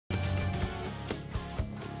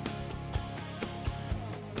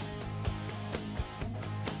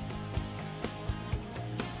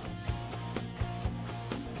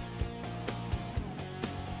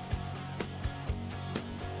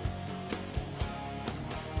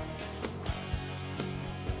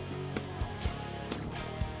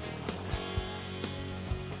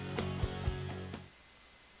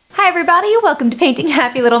everybody, welcome to Painting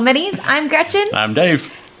Happy Little Minis. I'm Gretchen. I'm Dave.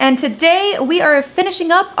 And today we are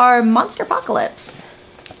finishing up our Monsterpocalypse.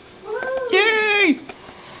 Yay!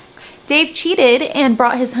 Dave cheated and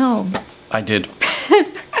brought his home. I did.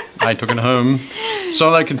 I took it home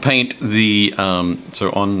so I could paint the, so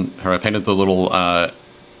on her I painted the little,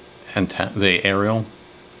 the aerial,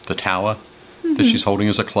 the tower that she's holding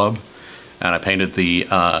as a club. And I painted the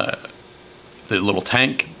little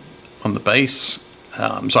tank on the base.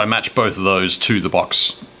 So I matched both of those to the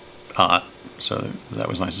box art. So that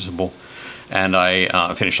was nice and simple. And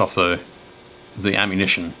I finished off the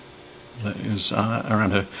ammunition that is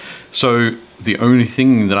around her. So the only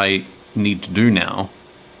thing that I need to do now,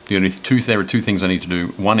 there are two things I need to do.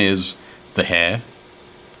 One is the hair,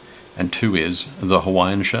 and two is the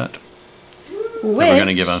Hawaiian shirt. Which we're going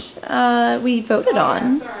to give her. We voted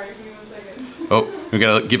on. Sorry, give me 1 second. Oh, we're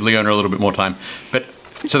going to give Leona a little bit more time. But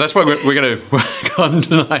so that's what we're going to work on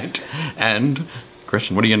tonight. And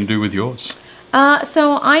Gretchen, what are you going to do with yours?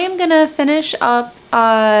 So I am going to finish up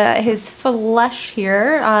his flesh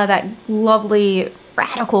here, that lovely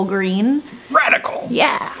radical green. Radical.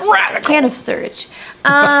 Yeah. Radical. Can of surge.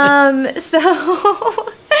 So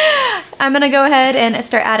I'm going to go ahead and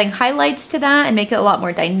start adding highlights to that and make it a lot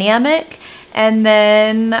more dynamic. And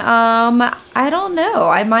then, I don't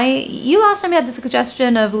know, you last time had the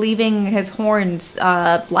suggestion of leaving his horns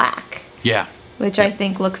black. Yeah. Which I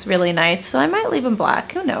think looks really nice. So I might leave him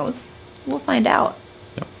black. Who knows? We'll find out.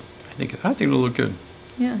 Yep. I think it'll look good.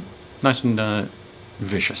 Yeah. Nice and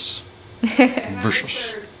vicious.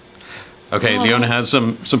 Vicious. Okay, Leona has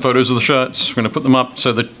some photos of the shirts. We're going to put them up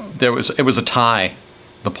so that it was a tie.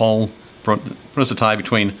 The poll brought us a tie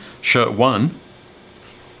between shirt 1,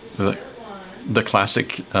 the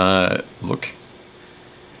classic look,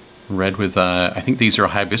 red with I think these are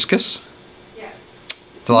hibiscus. Yes.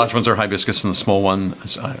 The large ones are hibiscus and the small one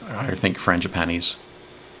is, I think, frangipanis.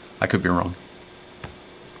 I could be wrong.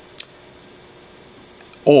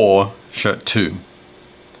 Or shirt 2,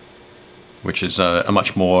 which is a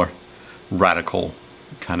much more radical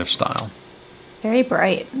kind of style. Very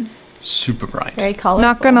bright. Super bright. Very colorful.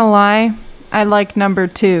 Not gonna lie, I like number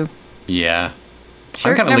 2. Yeah.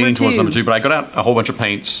 Shirt I'm kind of leaning towards number number 2, but I got out a whole bunch of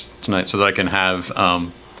paints tonight so that I can have,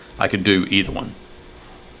 I could do either one.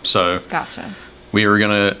 So Gotcha. we are going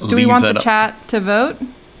to leave that up. Do we want the chat to vote?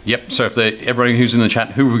 Yep, so if everybody who's in the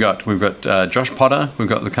chat, who have we got? We've got Josh Potter, we've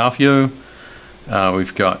got Lucafio,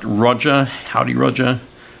 we've got Roger, howdy Roger,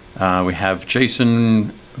 we have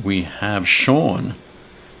Jason, we have Sean.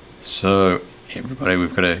 So everybody,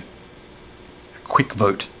 we've got a quick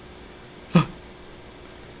vote.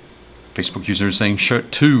 Facebook user is saying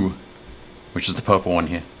shirt 2, which is the purple one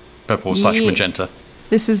here. Purple / magenta.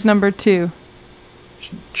 This is number 2.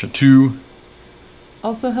 Shirt 2.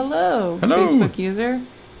 Also, hello, Hello. Facebook user.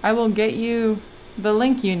 I will get you the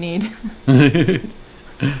link you need.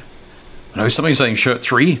 No, somebody's saying shirt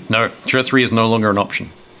 3. No, shirt 3 is no longer an option.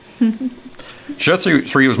 Shirt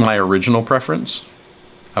 3 was my original preference.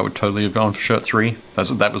 I would totally have gone for shirt 3.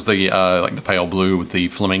 That was the like the pale blue with the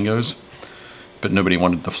flamingos. But nobody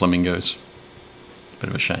wanted the flamingos. Bit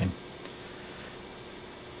of a shame.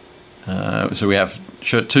 So we have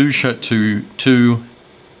shirt 2, 2,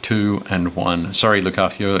 2, and 1. Sorry,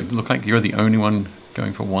 Lucafio, it look like you're the only one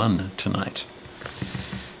going for 1 tonight.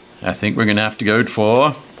 I think we're going to have to go for...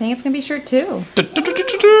 I think it's going to be shirt 2.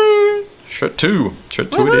 Shirt 2.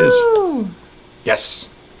 Shirt 2 Woohoo! it is. Yes.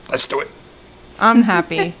 Let's do it. I'm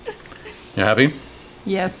happy. You happy?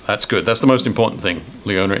 Yes. That's good. That's the most important thing.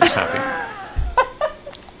 Leona is happy.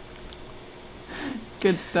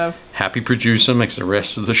 Good stuff. Happy producer makes the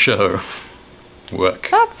rest of the show work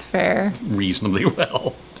That's fair. reasonably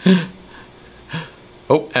well.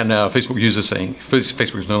 Oh, and Facebook user saying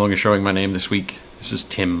Facebook is no longer showing my name this week. This is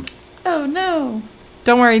Tim. Oh no.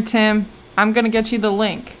 Don't worry, Tim. I'm gonna get you the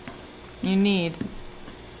link you need.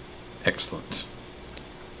 Excellent.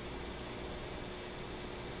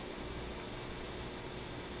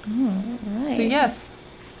 Right. So yes,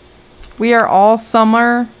 we are all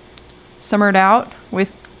summered out with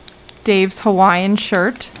Dave's Hawaiian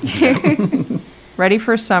shirt. Ready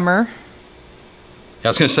for summer. I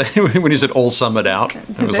was going to say, when you said all summered out,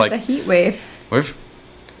 It's it was the like, heat wave. we've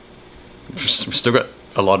still got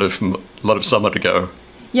a lot of summer to go.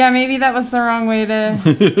 Yeah, maybe that was the wrong way to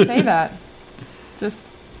say that. Just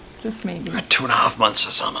maybe. 2.5 months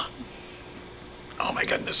of summer. Oh my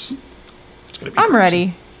goodness. It's gonna be I'm crazy.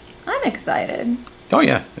 ready. I'm excited. Oh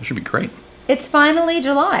yeah, it should be great. It's finally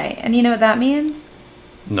July, and you know what that means?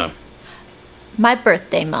 No. My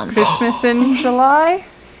birthday month. Christmas in July?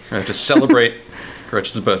 I have to celebrate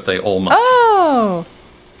Gretchen's birthday all month. Oh!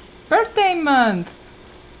 Birthday month!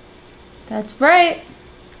 That's right.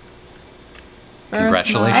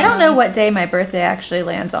 Congratulations. I don't know what day my birthday actually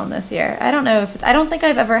lands on this year. I don't know if it's... I don't think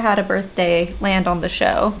I've ever had a birthday land on the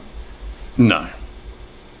show. No.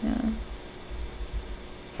 Yeah.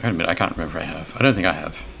 I gotta admit, I can't remember if I have. I don't think I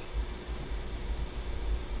have.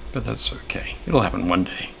 But that's okay. It'll happen one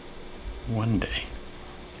day. One day.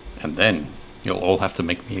 And then you'll all have to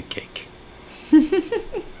make me a cake.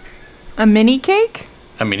 A mini cake?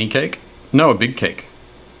 A mini cake? No, a big cake.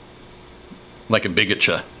 Like a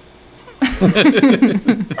bigature.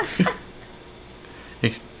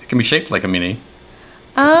 It can be shaped like a mini.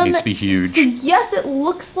 It needs to be huge. So yes, it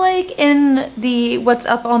looks like in the what's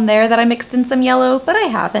up on there that I mixed in some yellow, but I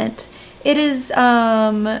haven't. It is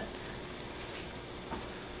a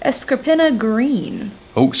Scripina green.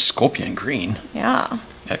 Oh, scorpion green. Yeah.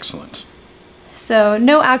 Excellent. So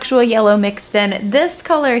no actual yellow mixed in. This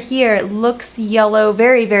color here looks yellow,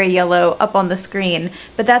 very, very yellow up on the screen,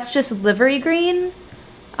 but that's just livery green.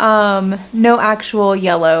 No actual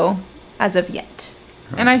yellow as of yet.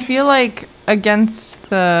 And I feel like against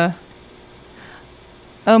the...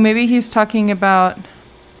 Oh, maybe he's talking about...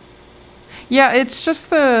 Yeah, it's just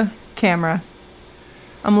the camera.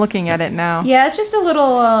 I'm looking at it now. Yeah, it's just a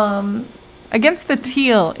little, Against the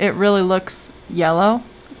teal, it really looks yellow.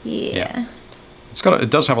 yeah. It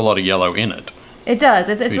does have a lot of yellow in it. It does.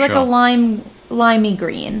 It's Be like sure. a limey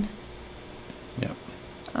green. Yeah.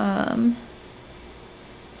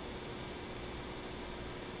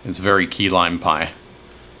 It's very key lime pie.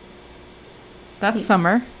 That's Yes.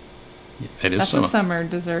 summer. It is That's summer. a summer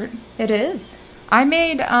dessert. It is. I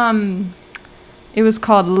made, it was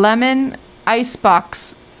called lemon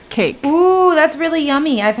icebox cake. Ooh, that's really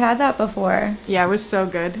yummy. I've had that before. Yeah, it was so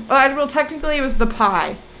good. Well, technically it was the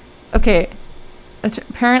pie. Okay.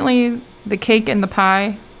 Apparently the cake and the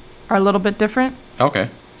pie are a little bit different. Okay.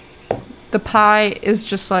 The pie is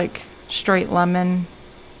just like straight lemon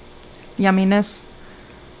yumminess.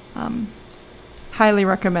 Highly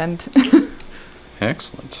recommend.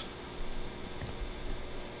 Excellent.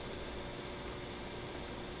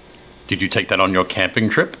 Did you take that on your camping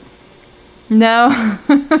trip? No.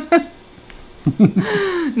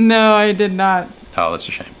 No, I did not. Oh, that's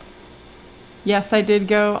a shame. Yes, I did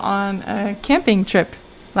go on a camping trip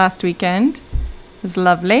last weekend. It was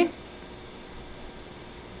lovely.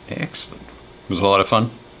 Excellent. Was it a lot of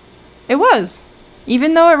fun? It was.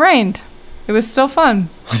 Even though it rained, it was still fun.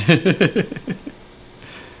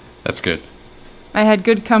 That's good. I had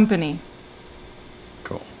good company.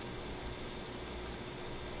 Cool.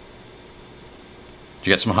 Did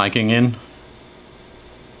you get some hiking in?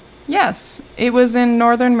 Yes, it was in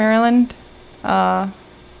northern Maryland, a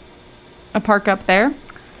park up there.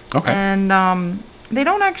 Okay. And they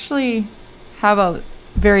don't actually have a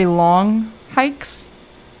very long hikes.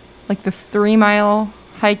 Like the 3-mile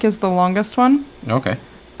hike is the longest one. Okay.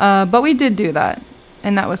 But we did do that,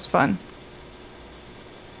 and that was fun.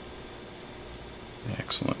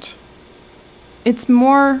 Excellent.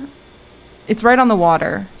 It's right on the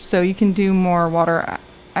water, so you can do more water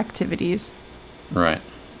activities. Right.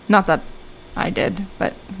 Not that I did,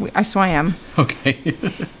 but I swam. Okay.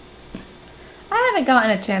 I haven't gotten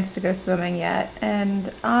a chance to go swimming yet,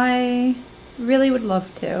 and I really would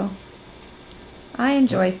love to. I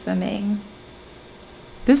enjoy swimming.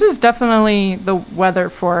 This is definitely the weather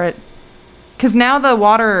for it. Because now the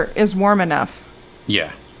water is warm enough.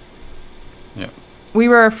 Yeah. Yeah. We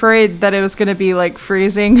were afraid that it was going to be like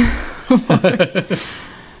freezing.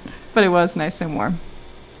 But it was nice and warm.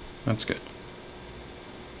 That's good.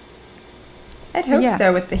 I'd hope Yeah.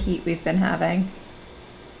 so with the heat we've been having.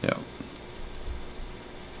 Yeah.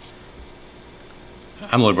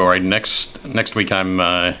 I'm a little bit worried. Next week,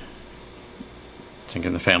 I'm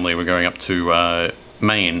thinking the family we're going up to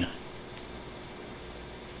Maine,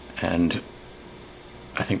 and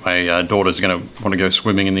I think my daughter's going to want to go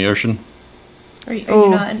swimming in the ocean. Are you Oh.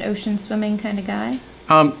 not an ocean swimming kind of guy?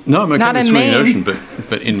 No, I'm Not okay with in swimming in the Maine. ocean,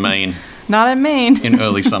 but in Maine Not in Maine. in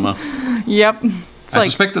early summer. Yep. It's I like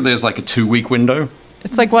suspect that there's like a 2-week window.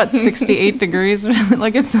 it's like what, 68 degrees?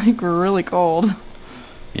 Like it's like really cold.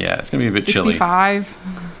 Yeah, it's going to be a bit chilly. 65.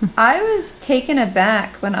 I was taken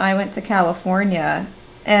aback when I went to California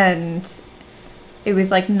and it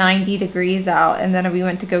was like 90 degrees out, and then we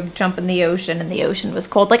went to go jump in the ocean and the ocean was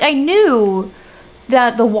cold. Like I knew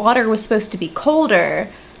that the water was supposed to be colder,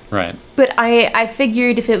 Right. but I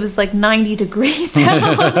figured if it was like 90 degrees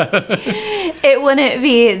out, it wouldn't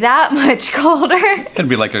be that much colder. It'd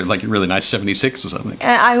be like a really nice 76 or something.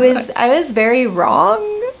 And I was very wrong.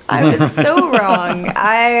 I was so wrong.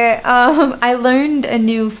 I learned a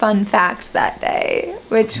new fun fact that day,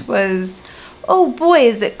 which was oh boy,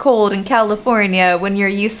 is it cold in California when you're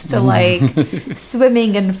used to like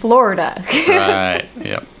swimming in Florida. Right.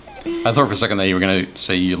 Yep. I thought for a second there you were going to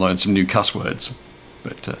say you learned some new cuss words,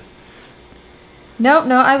 but No,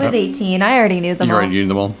 I was 18. I already knew them you all. already knew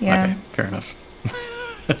them all. Yeah. Okay, fair enough.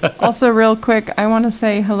 Also, real quick, I want to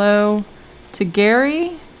say hello to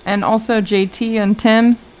Gary and also JT and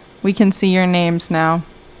Tim. We can see your names now.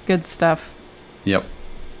 Good stuff. Yep.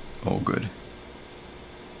 All good.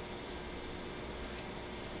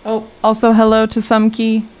 Oh, also hello to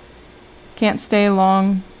Sumkey. Can't stay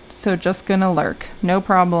long, so just gonna lurk. No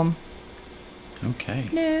problem. Okay.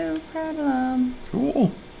 No problem.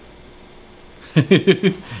 Cool.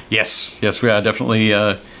 Yes, we are definitely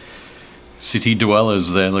city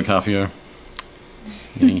dwellers there, Lacafio.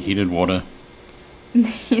 Getting heated water.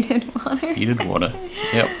 Heated water. Heated water.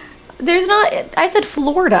 Yep. There's not. I said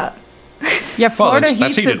Florida. Yeah, Florida that's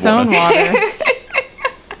heats heated its own water.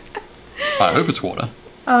 I hope it's water.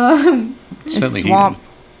 Certainly It's swamp. heated.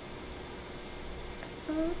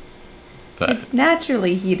 But It's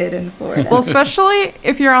naturally heated in Florida. Well, especially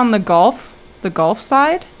if you're on the Gulf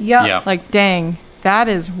side. Yep. yeah. Like, dang, that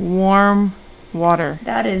is warm water.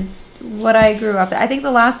 That is what I grew up. I think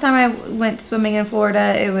the last time I went swimming in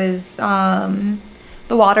Florida, it was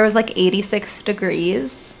the water was like 86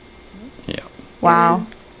 degrees. Yeah. It Wow.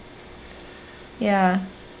 was- yeah.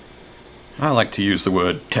 I like to use the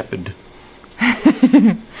word tepid.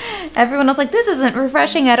 Everyone was like, "This isn't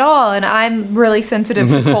refreshing at all," and I'm really sensitive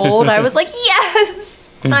to cold. I was like, "Yes,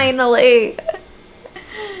 finally!"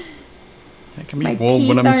 It can be My warm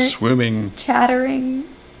when teeth I'm aren't- swimming. Chattering.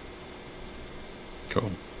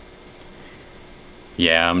 Cool.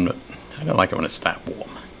 Yeah, I don't like it when it's that warm.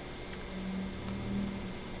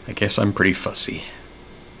 I guess I'm pretty fussy.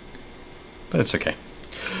 But it's okay.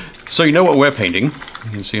 So you know what we're painting. You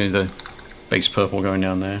can see the base purple going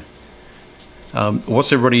down there.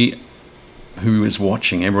 What's everybody who is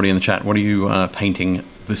watching, everybody in the chat, what are you painting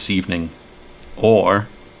this evening? Or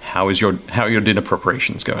how are your dinner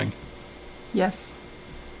preparations going? Yes.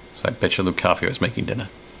 So I bet you Lucafio is making dinner.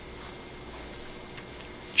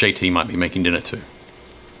 JT might be making dinner too.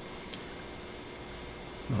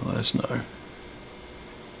 Well, let us know.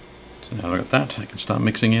 So now look at that. I can start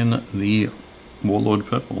mixing in the Warlord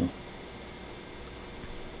Purple.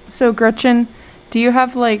 So, Gretchen, do you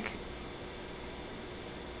have like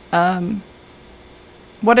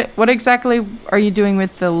what exactly are you doing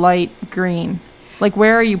with the light green? Like,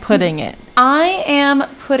 where are you putting it? I am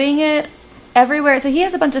putting it everywhere. So he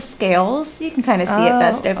has a bunch of scales. You can kind of see it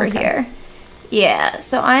best over okay. here. Yeah.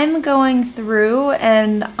 So I'm going through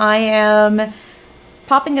and I am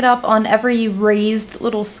popping it up on every raised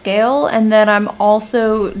little scale, and then I'm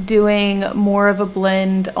also doing more of a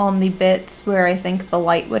blend on the bits where I think the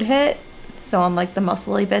light would hit. So on like the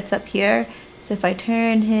muscly bits up here. So if I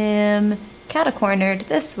turn him catacornered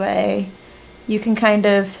this way, you can kind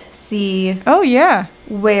of see Oh, yeah.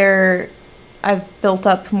 where I've built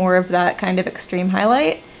up more of that kind of extreme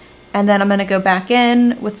highlight. And then I'm going to go back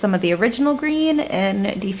in with some of the original green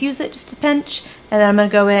and diffuse it just a pinch. And then I'm going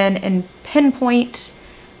to go in and pinpoint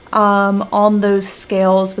on those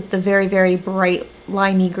scales with the very, very bright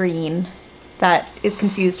limey green that is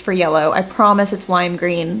confused for yellow. I promise it's lime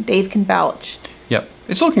green. Dave can vouch. Yep.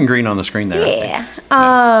 It's looking green on the screen there. Yeah.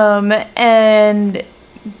 And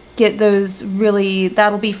get those really,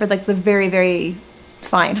 that'll be for like the very, very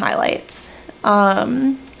fine highlights.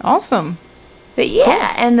 Awesome. But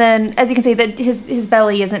yeah, and then as you can see that his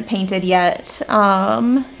belly isn't painted yet.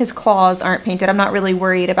 His claws aren't painted. I'm not really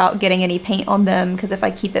worried about getting any paint on them because if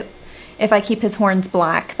I keep his horns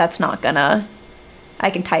black, that's not gonna, I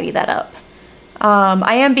can tidy that up.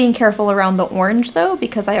 I am being careful around the orange though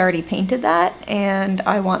because I already painted that and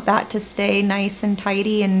I want that to stay nice and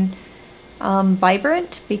tidy and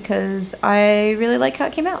vibrant because I really like how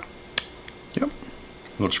it came out. Yep.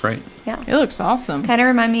 Looks great. Yeah. It looks awesome. Kind of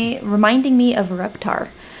reminding me of Reptar.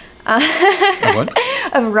 What?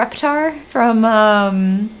 Of Reptar from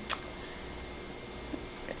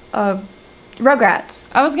Rugrats.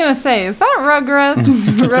 I was gonna say, is that Rugrats?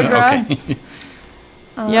 Rugrats.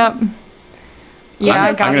 Okay. Yep. Yeah, I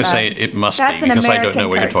I'm got going to that. say it must That's be an because I don't know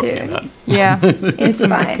what American you're talking cartoon. about. Yeah, It's an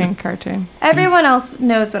fine. American cartoon. Everyone else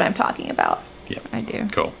knows what I'm talking about. Yep. I do.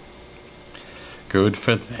 Cool. Good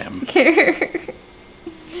for them.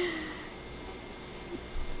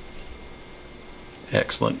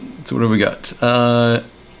 Excellent. So what have we got?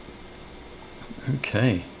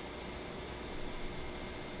 Okay.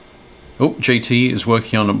 Oh, JT is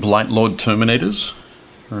working on Blight Lord Terminators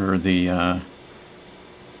for the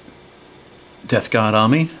Death Guard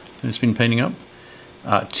army that he's been painting up.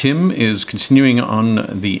 Tim is continuing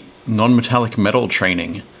on the non-metallic metal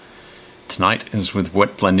training. Tonight is with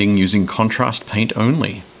wet blending using contrast paint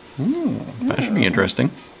only. That should be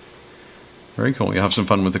interesting. Very cool. You'll have some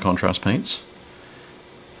fun with the contrast paints.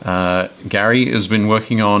 Gary has been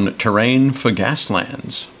working on terrain for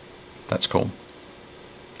Gaslands. That's cool.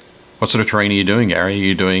 What sort of terrain are you doing, Gary? Are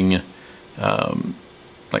you doing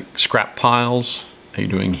like scrap piles? Are you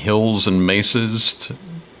doing hills and mesas to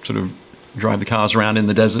sort of drive the cars around in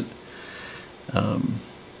the desert?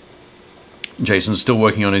 Jason's still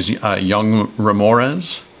working on his young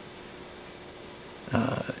Remores.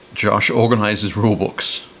 Josh organizes rule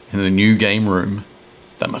books in the new game room.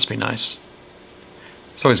 That must be nice.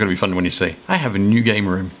 It's always going to be fun when you say, I have a new game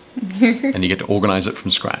room. And you get to organize it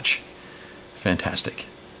from scratch. Fantastic.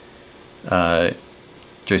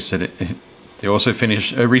 Jason said they also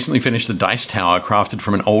recently finished the dice tower crafted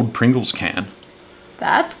from an old Pringles can.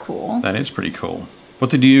 That's cool. That is pretty cool.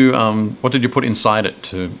 What did you put inside it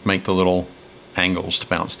to make the little angles to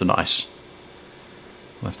bounce the dice?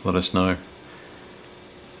 You'll have to let us know.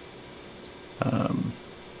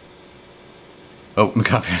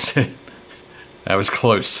 McCarthy said that was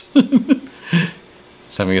close.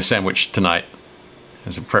 He's having a sandwich tonight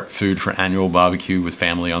as a prep food for annual barbecue with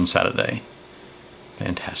family on Saturday.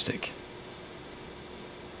 Fantastic.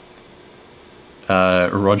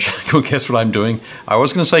 Roger, guess what I'm doing? I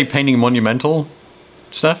was going to say painting monumental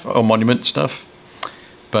stuff or monument stuff,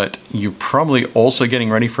 but you're probably also getting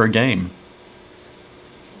ready for a game.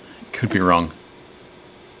 Could be wrong.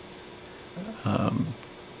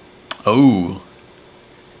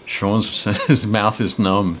 Sean says his mouth is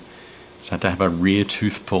numb. He's had to have a rear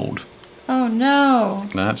tooth pulled. Oh no.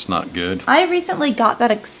 That's not good. I recently got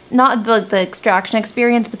that, not the extraction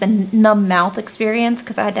experience, but the numb mouth experience,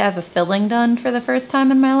 because I had to have a filling done for the first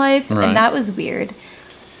time in my life. Right. And that was weird.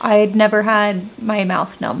 I'd never had my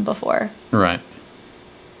mouth numb before. Right.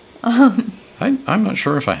 I'm not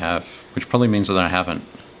sure if I have, which probably means that I haven't.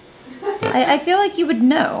 I feel like you would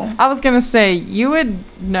know. I was gonna say, you would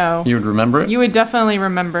know. You would remember it? You would definitely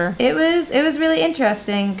remember. It was really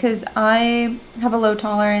interesting because I have a low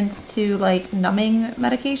tolerance to like numbing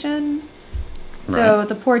medication. So Right.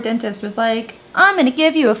 the poor dentist was like, I'm gonna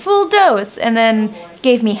give you a full dose, and then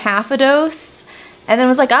gave me half a dose, and then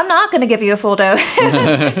was like, I'm not gonna give you a full dose.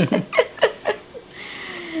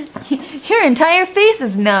 Your entire face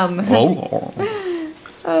is numb.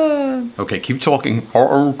 Okay, keep talking.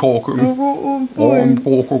 I'm talking. And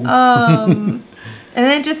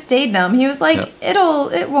then it just stayed numb. He was like,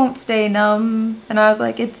 it won't stay numb. And I was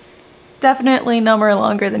like, it's definitely number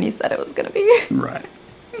longer than you said it was gonna be. Right.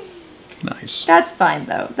 Nice. That's fine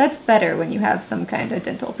though. That's better when you have some kind of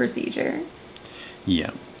dental procedure.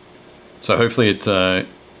 Yeah. So hopefully it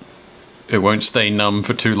won't stay numb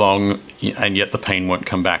for too long, and yet the pain won't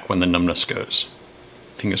come back when the numbness goes.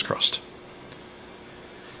 Fingers crossed.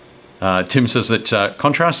 Tim says that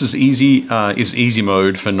contrast is easy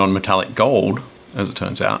mode for non-metallic gold, as it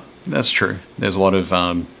turns out. That's true. There's a lot of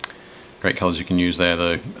great colors you can use there.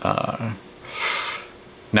 The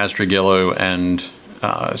Nasdrig yellow and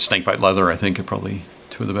snakebite leather, I think, are probably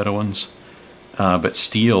two of the better ones. But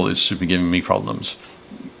steel is super giving me problems.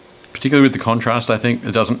 Particularly with the contrast, I think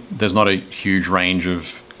there's not a huge range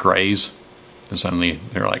of grays.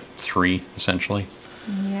 There are like 3 essentially.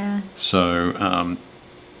 Yeah. So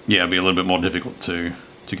yeah, it'd be a little bit more difficult to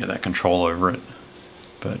get that control over it.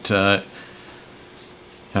 But you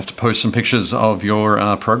have to post some pictures of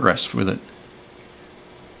your progress with it.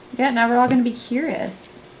 Yeah, now we're all going to be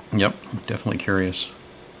curious. Yep, definitely curious.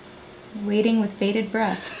 Waiting with bated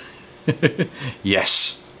breath.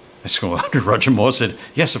 Yes. That's what Roger Moore said.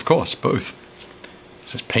 Yes, of course, both. It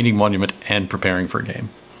says painting monument and preparing for a game.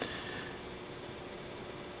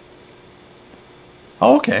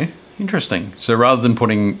 Oh, okay. Interesting. So rather than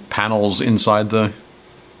putting panels inside the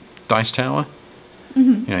dice tower,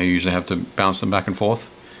 you usually have to bounce them back and forth.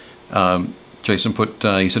 Jason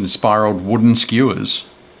he said spiraled wooden skewers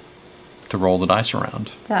to roll the dice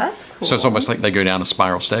around. That's cool. So it's almost like they go down a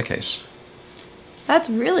spiral staircase. That's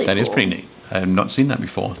really cool. That is pretty neat. I have not seen that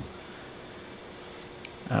before.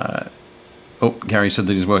 Gary said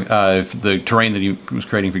that his work, the terrain that he was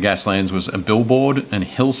creating for Gaslands was a billboard and a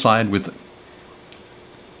hillside with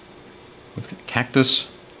cactus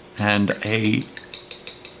and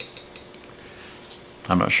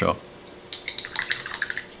I'm not sure.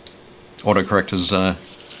 Autocorrect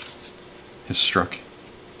has struck,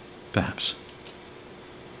 perhaps.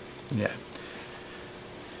 Yeah.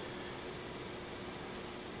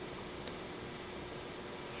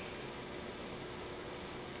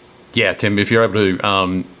 Yeah, Tim, if you're able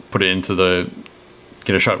to put it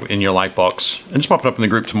get a shot in your light box and just pop it up in the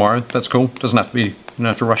group tomorrow, that's cool. Doesn't have to be don't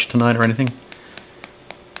have to rush tonight or anything.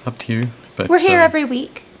 Up to you. But We're here every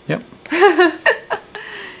week. Yep.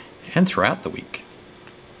 And throughout the week.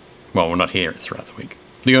 Well, we're not here throughout the week.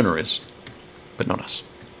 The owner is, but not us.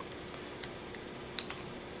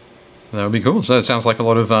 That would be cool. So it sounds like a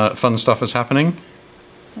lot of fun stuff is happening.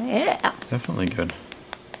 Yeah. Definitely good.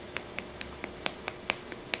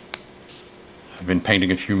 I've been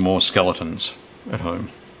painting a few more skeletons at home.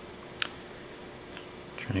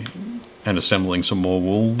 And assembling some more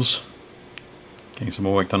wolves. Getting some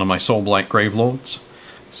more work done on my Soulblight Gravelords,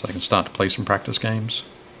 so I can start to play some practice games.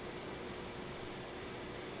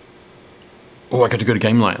 Oh, I got to go to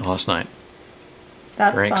game night last night.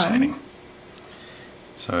 That's very fun. exciting.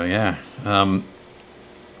 So yeah,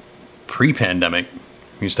 pre-pandemic,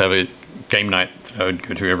 we used to have a game night that I would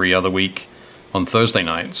go to every other week on Thursday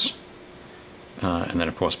nights. And then,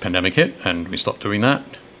 of course, pandemic hit, and we stopped doing that.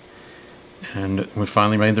 And we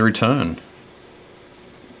finally made the return.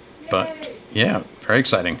 But, yeah, very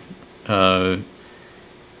exciting. But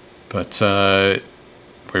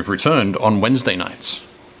we've returned on Wednesday nights,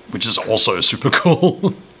 which is also super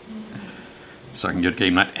cool. So I can go to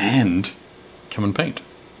game night and come and paint.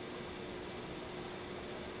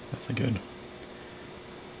 That's good.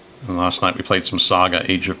 And last night we played some Saga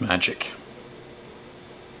Age of Magic,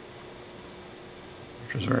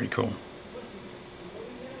 which was very cool.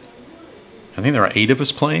 I think there are 8 of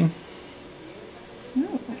us playing.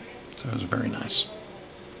 So it was very nice.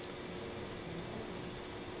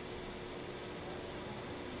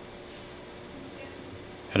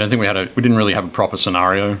 I don't think we didn't really have a proper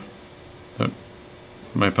scenario that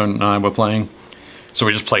my opponent and I were playing. So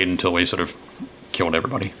we just played until we sort of killed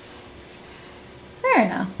everybody. Fair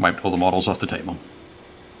enough. Wiped all the models off the table.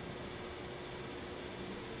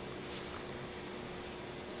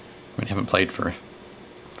 We haven't played for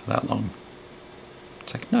that long.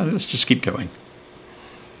 It's like, no, let's just keep going.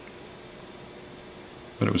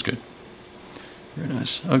 But it was good. Very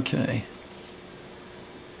nice. Okay.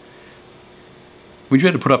 Would you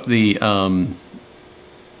have to put up the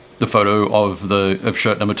photo of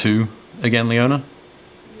shirt number 2 again, Leona?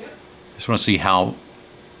 Yep. I just want to see how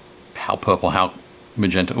purple, how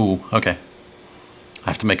magenta. Ooh, okay. I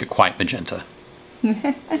have to make it quite magenta.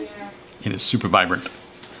 Yeah. It is super vibrant.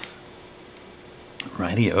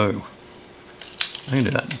 Righty-o. I can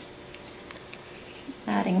do that.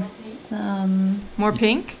 Adding some More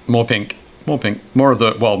pink? More pink. More pink. More of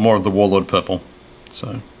the Warlord purple.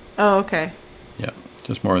 So, Oh, okay. yeah,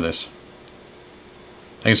 just more of this.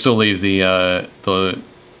 I can still leave the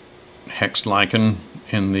hexed lichen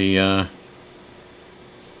in the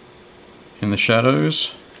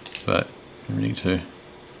shadows, but we need to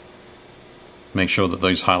make sure that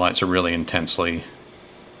those highlights are really intensely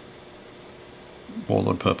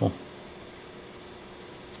Warlord purple.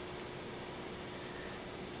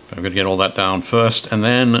 But I've got to get all that down first, and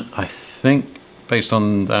then I think, based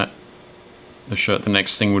on that, the shirt, the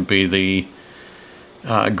next thing would be the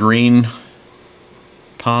green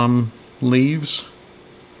palm leaves,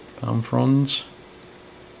 palm fronds,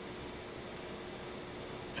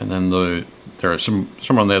 and then there are some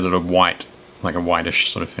on there that are white, like a whitish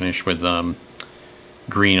sort of finish with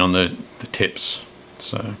green on the tips.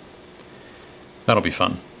 So that'll be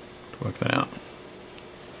fun to work that out.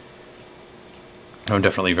 I'm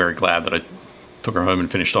definitely very glad that I took her home and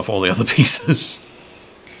finished off all the other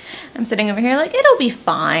pieces. I'm sitting over here like, it'll be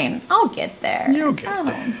fine. I'll get there. You'll get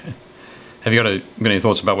there. Have you got any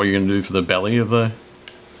thoughts about what you're going to do for the belly of the...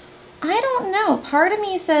 I don't know. Part of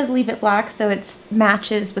me says leave it black so it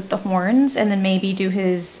matches with the horns, and then maybe do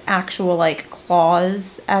his actual, like,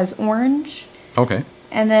 claws as orange. Okay.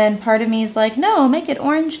 And then part of me is like, no, make it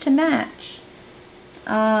orange to match.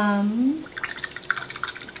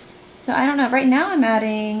 So I don't know. Right now I'm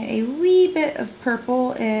adding a wee bit of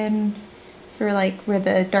purple in for like where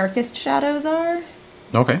the darkest shadows are.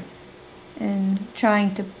 Okay. And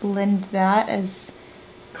trying to blend that as...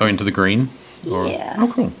 Go into the green? Or... Yeah.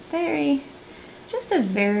 Oh, cool. Just a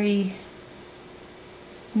very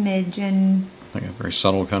smidgen. Like a very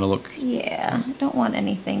subtle kind of look. Yeah. I don't want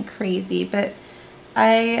anything crazy, but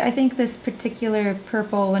I think this particular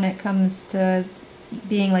purple, when it comes to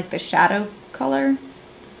being like the shadow color,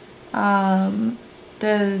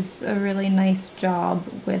 does a really nice job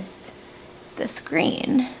with the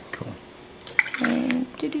screen. Cool. And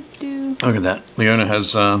Look at that. Leona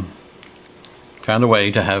has found a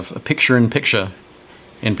way to have a picture-in-picture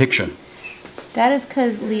in picture. That is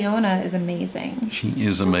because Leona is amazing. She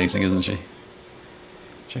is amazing, isn't she?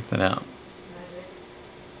 Check that out.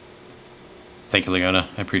 Thank you, Leona.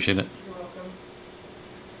 I appreciate it. You're welcome.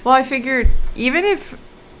 Well, I figured even if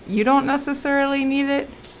you don't necessarily need it,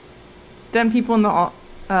 then people in the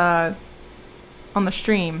on the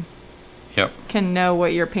stream Yep. can know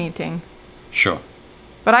what you're painting. Sure.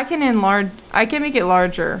 But I can enlarge. I can make it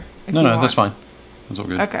larger. If No, you no, want. that's fine. That's all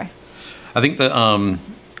good. Okay. I think that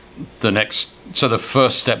the next, so the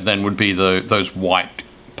first step then would be those white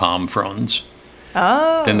palm fronds.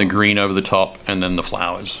 Oh. Then the green over the top, and then the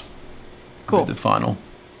flowers. Cool. Would be the final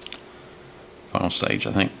stage,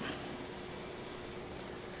 I think.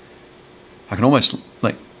 I can almost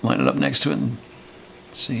like line it up next to it and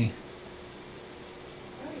see.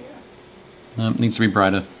 No, it needs to be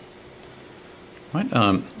brighter. Might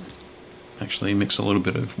actually mix a little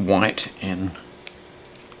bit of white in.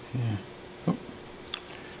 Yeah. Oh.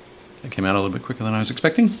 That came out a little bit quicker than I was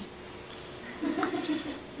expecting.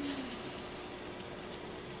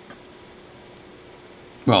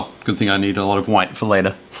 Well, good thing I need a lot of white for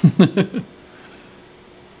later.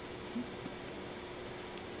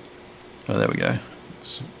 Oh, there we go.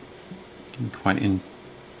 It's quite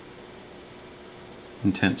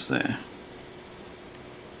intense there.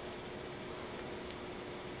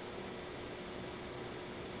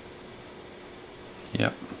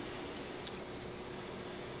 Yep.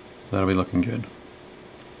 That'll be looking good.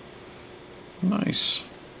 Nice.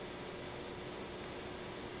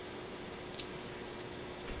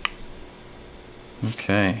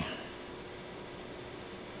 Okay.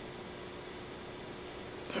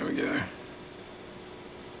 There we go.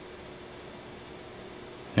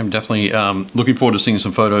 I'm definitely looking forward to seeing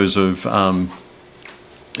some photos of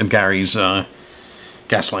Gary's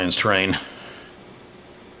Gaslands terrain.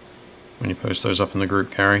 When you post those up in the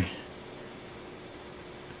group, Gary.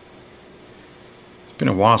 It's been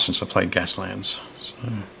a while since I played Gaslands, so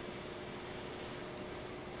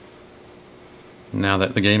now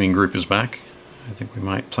that the gaming group is back, I think we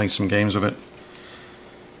might play some games of it.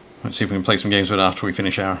 Let's see if we can play some games of it after we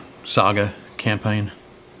finish our Saga campaign.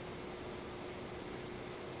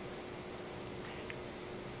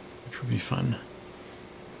 Which will be fun.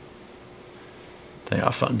 They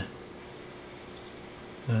are fun.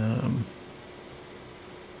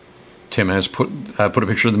 Tim has put a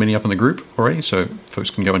picture of the mini up in the group already, so folks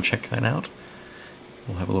can go and check that out.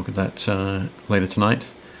 We'll have a look at that later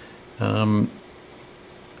tonight. Okay,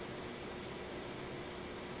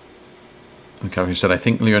 who said, I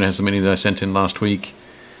think Leon has the mini that I sent in last week.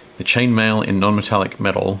 The chainmail in non-metallic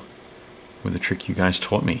metal with the trick you guys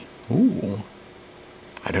taught me. Ooh.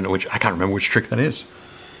 I don't know I can't remember which trick that is.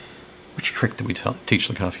 Which trick did we teach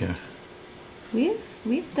Lacafio?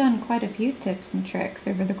 We've done quite a few tips and tricks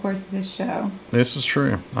over the course of this show. This is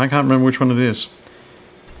true. I can't remember which one it is.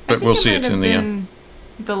 But we'll see it in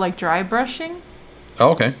the like dry brushing. Oh,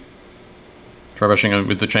 okay. Dry brushing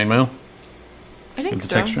with the chainmail? I think with the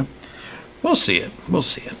so. texture? We'll see it. We'll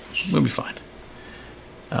see it. We'll be fine.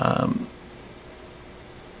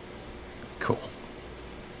 Cool.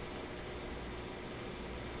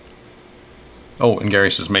 Oh, and Gary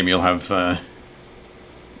says maybe you'll have the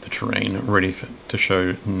terrain ready to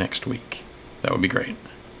show next week. That would be great.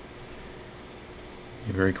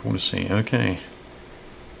 Be very cool to see. Okay.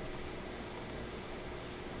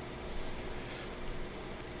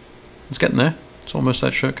 It's getting there. It's almost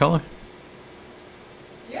that shirt color.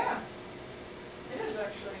 Yeah, it is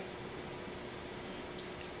actually.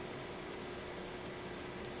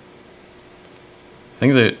 I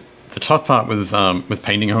think the tough part with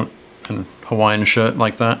painting a Hawaiian shirt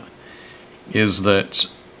like that is that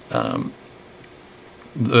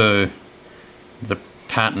the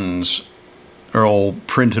patterns are all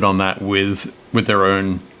printed on that with their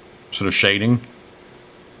own sort of shading,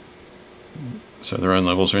 so their own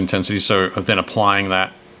levels of intensity. So then applying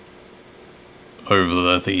that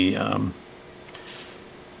over the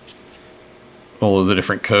all of the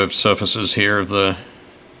different curved surfaces here of the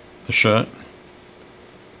shirt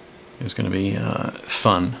is going to be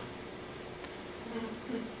fun.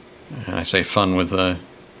 And I say fun with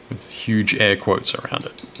huge air quotes around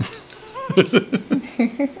it.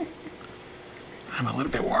 I'm a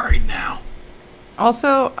little bit worried now.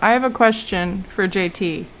 Also, I have a question for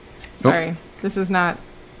JT. Sorry, this is not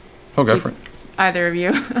Oh, go for it. either of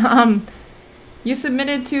you. You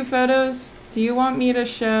submitted 2 photos. Do you want me to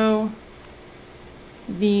show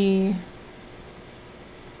the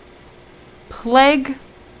plague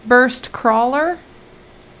burst crawler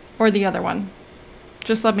or the other one?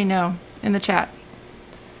 Just let me know in the chat.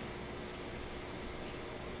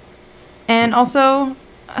 And also,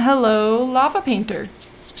 hello, Lava Painter.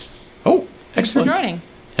 Oh, Thanks for excellent. joining.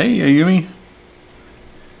 Hey, Ayumi.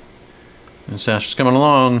 And Sasha's coming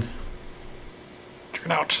along. Check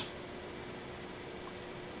it out.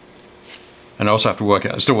 And I also have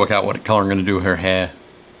to still work out what color I'm going to do her hair.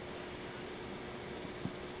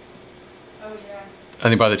 I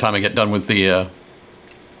think by the time I get done with the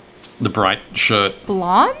bright shirt,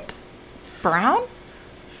 Blonde? Brown?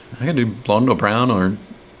 I can do blonde or brown, or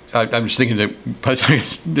I'm just thinking that by the time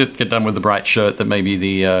I get done with the bright shirt, that maybe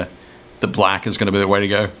the black is going to be the way to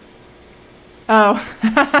go. Oh.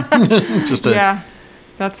 Just yeah,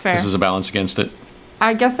 that's fair. This is a balance against it.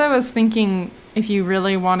 I guess I was thinking if you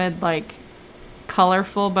really wanted, like,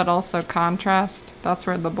 colorful but also contrast, that's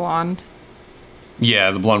where the blonde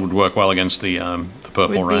Yeah, the blonde would work well against the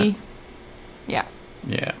purple, would right? be. Yeah.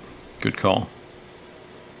 Yeah, good call.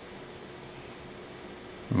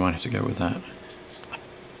 We might have to go with that.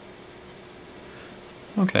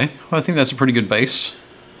 Okay, well, I think that's a pretty good base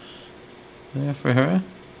there for her.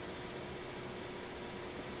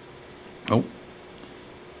 Oh.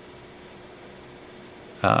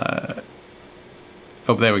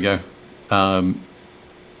 Oh, there we go.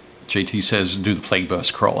 JT says do the Plague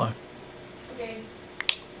Burst Crawler. Okay.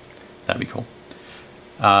 That'd be cool.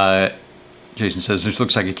 Jason says this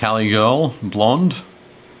looks like a Cali girl, blonde.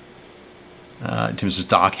 Tim says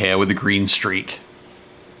dark hair with a green streak.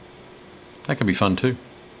 That could be fun too.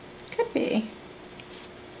 Could be.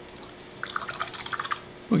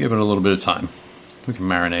 We'll give it a little bit of time. We can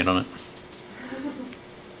marinate on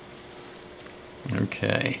it.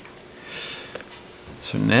 Okay.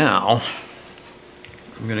 So now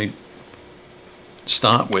I'm going to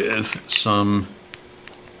start with some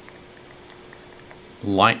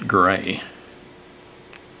light gray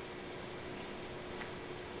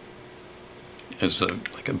as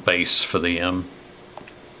like a base for the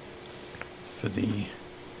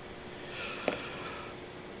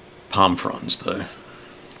palm fronds, though.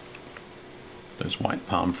 Those white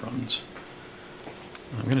palm fronds.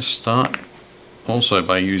 I'm going to start also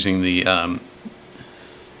by using the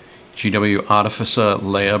GW Artificer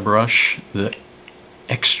layer brush, the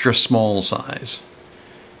extra small size.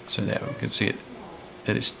 So there we can see it.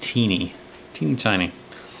 It is teeny tiny.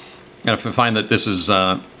 And if I find that this is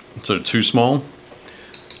sort of too small,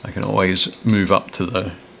 I can always move up to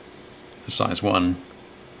the size 1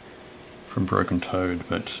 from Broken Toad,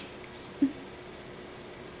 but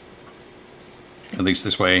at least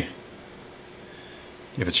this way,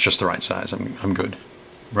 if it's just the right size, I'm good.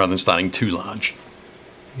 Rather than starting too large.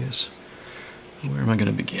 Yes. Where am I going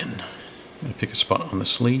to begin? I'm going to pick a spot on the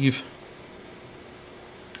sleeve.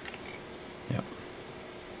 Yep.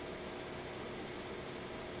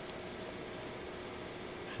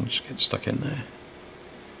 And just get stuck in there.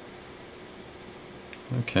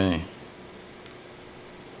 Okay.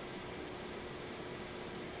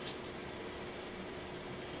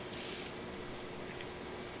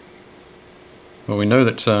 Well, we know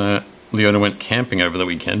that Leona went camping over the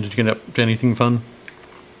weekend. Did you get up to anything fun?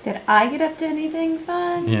 Did I get up to anything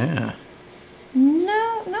fun? Yeah.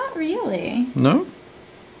 No, not really. No?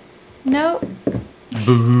 Nope.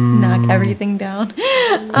 Knock everything down.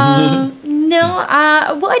 No,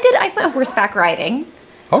 well, I went horseback riding.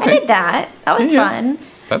 Okay. I did that. That was fun.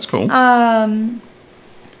 That's cool. I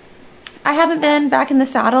haven't been back in the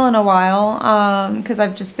saddle in a while because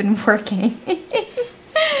I've just been working.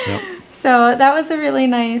 Yep. So that was a really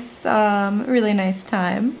nice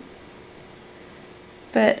time.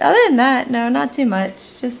 But other than that, no, not too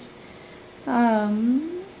much. Just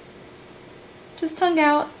hung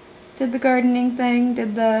out, did the gardening thing,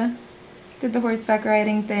 did the horseback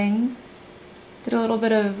riding thing, did a little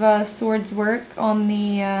bit of swords work on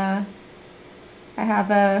the. I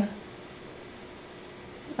have a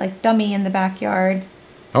like dummy in the backyard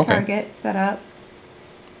target set up.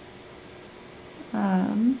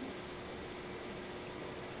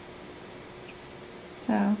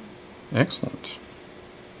 So. Excellent.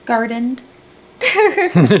 Gardened.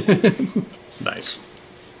 Nice.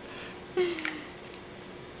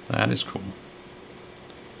 That is cool.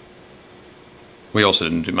 We also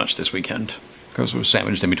didn't do much this weekend because we were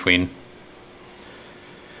sandwiched in between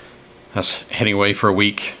us heading away for a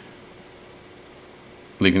week,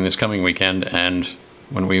 leaving this coming weekend, and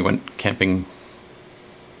when we went camping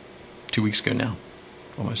 2 weeks ago now,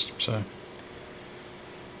 almost. So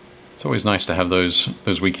it's always nice to have those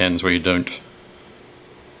weekends where you don't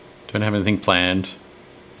have anything planned.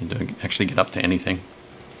 You don't actually get up to anything.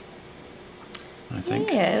 I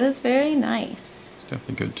think. Yeah, it was very nice. It's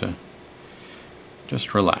definitely good to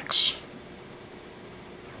just relax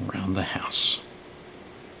around the house.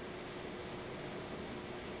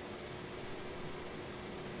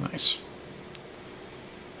 Nice.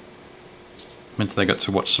 Meant that I got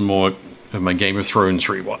to watch some more of my Game of Thrones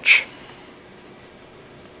rewatch.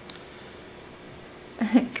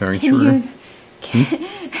 Going through.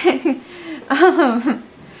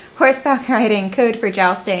 horseback riding, code for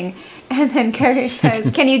jousting. And then Carrie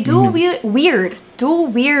says, can you dual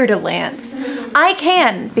wield a lance? I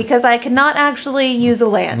can, because I cannot actually use a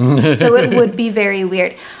lance. So it would be very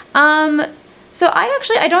weird. So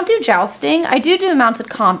I don't do jousting. I do mounted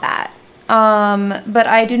combat. But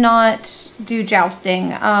I do not do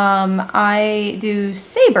jousting. I do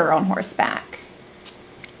saber on horseback.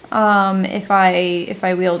 If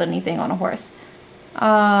I wield anything on a horse.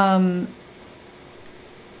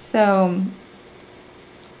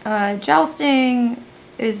 Jousting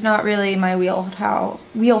is not really my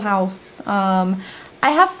wheelhouse. I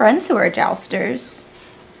have friends who are jousters.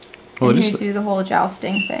 Well, who do the whole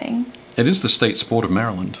jousting thing. It is the state sport of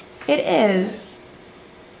Maryland. It is.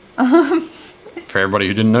 For everybody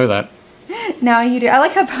who didn't know that. Now you do. I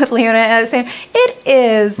like how both Leona and I are saying, it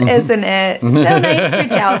is, isn't it? So nice for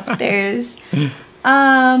jousters.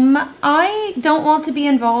 I don't want to be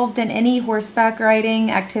involved in any horseback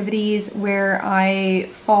riding activities where I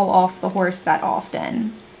fall off the horse that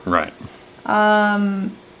often. Right.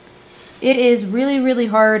 It is really, really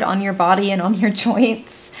hard on your body and on your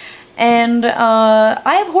joints. And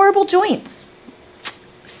I have horrible joints.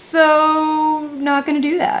 So, not going to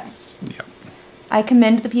do that. Yeah. I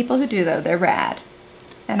commend the people who do, though. They're rad.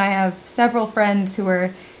 And I have several friends who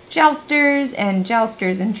are jousters and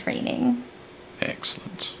jousters in training.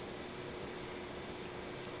 Excellent.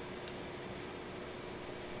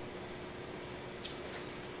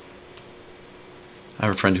 I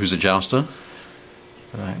have a friend who's a jouster,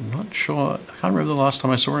 but I'm not sure. I can't remember the last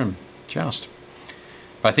time I saw him joust.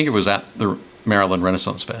 But I think it was at the Maryland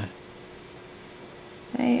Renaissance Fair.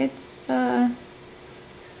 It's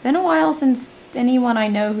been a while since anyone I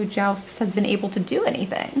know who jousts has been able to do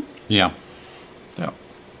anything. Yeah. Yeah.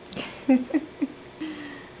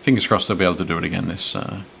 Fingers crossed they'll be able to do it again this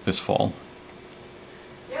fall.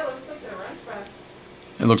 Yeah, it looks like the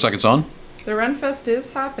Renfest. It looks like it's on? The Renfest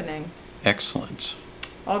is happening. Excellent.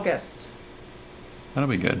 August That'll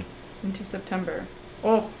be good. into September.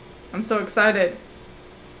 Oh, I'm so excited.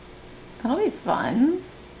 That'll be fun.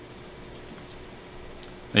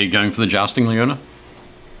 Are you going for the jousting, Leona?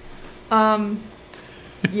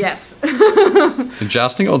 Yes. The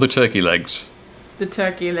jousting or the turkey legs? The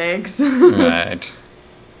turkey legs. Right.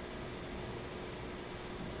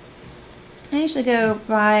 I usually go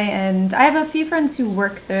by, and I have a few friends who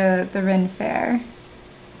work the Ren Fair.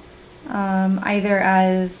 Either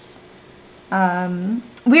as,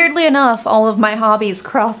 weirdly enough, all of my hobbies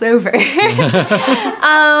cross over.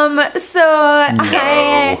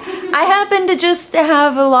 I happen to just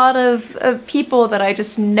have a lot of people that I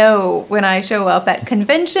just know when I show up at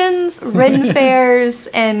conventions, Ren fairs,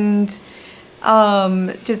 and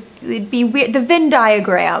just it'd be weird. The Venn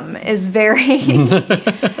diagram is very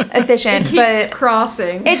efficient, but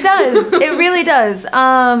crossing. it does. It really does.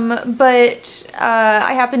 But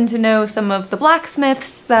I happen to know some of the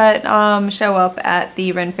blacksmiths that show up at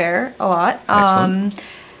the Ren Fair a lot. Excellent.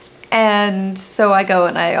 And so I go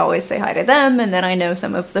and I always say hi to them, and then I know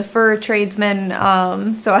some of the fur tradesmen,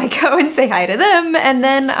 so I go and say hi to them, and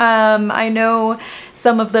then I know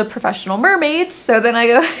some of the professional mermaids, so then I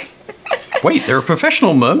go... Wait, there are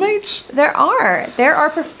professional mermaids? There are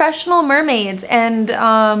professional mermaids, and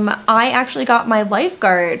I actually got my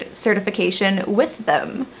lifeguard certification with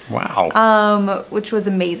them. Wow. Which was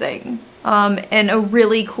amazing, and a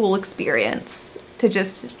really cool experience to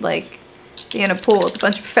just like be in a pool with a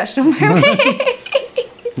bunch of professional mermaids.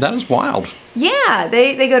 That is wild. Yeah,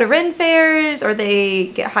 they go to Ren fairs, or they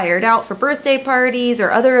get hired out for birthday parties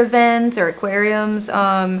or other events or aquariums.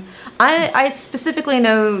 I specifically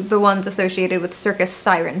know the ones associated with Circus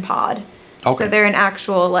Siren Pod. Okay. So they're an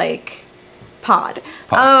actual like pod.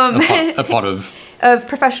 A pod of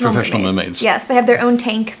professional mermaids. Yes, they have their own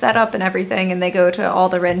tank set up and everything, and they go to all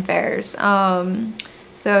the Ren fairs.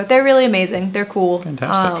 So they're really amazing. They're cool.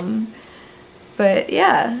 Fantastic. But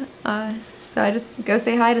yeah, so I just go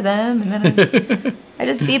say hi to them, and then I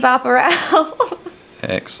just bebop around.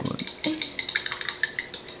 Excellent.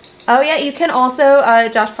 Oh yeah, you can also,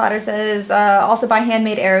 Josh Potter says, also buy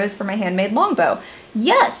handmade arrows for my handmade longbow.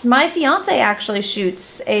 Yes, my fiance actually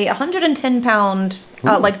shoots a 110-pound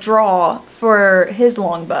like draw for his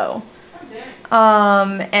longbow.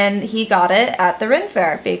 And he got it at the Ren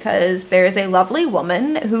Fair because there is a lovely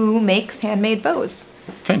woman who makes handmade bows.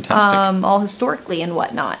 Fantastic. All historically and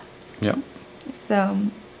whatnot. Yep. So.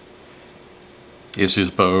 Is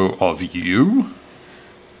his bow of you?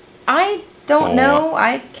 I don't know.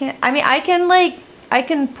 I can't. I mean, I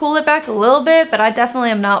can pull it back a little bit, but I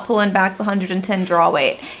definitely am not pulling back the 110 draw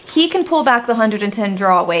weight. He can pull back the 110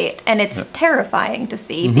 draw weight, and it's terrifying to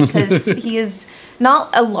see because he is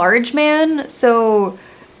not a large man, so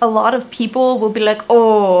a lot of people will be like,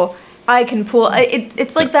 oh, I can pull.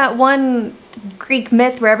 It's like that one Greek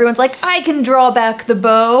myth where everyone's like, I can draw back the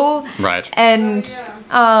bow. Right. And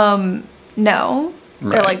no, they're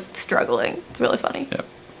Right. like struggling. It's really funny. Yep.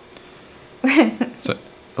 So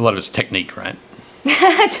a lot of it's technique, right?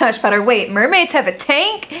 Josh Potter, wait, mermaids have a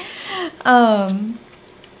tank?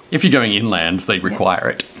 If you're going inland, they require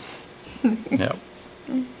it. Yep.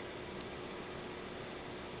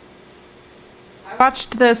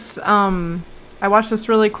 I watched this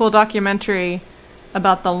really cool documentary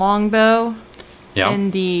about the longbow Yeah.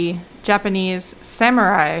 and the Japanese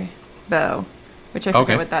samurai bow, which I forget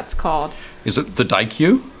Okay. what that's called. Is it the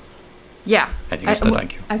Daikyu? Yeah. I think it's the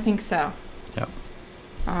Daikyu. I think so. Yep.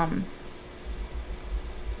 Um,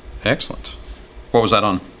 Excellent. What was that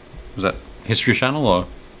on? Was that History Channel or?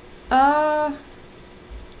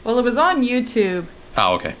 well, it was on YouTube.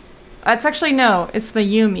 Oh, okay. It's actually, no, it's the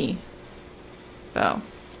Yumi bow.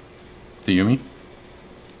 The Yumi?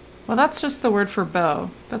 Well, that's just the word for bow.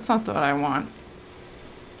 That's not what I want.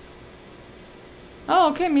 Oh,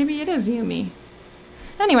 okay, maybe it is Yumi.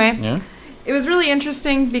 Anyway, Yeah. it was really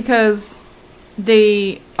interesting because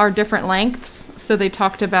they are different lengths. So they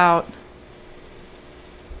talked about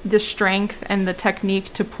the strength and the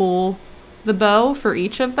technique to pull the bow for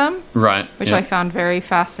each of them, Right. which yeah. I found very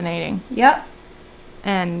fascinating. Yep.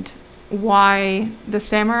 And why the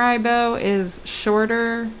samurai bow is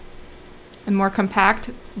shorter and more compact,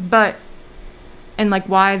 and like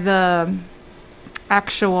why the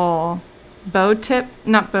actual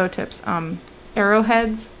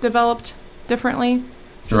arrowheads developed differently,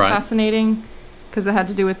 which was Right. fascinating because it had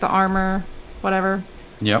to do with the armor, whatever.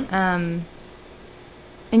 Yep. And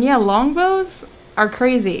yeah, longbows are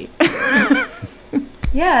crazy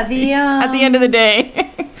Yeah, the at the end of the day.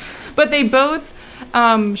 But they both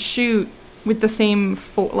shoot with the same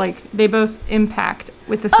they both impact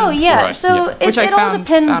with the same Oh yeah, Right, so yeah. Which I it all found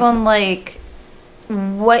depends fascinating. on like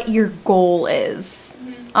what your goal is.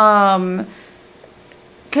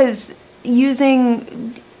 Because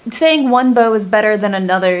saying one bow is better than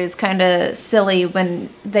another is kind of silly when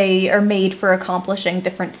they are made for accomplishing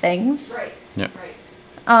different things. Right. Yep. Right.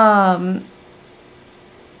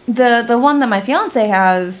 The one that my fiance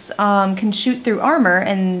has can shoot through armor,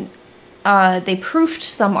 and they proofed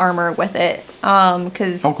some armor with it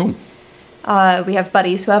because Oh, cool. we have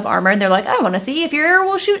buddies who have armor, and they're like, I want to see if your arrow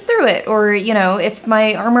will shoot through it, or if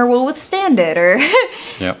my armor will withstand it, or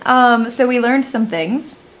Yep. so we learned some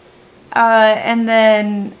things, and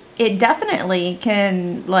then it definitely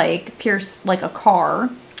can like pierce like a car.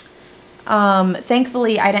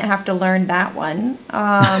 Thankfully, I didn't have to learn that one.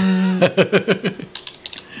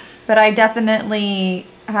 But I definitely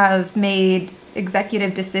have made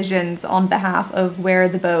executive decisions on behalf of where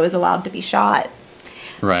the bow is allowed to be shot.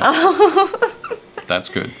 Right. That's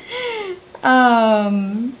good.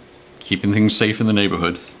 Um, Keeping things safe in the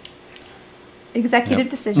neighborhood. executive Yep.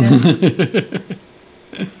 decisions.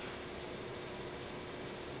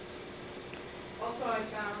 Also,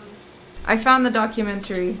 I found the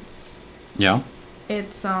documentary. Yeah. It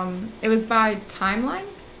was by Timeline,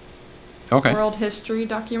 Okay. World History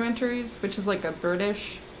Documentaries, which is like a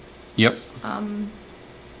British Yep.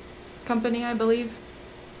 company, I believe.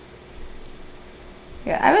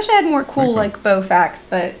 Yeah, I wish I had more cool Very cool. like bow facts,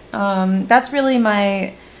 but that's really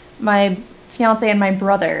my fiance and my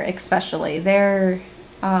brother especially.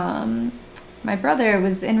 My brother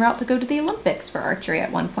was en route to go to the Olympics for archery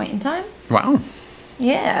at one point in time. Wow.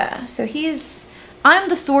 Yeah, so I'm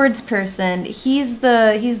the swords person. He's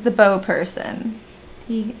the bow person.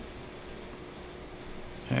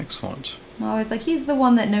 Excellent. I'm always like, he's the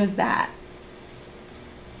one that knows that.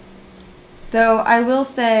 Though I will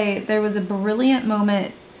say there was a brilliant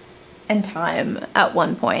moment in time at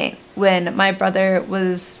one point when my brother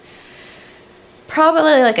was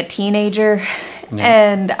probably like a teenager, Yeah.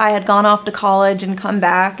 and I had gone off to college and come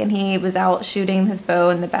back, and he was out shooting his bow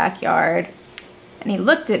in the backyard. And he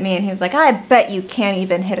looked at me and he was like, I bet you can't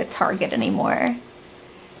even hit a target anymore.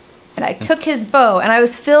 And I took his bow, and I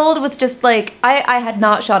was filled with just like, I had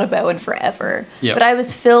not shot a bow in forever. Yep. But I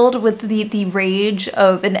was filled with the rage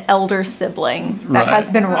of an elder sibling that Right. has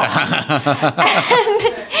been wronged.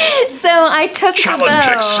 And so I took the Challenge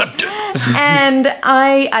bow, accepted. and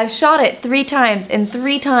I shot it 3 times, and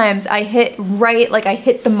 3 times I hit I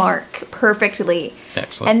hit the mark perfectly.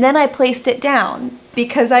 Excellent. And then I placed it down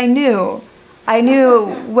because I knew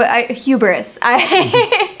hubris.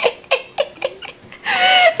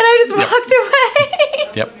 And I just walked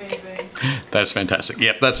away. Yep. That's fantastic.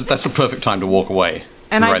 Yep. That's the perfect time to walk away.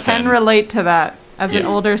 And I right can then. relate to that. As an Yeah.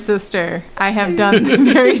 older sister, I have done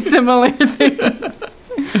very similar things.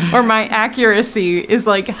 or my accuracy is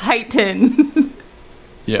like heightened.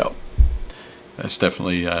 Yeah, that's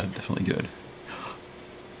definitely good.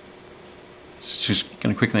 Just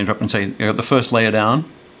going to quickly interrupt and say, I got the first layer down.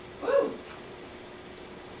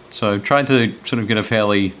 So tried to sort of get a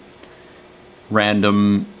fairly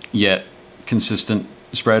random yet consistent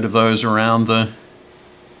spread of those around the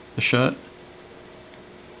shirt.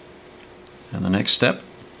 And the next step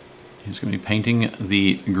is going to be painting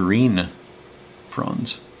the green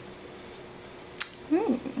fronds.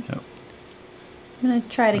 Yep. Yep. I'm going to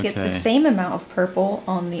try to get the same amount of purple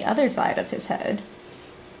on the other side of his head.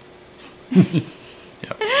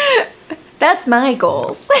 Yep. That's my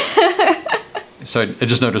goals. So I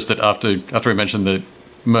just noticed that after we mentioned the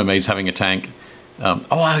mermaids having a tank,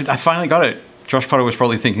 I finally got it. Josh Potter was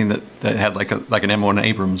probably thinking that it had like an M1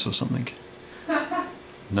 Abrams or something.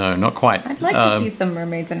 No, not quite. I'd like to see some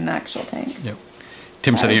mermaids in an actual tank. Yep.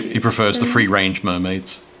 Tim said he prefers the free-range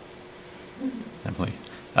mermaids. Definitely.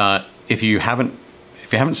 If you haven't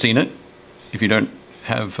seen it, if you don't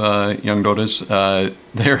have young daughters, there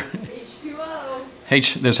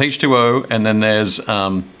H2O. There's H2O, and then there's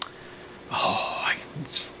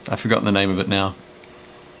I've forgotten the name of it now.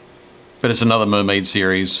 But it's another mermaid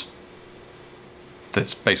series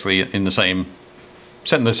that's basically set in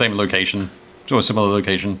the same location, or a similar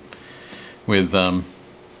location, with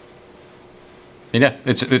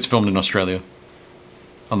it's filmed in Australia,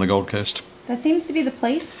 on the Gold Coast. That seems to be the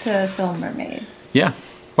place to film mermaids. Yeah,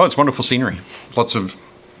 well, it's wonderful scenery. Lots of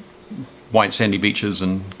white sandy beaches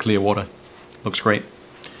and clear water. Looks great.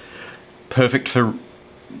 Perfect for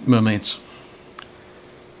mermaids.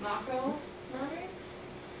 Mako mermaids?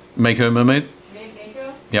 Mako mermaid?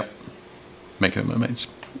 Mako? Yep. Mako mermaids.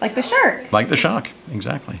 Like the shark. Like the shark,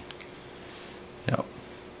 exactly. Yep.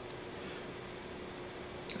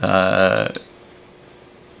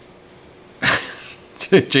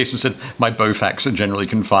 Jason said, my Bowfax are generally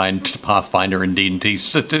confined to Pathfinder and D&D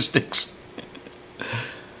statistics.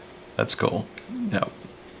 That's cool. Yep.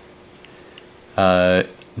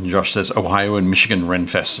 Josh says, Ohio and Michigan Ren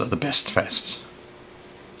Fests are the best fests.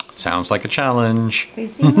 Sounds like a challenge. They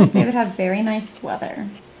seem like they would have very nice weather.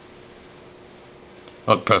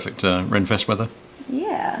 Oh, perfect Ren Fest weather?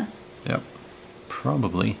 Yeah. Yep.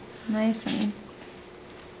 Probably. Nice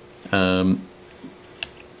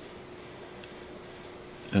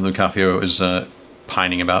and Lucafio is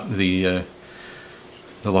pining about the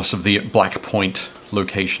loss of the Black Point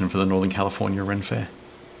location for the Northern California Ren Fair.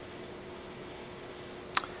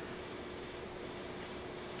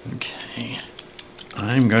 Okay.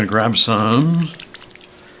 I'm going to grab some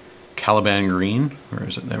Caliban Green. Where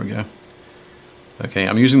is it? There we go. Okay,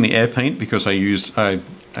 I'm using the air paint because I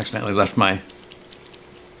accidentally left my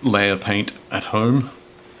layer paint at home.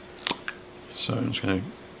 So I'm just going to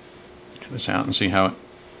get this out and see how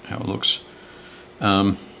it looks.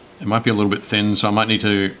 It might be a little bit thin, so I might need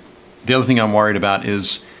to... The other thing I'm worried about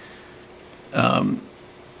is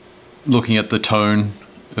looking at the tone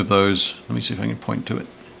of those. Let me see if I can point to it.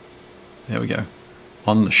 There we go.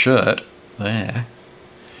 On the shirt, there.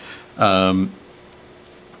 To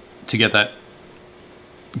get that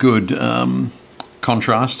good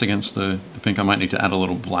contrast against the pink, I might need to add a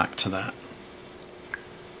little black to that.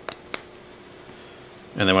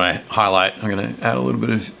 And then when I highlight, I'm going to add a little bit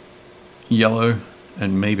of yellow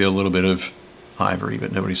and maybe a little bit of ivory,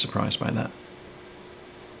 but nobody's surprised by that.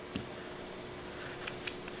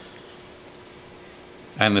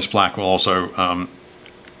 And this black will also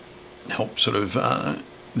help sort of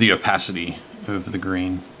the opacity of the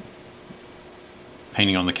green.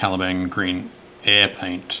 Painting on the Caliban Green air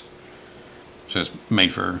paint. So it's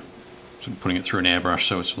made for sort of putting it through an airbrush,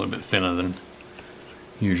 so it's a little bit thinner than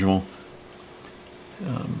usual.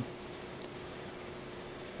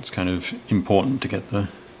 It's kind of important to get the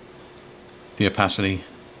opacity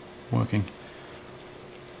working.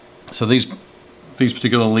 So these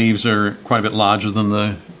particular leaves are quite a bit larger than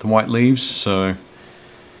the white leaves, so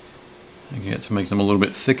I get to make them a little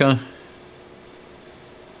bit thicker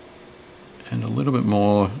and a little bit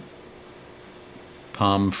more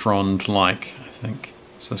palm frond-like, I think.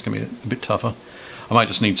 So that's going to be a bit tougher. I might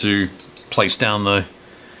just need to place down the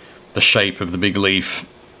shape of the big leaf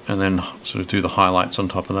and then sort of do the highlights on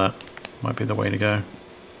top of that. Might be the way to go.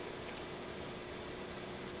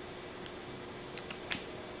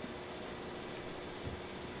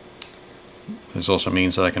 This also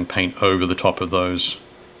means that I can paint over the top of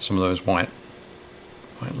some of those white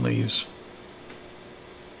leaves.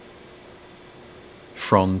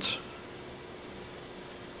 Frond.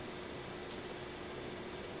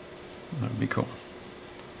 That would be cool.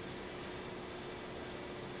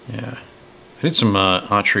 Yeah. I did some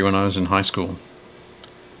archery when I was in high school.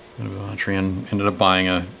 bit of archery, and ended up buying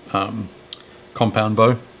a compound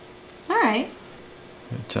bow. All right.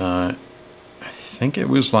 I think it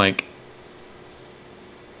was like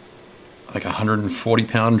a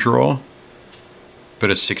 140-pound draw, but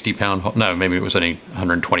a 60-pound. No, maybe it was only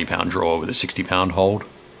 120-pound draw with a 60-pound hold.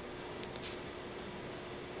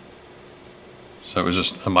 So it was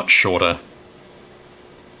just a much shorter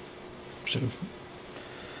sort of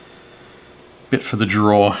bit for the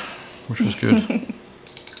draw, which was good.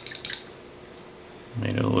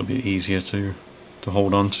 Made it a little bit easier to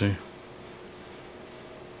hold on to.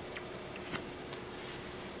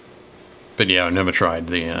 But yeah, I've never tried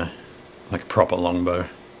the like a proper longbow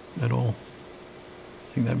at all.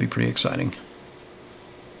 I think that'd be pretty exciting.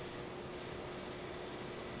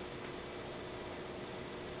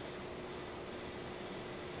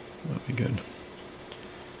 That'd be good.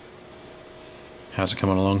 How's it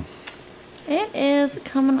coming along? It is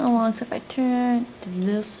coming along. So if I turn to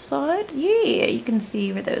this side, yeah, you can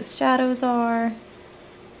see where those shadows are. Are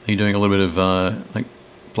you doing a little bit of like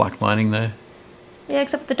black lining there? Yeah,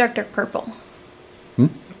 except with the dark, dark purple.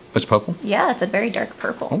 It's purple? Yeah, it's a very dark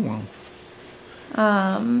purple. Oh,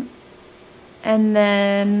 wow. And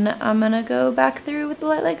then I'm gonna go back through with the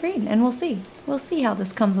light green, and we'll see. We'll see how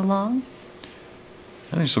this comes along.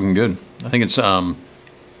 I think it's looking good. I think it's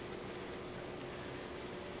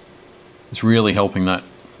really helping that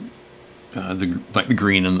the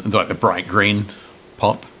green and the bright green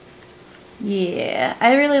pop. Yeah,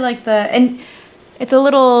 I really like and it's a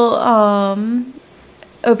little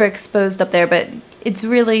overexposed up there, but it's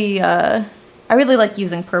really I really like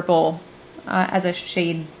using purple as a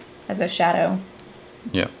shade, as a shadow.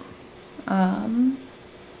 Yeah.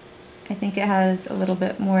 I think it has a little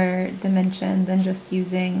bit more dimension than just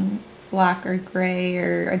using black or gray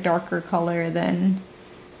or a darker color than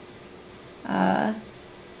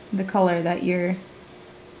the color that you're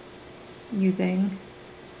using.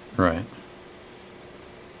 Right.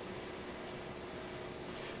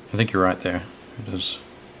 I think you're right there. It does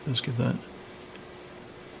give that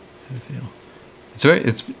feel.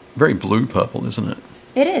 It's very blue purple, isn't it?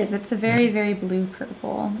 It is. It's a very, very blue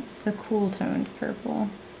purple. It's a cool toned purple.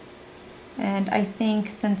 And I think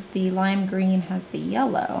since the lime green has the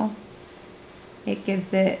yellow, it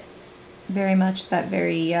gives it very much that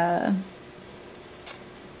very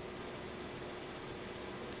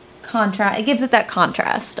contrast. It gives it that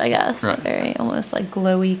contrast, I guess. Right. Very almost like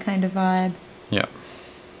glowy kind of vibe. Yeah.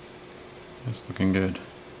 It's looking good.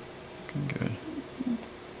 Looking good.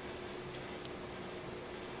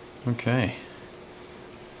 Okay.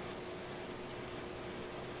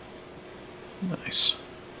 Nice.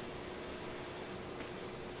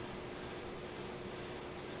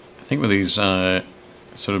 I think with these sort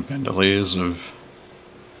of bandoliers of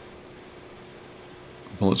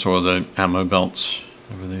bullets or the ammo belts,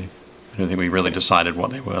 I don't think we really decided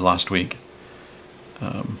what they were last week.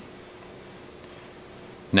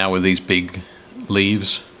 Now with these big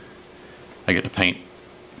leaves, I get to paint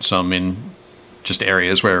some in just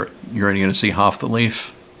areas where you're only going to see half the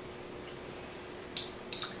leaf.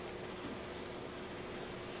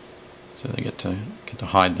 So they get to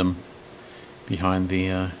hide them behind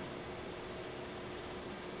the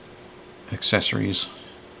accessories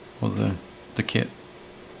or the kit.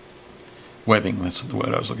 Webbing, that's the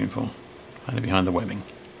word I was looking for. Hide it behind the webbing.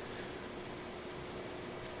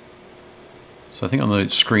 So I think on the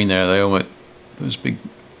screen there, those big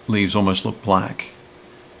leaves almost look black.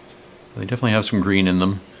 They definitely have some green in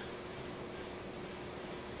them,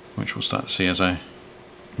 which we'll start to see as I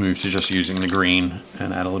move to just using the green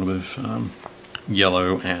and add a little bit of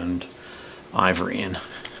yellow and ivory in.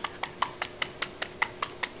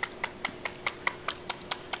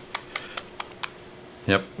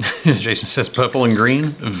 Yep. Jason says purple and green.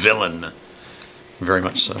 Villain. Very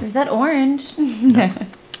much so. There's that orange. Yeah.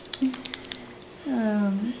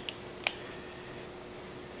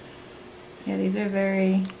 Yeah, these are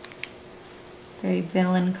very, very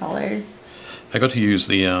villain colors. I got to use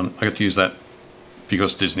that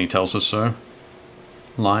because Disney tells us so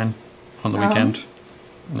line on the weekend.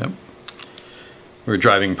 Yep. We were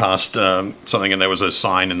driving past something and there was a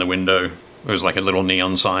sign in the window. It was like a little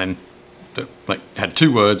neon sign that had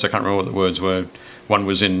two words. I can't remember what the words were. One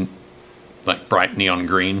was in like bright neon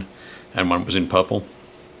green and one was in purple.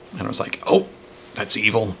 And I was like, oh, that's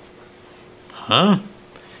evil. Huh?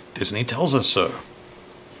 Disney tells us so.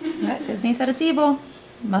 Right, Disney said it's evil.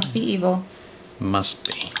 Must be evil. Must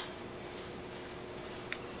be.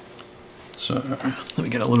 So let me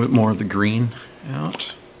get a little bit more of the green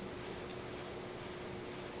out.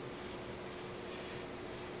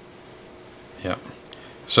 Yeah.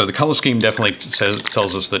 So the color scheme definitely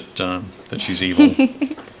tells us that she's evil.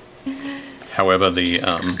 However, I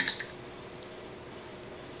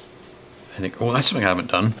think, oh, that's something I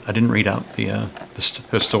haven't done. I didn't read out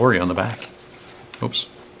her story on the back. Oops.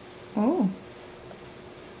 Oh.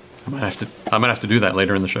 I might have to do that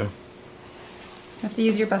later in the show. You have to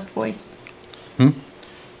use your best voice.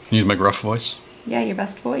 Use my gruff voice. Yeah, your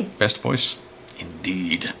best voice. Best voice?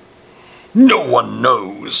 Indeed. No one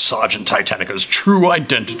knows Sergeant Titanica's true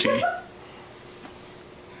identity.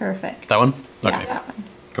 Perfect. That one? Yeah, Okay. that one.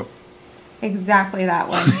 Cool. Exactly that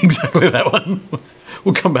one. Exactly that one.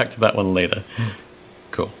 We'll come back to that one later.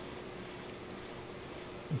 Cool.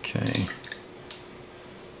 Okay.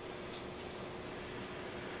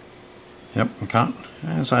 Yep, I can't,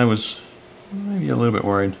 as I was maybe a little bit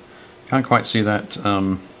worried, can't quite see that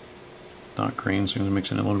dark green, so I'm going to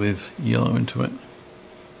mix in a little bit of yellow into it.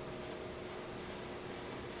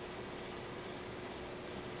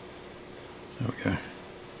 There we go.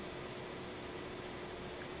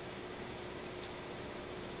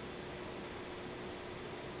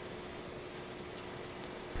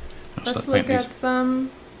 Let's look at some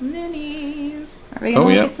minis. Are we going to Oh,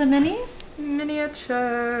 yeah. look at some minis?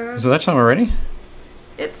 Miniatures. Is it that time already?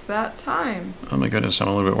 It's that time. Oh my goodness, I'm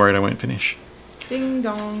a little bit worried I won't finish. Ding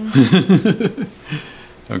dong.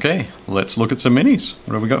 Okay, let's look at some minis.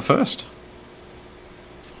 What have we got first?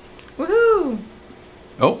 Woohoo!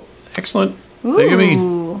 Oh, excellent. There you go.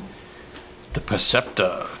 Ooh. The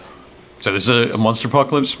Perceptor. So this is a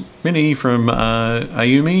Monsterpocalypse mini from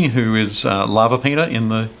Ayumi, who is Lava Painter in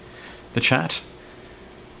the chat.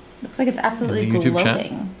 Looks like it's absolutely In the YouTube chat.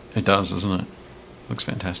 glowing. It does, doesn't it? Looks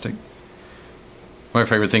fantastic. My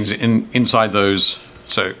favorite things inside those.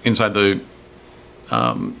 So inside the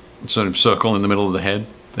sort of circle in the middle of the head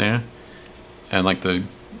there, and like the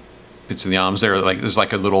bits of the arms there, like there's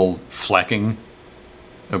like a little flecking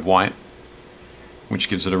of white, which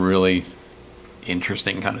gives it a really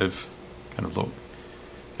interesting kind of look.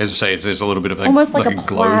 As I say, there's a little bit of Almost like a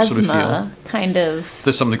glow plasma sort of feel. kind of.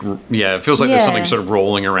 There's something, yeah, it feels like there's something Yeah. sort of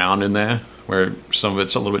rolling around in there, where some of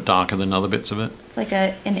it's a little bit darker than other bits of it. It's like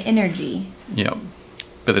an energy. Yeah,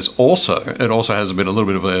 but it also has a little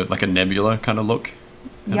bit of a nebula kind of look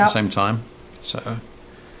at the Yep. same time. So,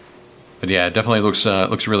 but yeah, it definitely looks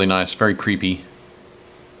really nice, very creepy.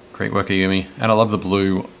 Great work, Ayumi, and I love the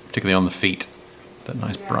blue, particularly on the feet. That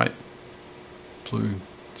nice bright blue,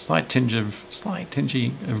 slight tinge of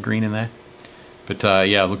green in there. But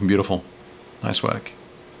yeah, looking beautiful. Nice work.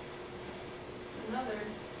 Another.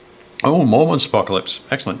 Oh, more Monsterpocalypse.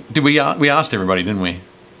 Excellent. Did we asked everybody, didn't we?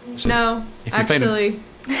 So No, if you faded- actually,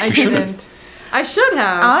 I We should have. didn't. I should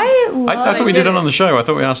have. I love I thought we did it on the show. I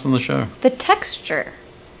thought we asked on the show. the texture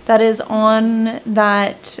that is on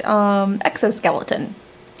that exoskeleton,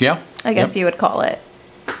 Yeah. I guess you would call it.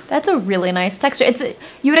 That's a really nice texture.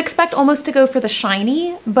 You would expect almost to go for the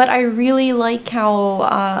shiny, but I really like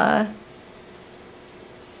how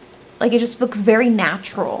like it just looks very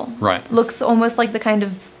natural. Right. Looks almost like the kind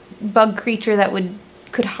of bug creature that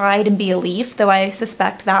could hide and be a leaf, though I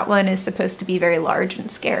suspect that one is supposed to be very large and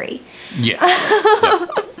scary. Yeah. Yeah.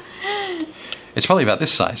 It's probably about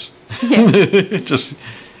this size. Yeah. Just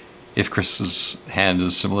if Chris's hand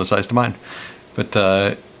is similar size to mine.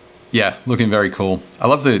 But yeah, looking very cool. I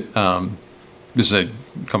love the this is a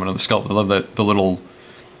comment on the sculpt. I love the little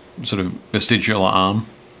sort of vestigial arm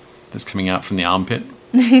that's coming out from the armpit.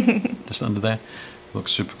 Just under there.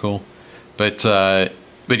 Looks super cool. But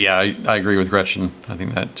yeah, I agree with Gretchen. I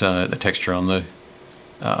think that the texture on the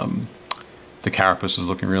carapace is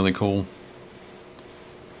looking really cool.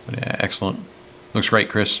 But yeah, excellent. Looks great,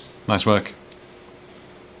 Chris. Nice work.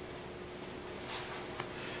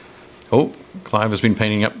 Oh, Clive has been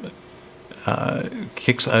painting up a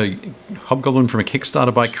hobgoblin from a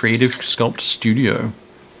Kickstarter by Creative Sculpt Studio.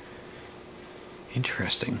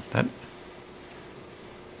 Interesting. That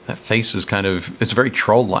face is it's very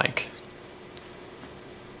troll-like.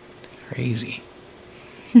 Crazy.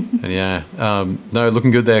 But yeah, no,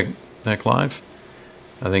 looking good there, Clive.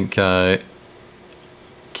 I think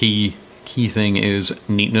key thing is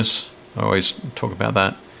neatness. I always talk about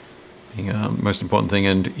that being most important thing,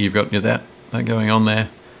 and you've got that going on there.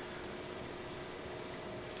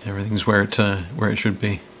 Everything's where it should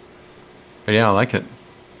be. But yeah, I like it.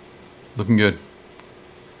 Looking good.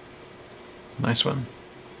 Nice one.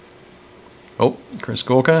 Oh, Chris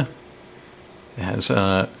Gorka has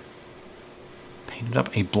painted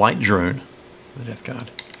up a blight drone for the Death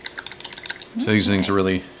Guard. So these things are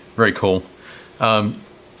really very cool.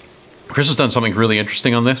 Chris has done something really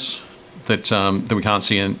interesting on this that we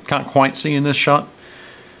can't quite see in this shot,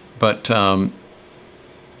 but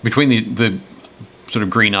between the sort of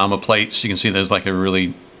green armor plates, you can see there's like a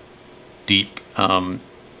really deep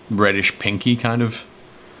reddish pinky kind of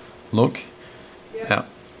look. Yeah.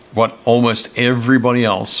 What almost everybody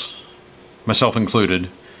else, myself included,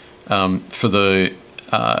 for the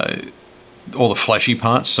all the fleshy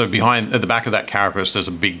parts. So behind, at the back of that carapace, there's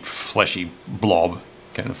a big fleshy blob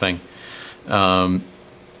kind of thing.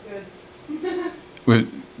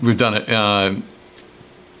 We've done it.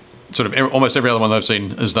 Sort of almost every other one that I've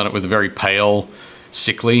seen has done it with a very pale,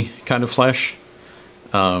 sickly kind of flesh,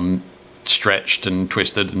 stretched and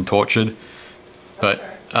twisted and tortured. But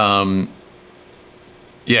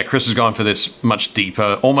yeah, Chris has gone for this much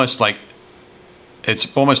deeper, almost like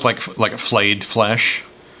it's almost like a flayed flesh.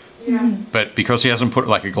 Yeah. But because he hasn't put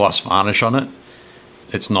like a gloss varnish on it,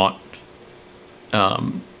 it's not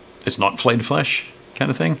flayed flesh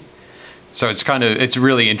kind of thing. So it's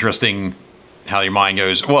really interesting how your mind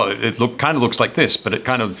goes, well, it kind of looks like this, but it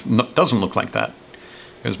kind of doesn't look like that.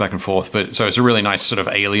 It goes back and forth. But so it's a really nice sort of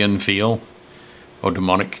alien feel, or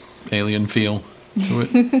demonic alien feel to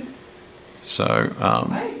it. So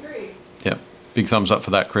I agree. yeah, big thumbs up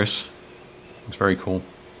for that, Chris. It's very cool.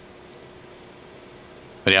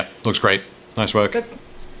 But yeah, looks great. Nice work.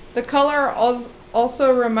 The color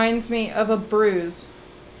also reminds me of a bruise.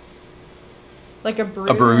 Like a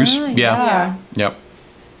bruise. A bruise, Ah, yeah. Yeah. Yep.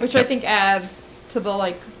 Which Yep. I think adds to the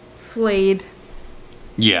like flayed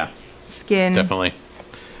Yeah, skin. definitely.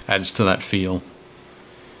 Adds to that feel.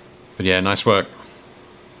 But yeah, nice work.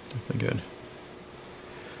 Definitely good.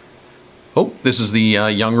 Oh, this is the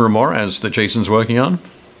young Ramoraz that Jason's working on.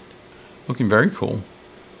 Looking very cool.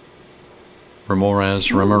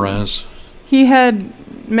 Ramoraz. He had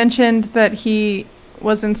mentioned that he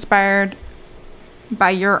was inspired by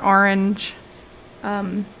your orange.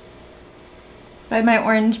 By my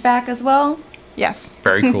orange back as well. Yes.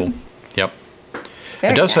 Very cool. Yep.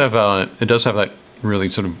 Very It does nice. have that really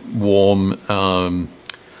sort of warm,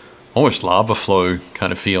 almost lava flow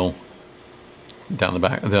kind of feel down the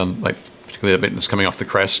back, like particularly the bit that's coming off the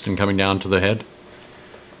crest and coming down to the head.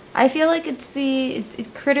 I feel like it's the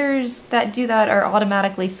critters that do that are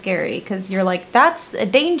automatically scary because you're like, that's a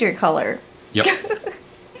danger color. Yep.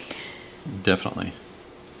 Definitely.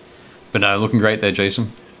 But no, looking great there,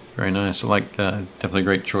 Jason. Very nice. I like definitely a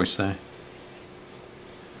great choice there.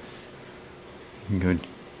 Good.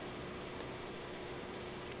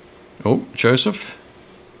 Oh, Joseph.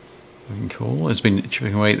 Looking cool. Has been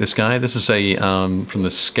chipping away at this guy. This is a from the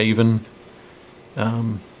Skaven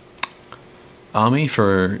army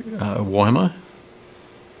for Warhammer.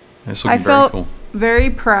 It's I looking very felt cool. very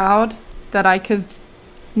proud that I could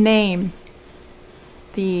name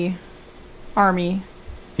the army,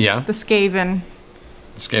 Yeah, the Skaven.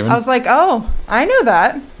 Skaven. I was like, oh, I know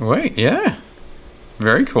that. Wait, yeah.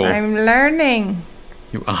 Very cool. I'm learning.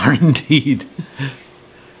 You are indeed.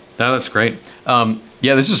 No, that's great.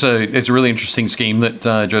 Yeah, it's a really interesting scheme that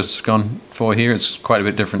Joseph's gone for here. It's quite a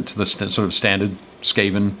bit different to the sort of standard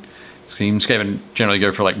Skaven scheme. Skaven generally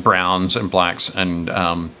go for like browns and blacks and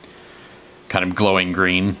kind of glowing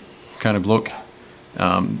green kind of look.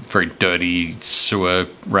 Very dirty sewer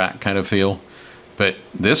rat kind of feel. But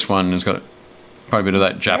this one has got quite a bit of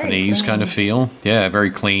that Japanese kind of feel. Yeah, very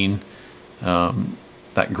clean.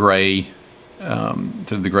 That grey,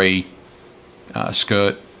 the grey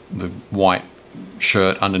skirt, the white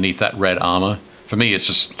shirt underneath that red armor. For me, it's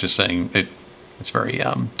just saying it. It's very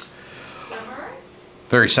Samurai?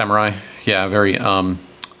 very samurai. Yeah, very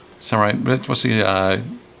samurai. What's the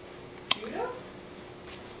Judo?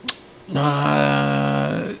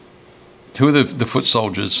 who are the foot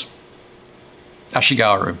soldiers?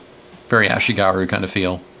 Ashigaru. Very Ashigaru kind of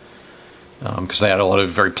feel. Because they had a lot of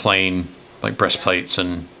very plain like breastplates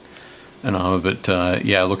and armor, but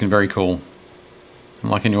yeah, looking very cool. I'm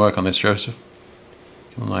liking your work on this, Joseph.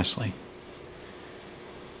 Doing nicely.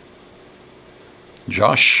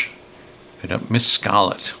 Josh, hit up Miss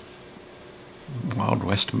Scarlet. Wild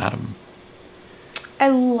West Madam. I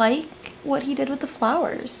like what he did with the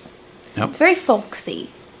flowers. Yep. It's very folksy.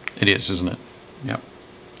 It is, isn't it? Yep.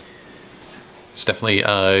 It's definitely.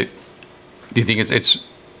 Do you think it's?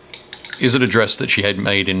 Is it a dress that she had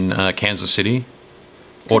made in Kansas City,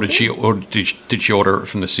 or did she order it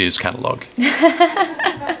from the Sears catalog?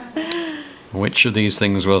 Which of these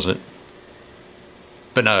things was it?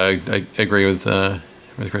 But no, I agree with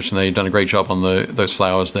Christian. They've done a great job on those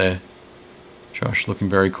flowers there. Josh, looking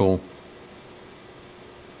very cool.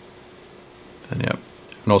 And yeah,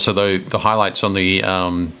 and also the highlights on the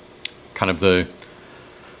kind of the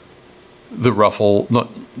ruffle,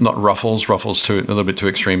 not ruffles too a little bit too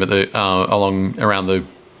extreme, but the around the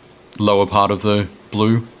lower part of the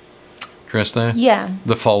blue dress there. Yeah.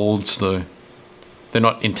 The folds, they're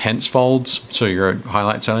not intense folds, so your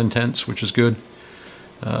highlights aren't intense, which is good.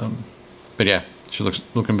 But yeah, she looks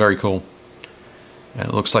looking very cool. And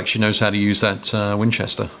it looks like she knows how to use that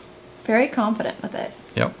Winchester. Very confident with it.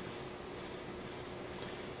 Yep.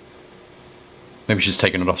 Maybe she's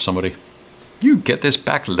taking it off somebody. You get this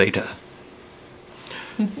back later.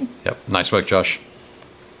 Yep, nice work, Josh.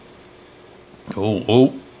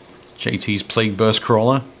 Oh, JT's Plague Burst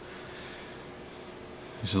Crawler.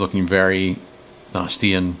 This is looking very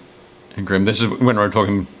nasty and grim. This is when we were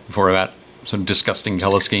talking before about sort of disgusting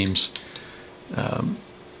color schemes.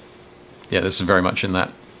 Yeah, this is very much in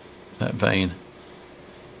that vein.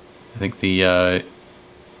 I think the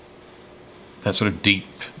that sort of deep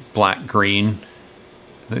black green,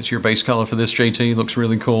 that's your base color for this, JT, looks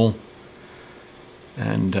really cool.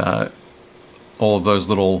 And all of those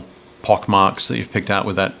little pock marks that you've picked out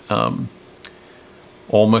with that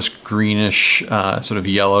almost greenish sort of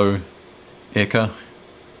yellow ichor,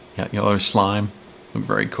 yeah, yellow slime, look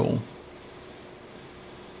very cool.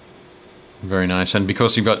 Very nice. And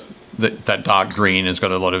because you've got that dark green, it's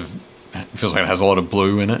got a lot of, it feels like it has a lot of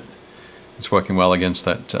blue in it. It's working well against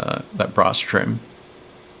that brass trim.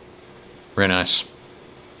 Very nice.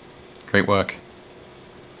 Great work.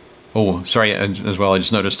 Oh, sorry, as well, I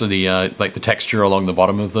just noticed the like the texture along the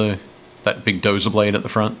bottom of that big dozer blade at the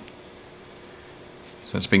front.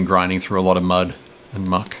 So it's been grinding through a lot of mud and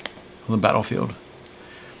muck on the battlefield.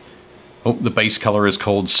 Oh, the base color is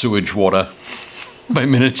called Sewage Water by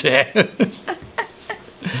Minotaur.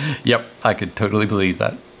 Yep, I could totally believe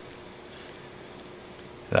that.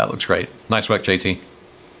 That looks great. Nice work, JT.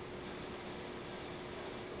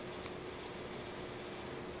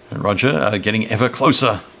 And Roger, getting ever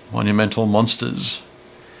closer. Monumental monsters.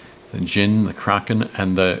 The Djinn, the Kraken,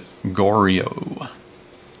 and the Goryo.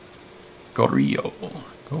 Goryo.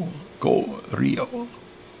 Goryo.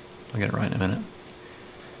 I'll get it right in a minute.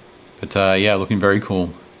 But yeah, looking very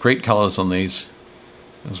cool. Great colors on these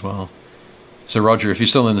as well. So Roger, if you're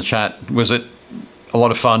still in the chat, was it a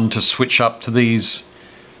lot of fun to switch up to these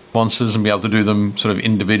monsters and be able to do them sort of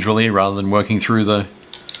individually rather than working through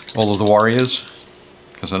all of the warriors?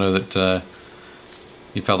 Because I know that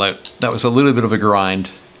you felt that was a little bit of a grind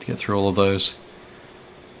to get through all of those.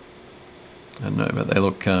 I don't know, but they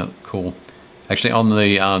look cool. Actually, on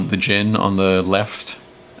the Djinn on the left,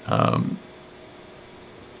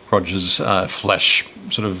 Roger's flesh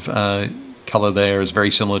sort of color there is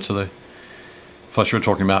very similar to the flesh we were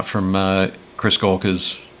talking about from Chris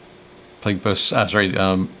Gorka's Plague Burst,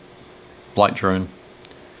 Blight Drone.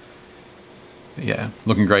 Yeah,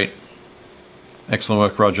 looking great. Excellent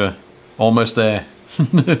work, Roger. Almost there.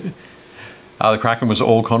 The Kraken was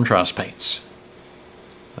all contrast paints.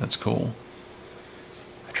 That's cool.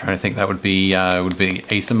 I'm trying to think, that would be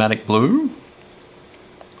Athematic Blue?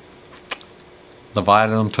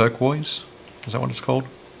 Leviathan Turquoise? Is that what it's called?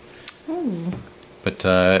 Ooh. But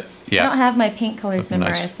yeah. I don't have my paint colors Looking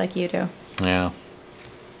nice. memorized like you do. Yeah.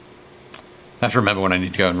 I have to remember when I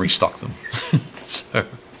need to go and restock them. So,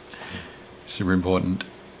 super important.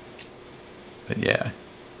 But yeah.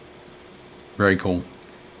 Very cool.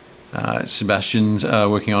 Sebastian's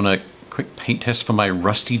working on a quick paint test for my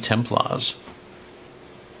Rusty Templars.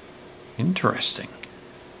 Interesting.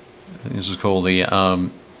 I think this is called the...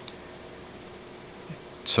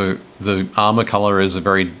 so the armor color is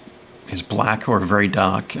black or a very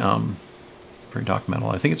dark metal.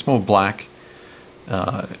 I think it's more black.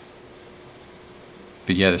 But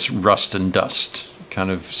yeah, this rust and dust kind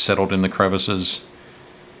of settled in the crevices.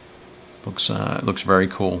 Looks very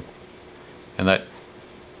cool. And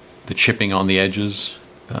the chipping on the edges,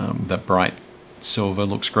 that bright silver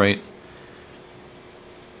looks great.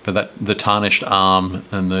 But the tarnished arm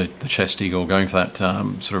and the chest eagle going for that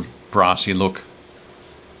sort of brassy look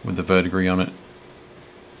with the verdigris on it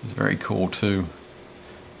is very cool too.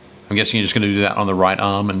 I'm guessing you're just going to do that on the right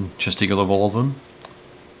arm and chest eagle of all of them.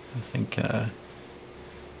 I think,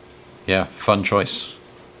 yeah, fun choice.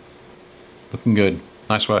 Looking good.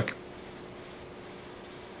 Nice work.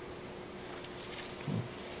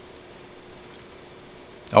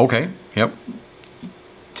 Okay, yep.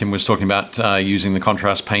 Tim was talking about using the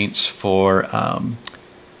contrast paints for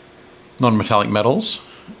non-metallic metals.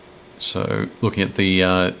 So looking at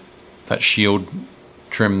that shield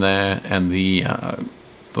trim there and the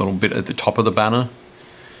little bit at the top of the banner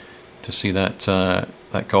to see that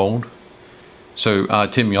gold. So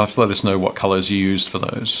Tim, you'll have to let us know what colors you used for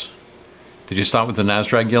those. Did you start with the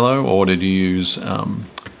Nazdrag yellow or did you use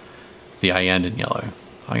the Iandan yellow?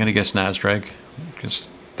 I'm going to guess Nazdrag because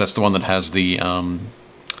that's the one that has the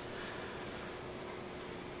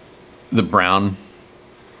brown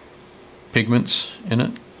pigments in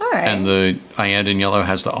it. All right. And the Iandan yellow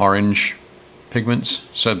has the orange pigments.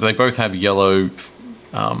 So they both have yellow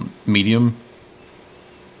medium.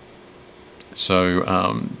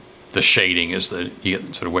 So the shading is you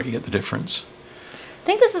get sort of where you get the difference. I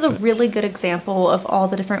think this is a really good example of all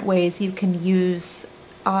the different ways you can use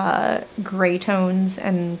gray tones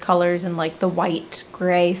and colors in like the white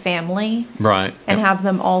gray family. Right. And yep. have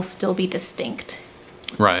them all still be distinct.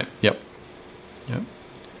 Right. Yep. Yep.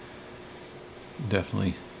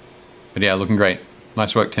 Definitely. But yeah, looking great.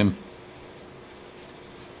 Nice work, Tim.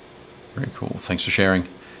 Very cool. Thanks for sharing.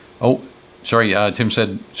 Oh, sorry. Tim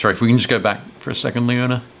said, sorry, if we can just go back for a second,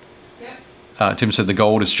 Leona. Yep. Tim said the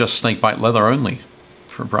gold is just snakebite leather only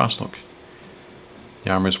for a brass look.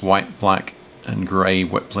 The armor is white, black, and grey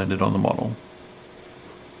wet blended on the model.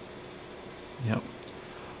 Yep.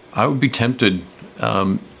 I would be tempted,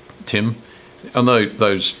 Tim, on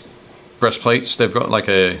those breastplates, they've got like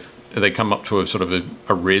they come up to a sort of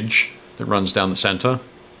a ridge that runs down the center.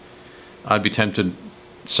 I'd be tempted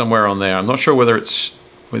somewhere on there. I'm not sure whether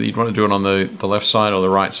you'd want to do it on the left side or the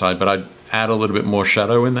right side, but I'd add a little bit more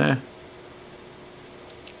shadow in there.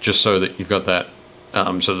 Just so that you've got that,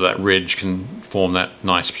 so that ridge can form that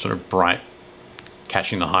nice sort of bright,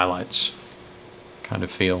 catching the highlights kind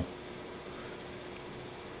of feel.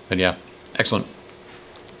 But yeah, excellent.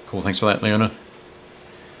 Cool, thanks for that, Leona.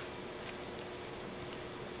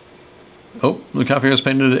 Oh, Lucafio has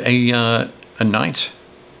painted a knight.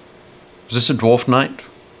 Is this a dwarf knight?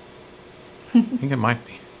 I think it might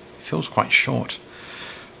be. It feels quite short.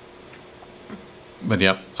 But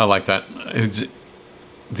yeah, I like that.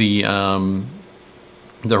 The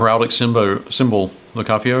heraldic symbol,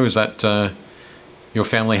 Lucafio, is that your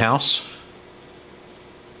family house?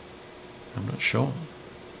 I'm not sure,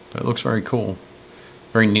 but it looks very cool.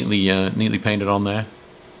 Very neatly painted on there.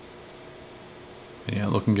 But yeah,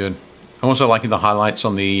 looking good. I'm also liking the highlights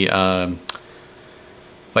on the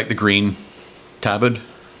like the green tabard.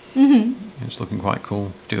 Mm-hmm. It's looking quite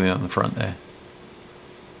cool. Doing it on the front there.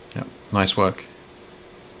 Yep, nice work.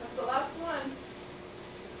 That's the last one.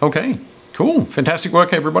 Okay, cool. Fantastic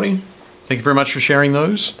work, everybody. Thank you very much for sharing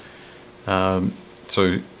those. So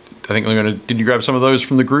I think did you grab some of those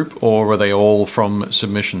from the group, or were they all from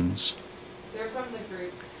submissions? They're from the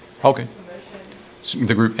group. Okay. Submissions.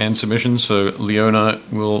 The group and submissions. So Leona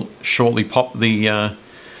will shortly pop the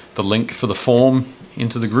link for the form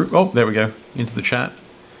into the group. Oh, there we go, into the chat.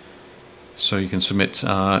 So you can submit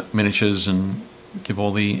miniatures and give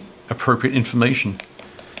all the appropriate information.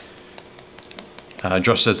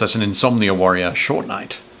 Josh says that's an Insomnia Warrior short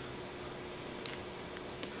night.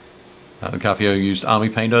 The Capio used Army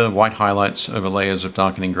Painter, white highlights over layers of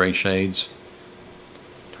darkening grey shades.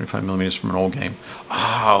 25mm from an old game.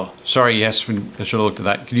 Oh, sorry, yes, I should have looked at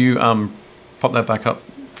that. Could you pop that back up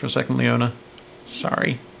for a second, Leona?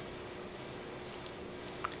 Sorry.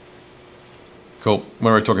 Cool.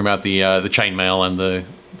 When we're talking about the chainmail and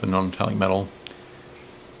the non-metallic metal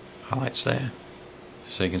highlights there.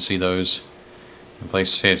 So you can see those in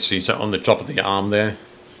place here. So on the top of the arm there,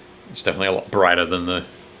 it's definitely a lot brighter than the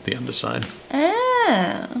underside.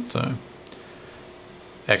 Oh. So,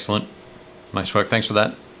 excellent. Nice work. Thanks for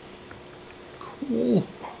that. Cool.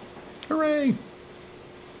 Hooray.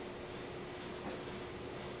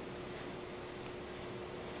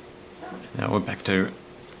 Now we're back to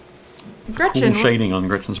Gretchen, cool shading on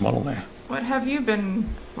Gretchen's model there. what have you been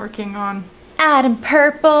working on? Adding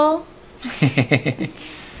purple.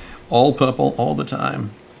 All purple all the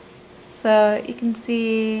time. So you can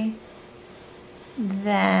see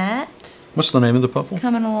that What's the name of the purple?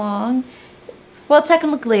 coming along. Well,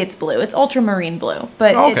 technically it's blue. It's ultramarine blue,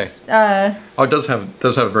 but Oh, okay. it's Oh, it does have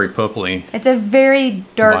a very purpley. it's a very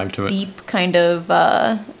Vibe dark, to it. deep kind of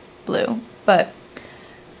blue. But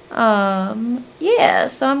yeah,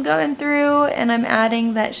 so I'm going through and I'm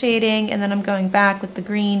adding that shading, and then I'm going back with the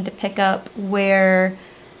green to pick up where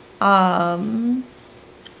well,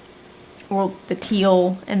 the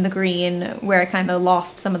teal and the green, where I kind of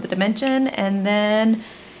lost some of the dimension, and then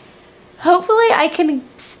hopefully I can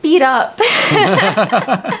speed up.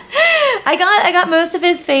 I got most of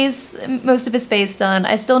his face done.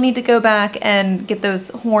 I still need to go back and get those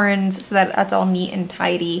horns so that that's all neat and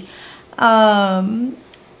tidy.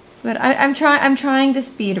 But I'm trying to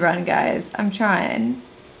speed run, guys. I'm trying.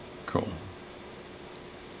 Cool.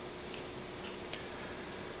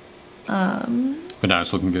 But now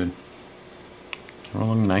it's looking good.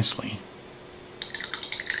 Rolling nicely.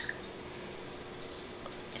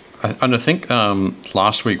 And I think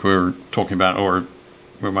last week we were talking about, or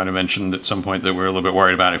we might have mentioned at some point that we were a little bit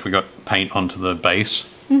worried about if we got paint onto the base.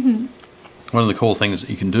 Mm-hmm. One of the cool things that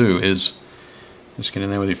you can do is just get in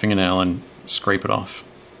there with your fingernail and scrape it off.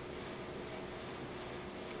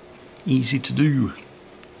 Easy to do.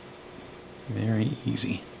 Very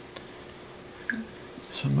easy.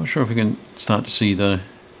 So I'm not sure if we can start to see the...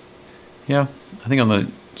 Yeah, I think on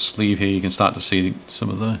the sleeve here you can start to see some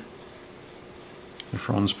of the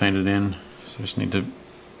fronds painted in. So I just need to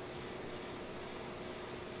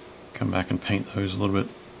come back and paint those a little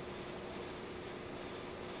bit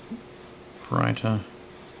brighter.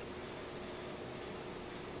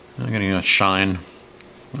 I'm getting a shine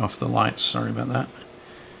off the lights, sorry about that.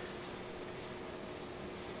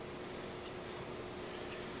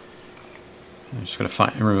 I just got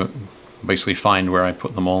to basically find where I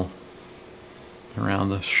put them all around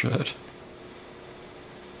the shirt.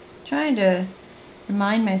 Trying to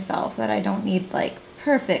remind myself that I don't need like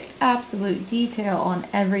perfect, absolute detail on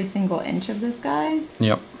every single inch of this guy.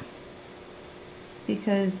 Yep.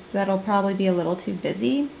 Because that'll probably be a little too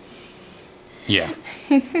busy. Yeah.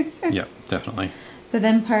 Yep, definitely. But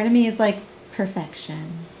then part of me is like,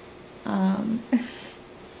 perfection.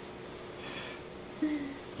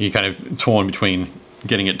 You're kind of torn between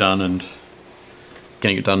getting it done and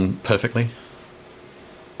getting it done perfectly.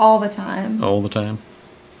 All the time. All the time.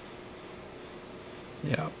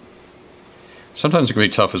 Yeah. Sometimes it can be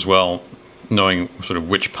tough as well, knowing sort of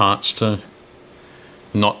which parts to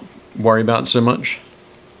not worry about so much.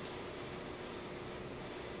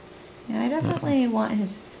 Yeah, I definitely want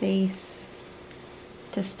his face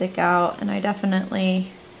to stick out, and I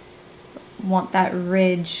definitely want that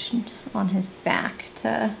ridge on his back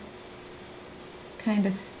to kind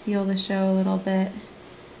of steal the show a little bit.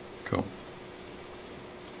 Cool.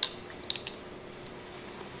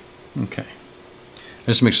 Okay.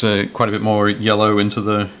 This makes quite a bit more yellow into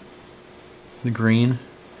the green.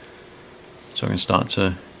 So I can start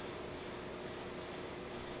to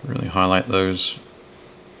really highlight those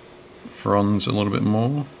fronds a little bit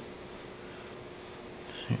more.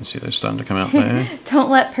 You can see those starting to come out there. Don't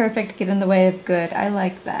let perfect get in the way of good. I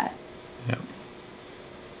like that. Yep.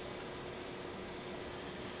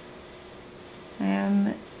 I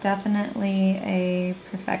am definitely a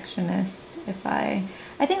perfectionist. I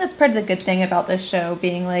think that's part of the good thing about this show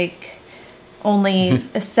being like only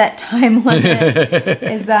a set time limit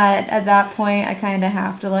is that at that point I kind of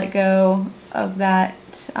have to let go of that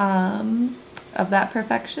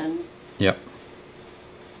perfection. Yep.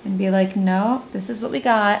 And be like, no, this is what we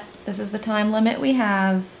got. This is the time limit we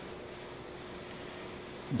have.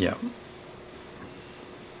 Yep.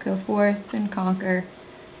 Go forth and conquer.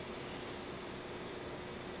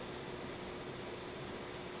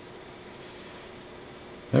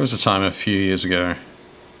 There was a time a few years ago,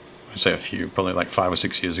 I'd say a few, probably like 5 or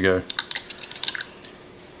 6 years ago,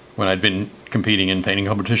 when I'd been competing in painting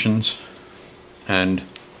competitions, and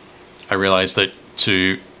I realized that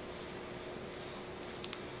to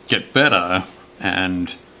get better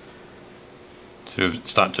and to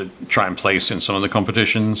start to try and place in some of the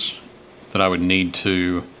competitions, that I would need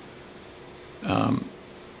to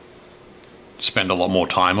spend a lot more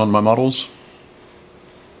time on my models.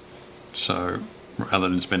 So rather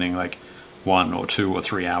than spending like 1 or 2 or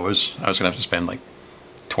 3 hours, I was going to have to spend like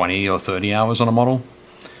 20 or 30 hours on a model.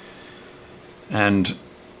 And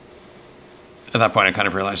at that point I kind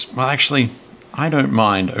of realized, well, actually, I don't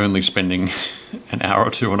mind only spending an hour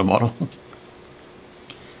or 2 on a model.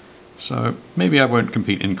 So maybe I won't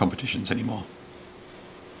compete in competitions anymore.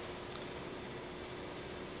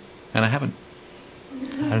 And I haven't.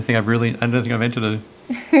 I don't think I've entered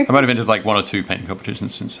I might have entered like 1 or 2 painting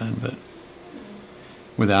competitions since then, but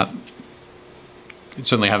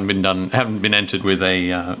certainly haven't been entered with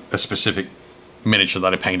a specific miniature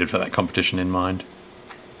that I painted for that competition in mind.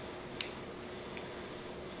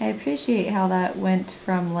 I appreciate how that went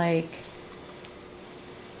from like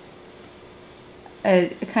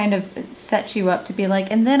it kind of set you up to be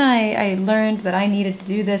like, and then I learned that I needed to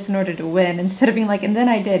do this in order to win, instead of being like, and then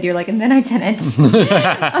I did. You're like, and then I didn't.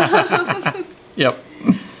 Yep.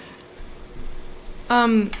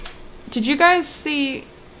 Did you guys see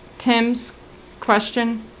Tim's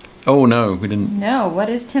question? Oh no, we didn't. No, what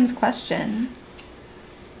is Tim's question?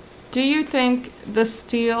 Do you think the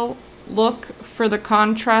steel look for the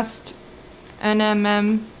contrast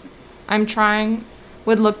NMM I'm trying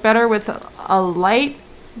would look better with a light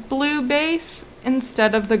blue base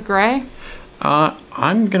instead of the gray?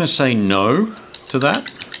 I'm going to say no to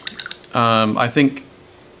that. I think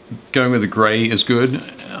going with the gray is good.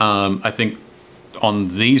 I think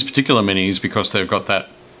on these particular minis, because they've got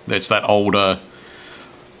it's that older,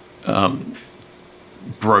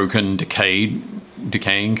 broken,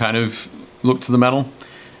 decaying kind of look to the metal.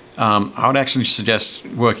 I would actually suggest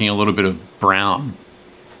working a little bit of brown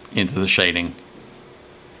into the shading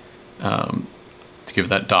to give it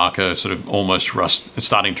that darker, sort of almost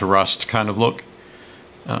starting to rust kind of look.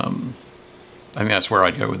 I think that's where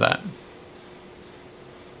I'd go with that.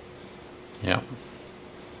 Yeah.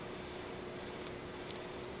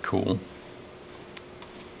 Cool.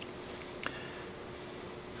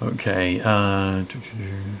 Okay.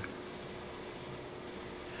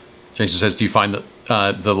 Jason says, do you find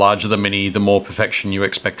that the larger the mini, the more perfection you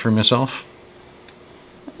expect from yourself?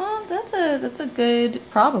 That's a good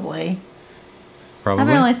probably. Probably. I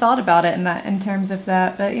haven't really thought about it in terms of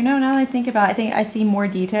that, but now that I think about it, I think I see more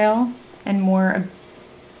detail and more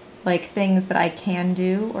like things that I can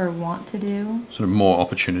do or want to do. Sort of more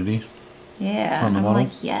opportunity. Yeah, on the I'm model.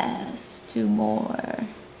 like, yes, do more.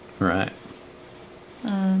 Right.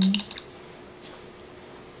 Yeah,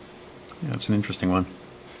 that's an interesting one.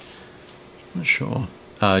 Not sure.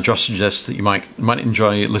 Josh suggests that you might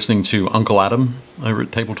enjoy listening to Uncle Adam over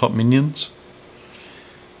at Tabletop Minions.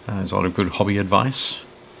 There's a lot of good hobby advice.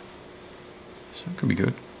 So it could be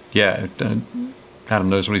good. Yeah, Adam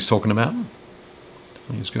knows what he's talking about.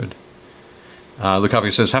 Definitely is good.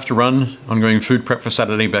 Lucavio says, have to run. Ongoing food prep for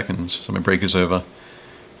Saturday beckons. So my break is over.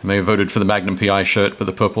 I may have voted for the Magnum PI shirt, but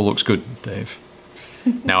the purple looks good, Dave.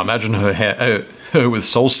 Now imagine her with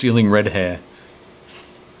soul-stealing red hair.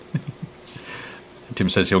 Tim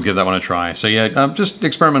says he'll give that one a try. So yeah, just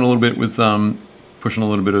experiment a little bit with pushing a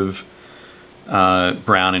little bit of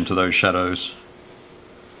brown into those shadows.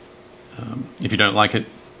 If you don't like it,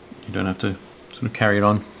 you don't have to sort of carry it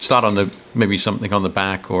on. Start on maybe something on the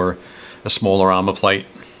back or a smaller armor plate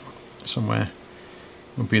somewhere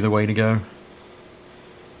would be the way to go.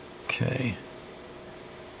 Okay.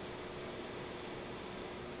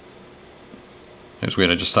 It was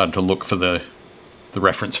weird. I just started to look for the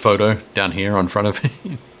reference photo down here in front of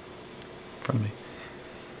me.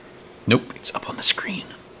 Nope, it's up on the screen.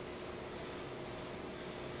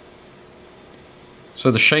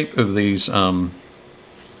 So the shape of these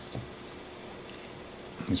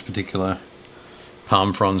particular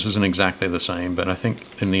palm fronds isn't exactly the same, but I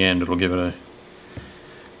think in the end it'll give it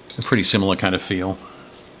a pretty similar kind of feel.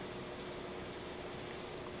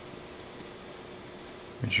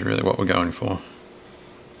 Which is really what we're going for.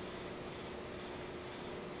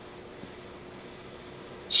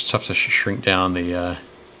 It's tough to shrink down the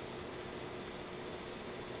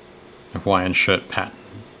Hawaiian shirt pattern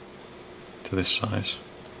to this size.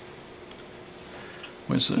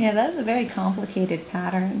 Yeah, that's a very complicated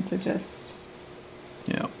pattern to just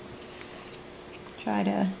try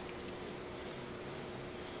to.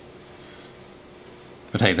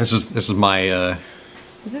 But hey, this is my.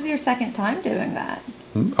 This is your second time doing that.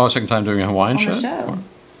 Oh, second time doing a Hawaiian shirt? On the show.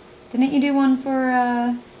 Didn't you do one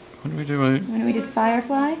for? What did we do? When we did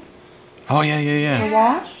Firefly? Oh yeah. For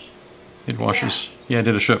Wash? Did washes. Yeah, I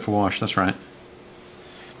did a shirt for Wash, that's right.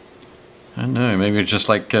 I don't know, maybe it's just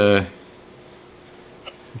like... I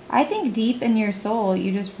think deep in your soul,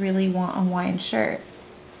 you just really want a Hawaiian shirt.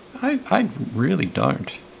 I really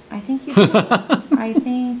don't. I think you do. I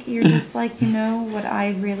think you're just like, what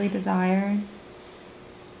I really desire.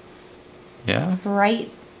 Yeah?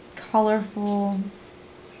 Bright, colorful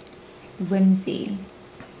whimsy.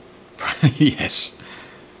 Yes.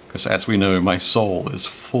 Because as we know, my soul is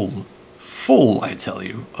full, I tell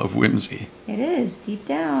you, of whimsy. It is, deep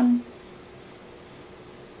down.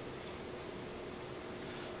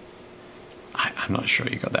 I'm not sure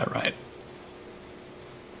you got that right.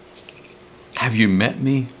 Have you met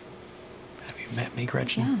me? Have you met me,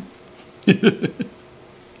 Gretchen? Yeah.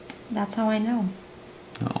 That's how I know.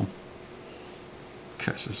 Oh.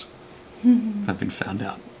 Curses. I've been found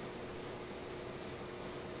out.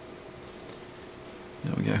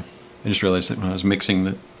 There we go. I just realized that when I was mixing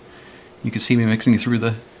that you could see me mixing through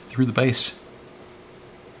the base.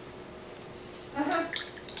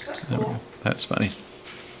 That's There we cool. go. That's funny.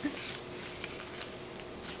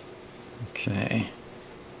 Okay.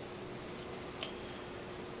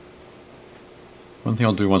 One thing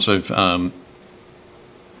I'll do once I've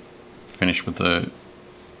finished with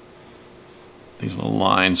these little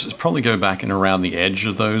lines is probably go back and around the edge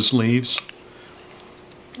of those leaves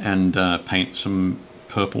and paint some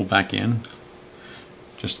purple back in,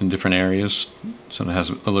 just in different areas, so it has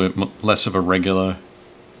a little bit less of a regular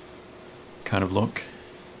kind of look.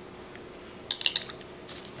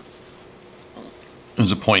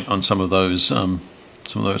 There's a point on some of those on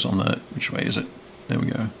the, which way is it? There we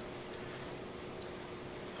go.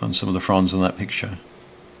 On some of the fronds in that picture.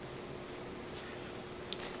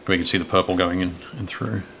 We can see the purple going in and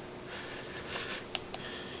through.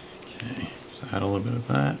 Okay, so add a little bit of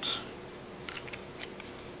that.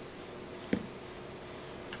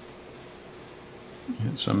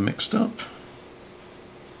 Get some mixed up.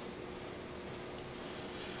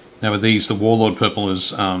 Now with these, the Warlord purple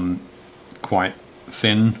is quite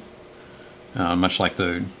thin, much like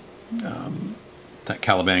the that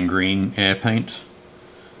Caliban green air paint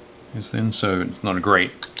is then. So it's not a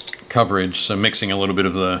great coverage. So mixing a little bit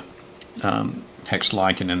of the hex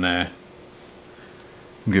lichen in there,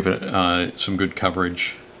 give it some good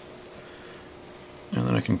coverage, and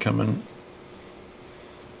then I can come and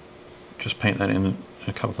just paint that in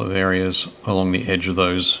a couple of areas along the edge of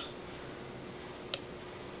those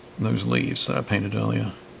leaves that I painted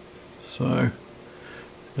earlier. So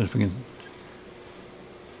if we can,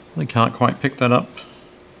 I can't quite pick that up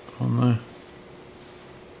on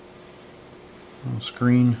the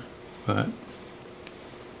screen, but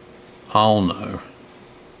I'll know.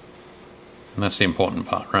 And that's the important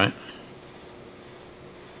part, right?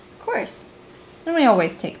 Of course. And we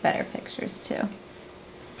always take better pictures too.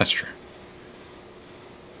 That's true.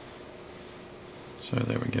 So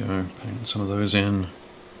there we go, paint some of those in.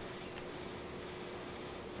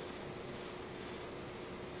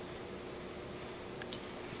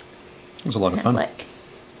 It was a lot of fun. Like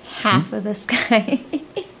half of the sky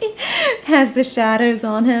has the shadows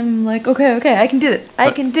on him. I'm like, okay, I can do this.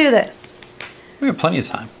 I can do this. We have plenty of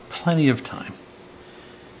time. Plenty of time.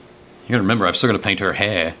 You gotta remember, I've still got to paint her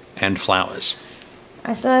hair and flowers.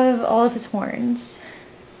 I still have all of his horns.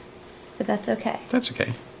 But that's okay. That's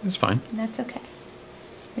okay. It's fine. That's okay.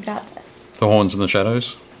 We got this. The horns and the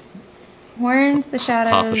shadows? Horns, the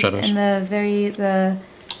shadows, Half the shadows. and the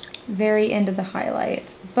very end of the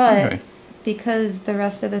highlights. But Okay. because the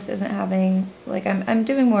rest of this isn't having, like, I'm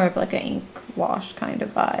doing more of like an ink wash kind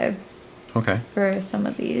of vibe Okay. for some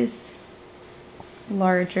of these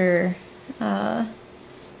larger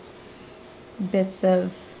bits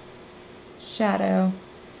of shadow,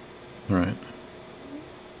 Right.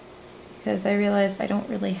 because I realized I don't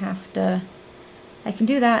really have to. I can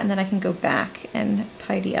do that, and then I can go back and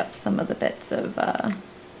tidy up some of the bits of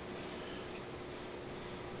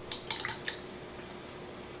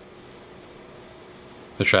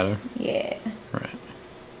The shadow? yeah. Right.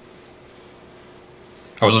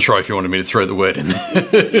 I wasn't sure if you wanted me to throw the word in. Do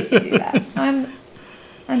that.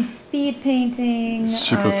 I'm speed painting.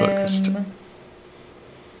 Super focused. I'm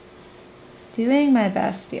doing my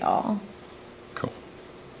best, y'all. Cool.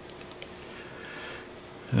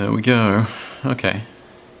 There we go. Okay.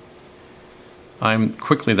 I'm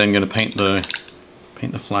quickly then going to paint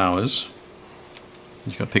the flowers.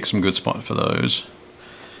 You've got to pick some good spot for those.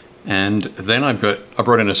 And then I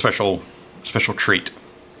brought in a special treat.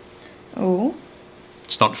 Oh.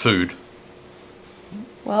 It's not food,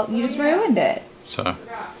 Well, you just ruined it. so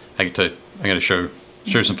I got to show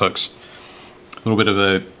some folks a little bit of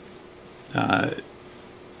a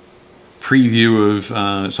preview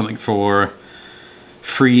of something for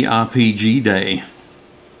Free RPG Day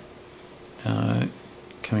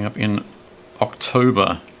coming up in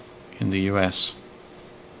October in the US.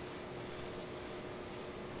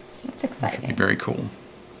 That's Which would be exciting. very cool.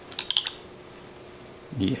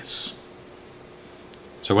 Yes.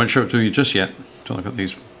 So I won't show it to you just yet until I've got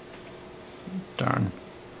these darn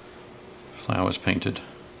flowers painted.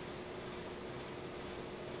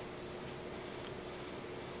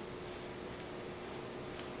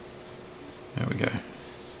 There we go.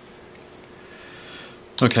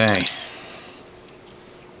 Okay.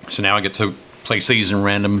 So now I get to place these in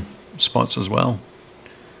random spots as well.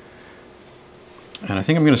 And I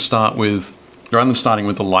think I'm going to start with, rather than starting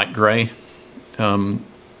with the light grey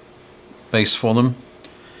base for them,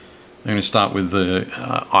 I'm going to start with the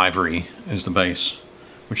ivory as the base,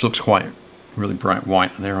 which looks quite really bright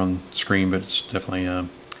white there on screen, but it's definitely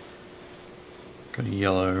got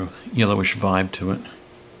a yellowish vibe to it.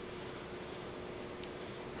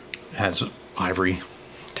 As ivory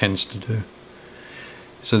tends to do.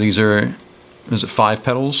 So these are, is it 5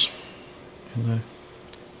 petals in the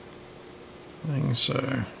thing? So,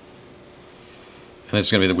 and this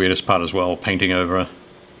is going to be the weirdest part as well, painting over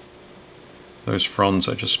those fronds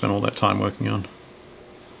I just spent all that time working on.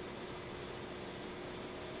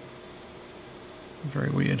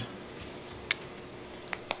 Very weird.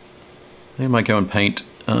 I think I might go and paint,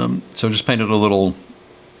 so I just painted a little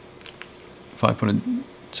 5-pointed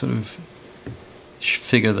sort of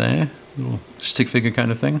figure there, little stick figure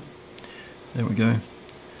kind of thing. There we go.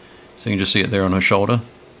 So you can just see it there on her shoulder.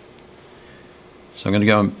 So I'm going to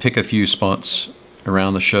go and pick a few spots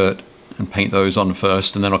around the shirt and paint those on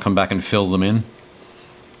first, and then I'll come back and fill them in,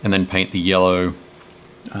 and then paint the yellow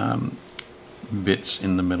bits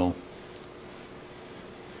in the middle.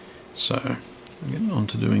 So I'm getting on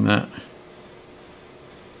to doing that.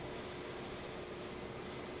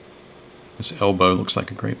 This elbow looks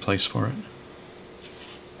like a great place for it.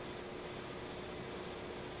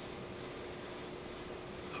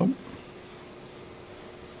 Oh.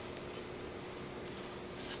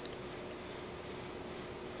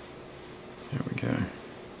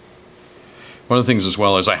 one of the things as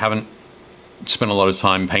well is I haven't spent a lot of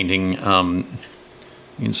time painting, you can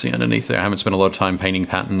see underneath there, I haven't spent a lot of time painting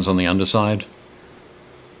patterns on the underside,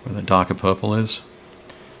 where the darker purple is.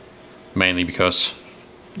 Mainly because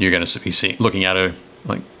you're going to be looking at her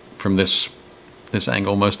like from this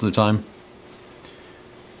angle most of the time.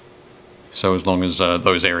 So as long as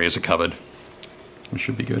those areas are covered, it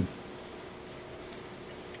should be good.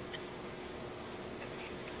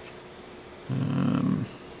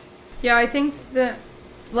 Yeah, I think that,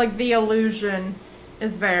 like, the illusion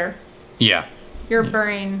is there. Yeah. Your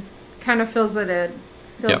brain kind of fills it in.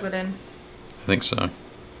 Yep. It in. I think so.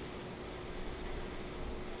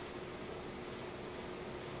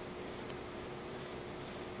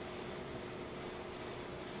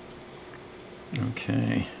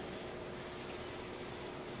 Okay.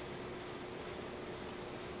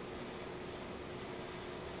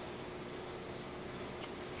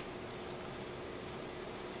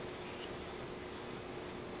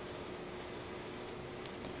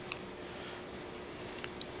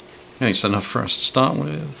 Okay, so enough for us to start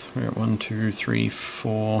with. We're at 1, 2, 3,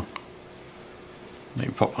 4.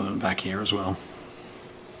 Maybe pop one of them back here as well.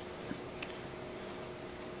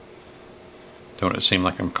 Don't want it to seem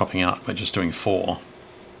like I'm copying out by just doing 4.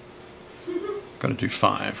 Got to do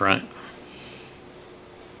 5, right?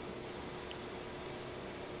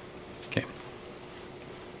 Okay.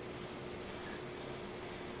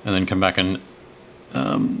 And then come back and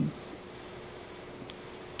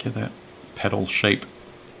get that petal shape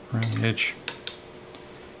around the edge.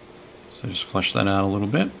 So just flush that out a little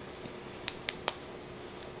bit.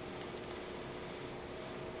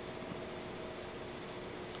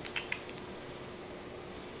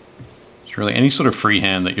 It's really any sort of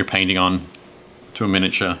freehand that you're painting on to a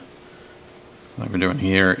miniature, like we're doing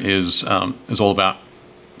here, is all about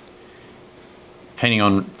painting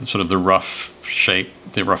on sort of the rough shape,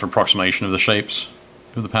 the rough approximation of the shapes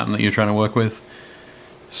of the pattern that you're trying to work with.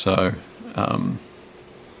 So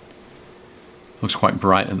looks quite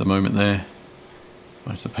bright at the moment there. I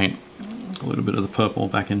have to paint a little bit of the purple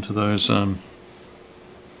back into those. So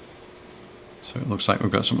it looks like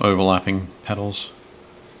we've got some overlapping petals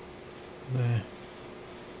there.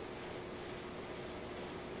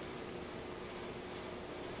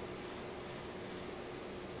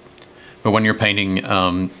 But when you're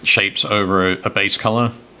painting shapes over a base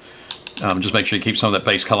color, just make sure you keep some of that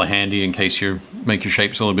base color handy in case you make your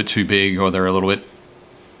shapes a little bit too big, or they're a little bit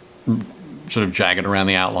sort of jagged around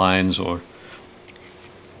the outlines, or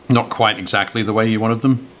not quite exactly the way you wanted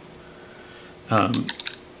them.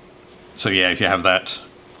 So yeah, if you have that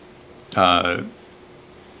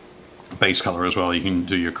base color as well, you can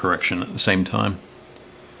do your correction at the same time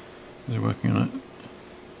as you're working on it.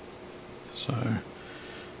 So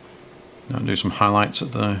now do some highlights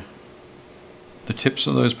at the tips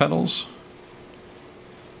of those petals,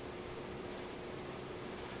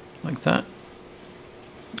 like that,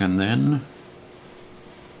 and then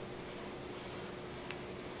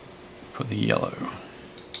put the yellow,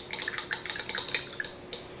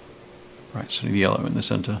 right, sort of yellow in the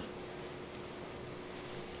center.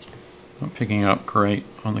 Not picking up great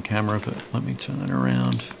on the camera, but let me turn that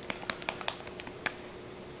around.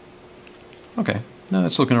 Okay, no,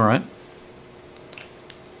 that's looking all right.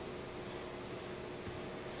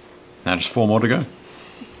 Now just 4 more to go.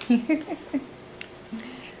 We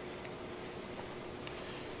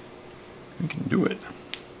can do it.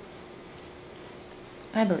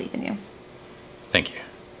 I believe in you. Thank you.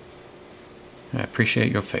 I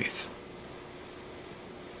appreciate your faith.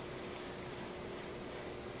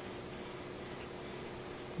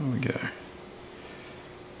 There we go.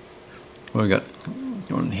 What we got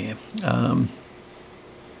going here?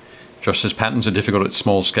 Josh says patterns are difficult at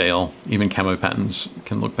small scale. Even camo patterns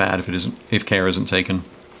can look bad if care isn't taken.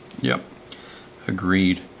 Yep,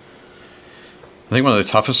 agreed. I think one of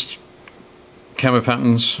the toughest camo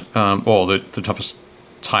patterns, or the toughest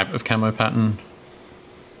type of camo pattern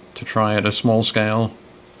to try at a small scale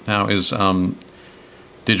now is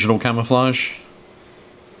digital camouflage.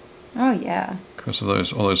 Oh yeah. Because of all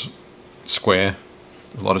those a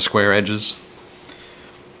lot of square edges,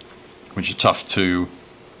 which are tough to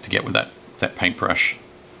get with that paintbrush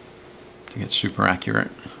to get super accurate.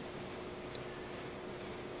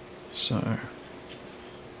 So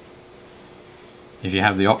if you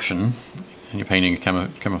have the option and you're painting a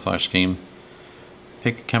camouflage scheme,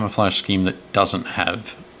 pick a camouflage scheme that doesn't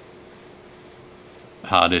have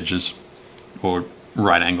hard edges or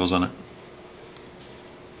right angles on it.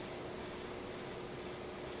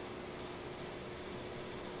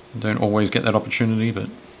 Don't always get that opportunity, but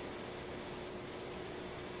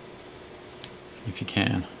if you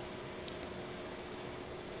can.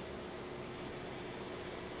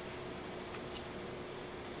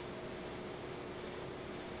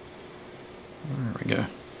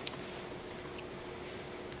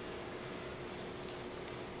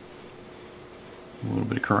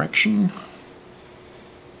 bit of correction.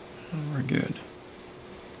 We're good.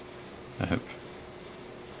 I hope.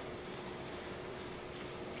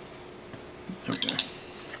 There we go.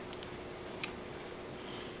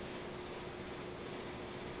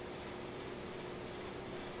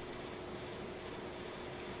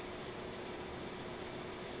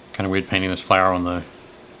 Kind of weird painting this flower on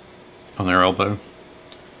their elbow.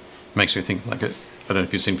 Makes me think like I don't know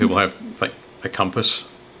if you've seen people have like a compass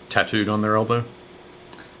tattooed on their elbow.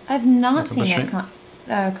 I've not Compass seen shape?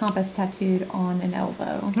 a compass tattooed on an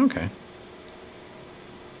elbow. Okay.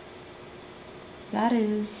 That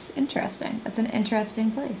is interesting. That's an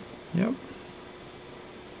interesting place. Yep.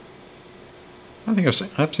 I think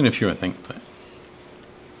I've seen a few, I think, but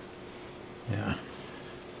yeah.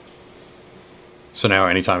 So now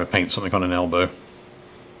anytime I paint something on an elbow,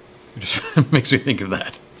 it just makes me think of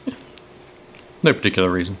that. No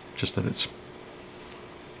particular reason, just that it's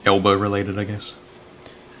elbow related, I guess.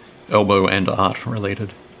 Elbow and art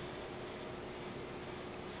related.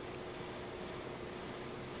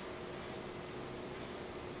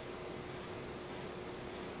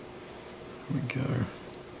 There we go.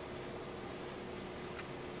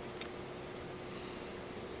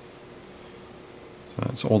 So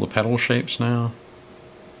that's all the petal shapes now.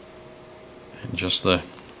 And just the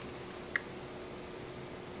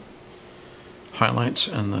highlights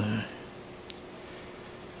and the...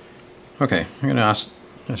 Okay, I'm going to ask,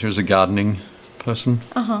 as here's a gardening person.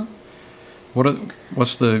 Uh-huh. What are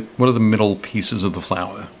the middle pieces of the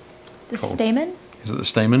flower? The Cool. stamen? Is it the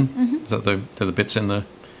stamen? Mm-hmm. Is that they're the bits in the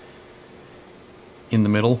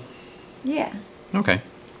middle? Yeah. Okay,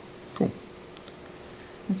 cool.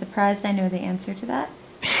 I'm surprised I know the answer to that.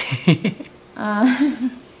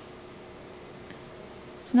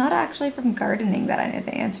 It's not actually from gardening that I know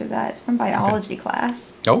the answer to that. It's from biology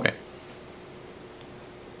class. Okay.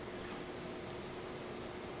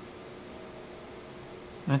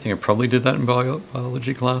 I think I probably did that in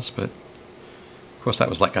biology class, but of course that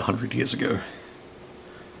was like 100 years ago.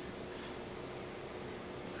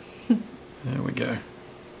 There we go.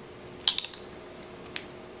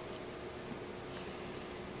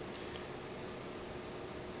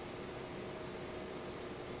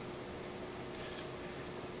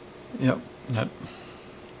 Yep, that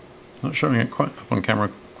not showing it quite up on camera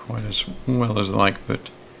quite as well as I like, but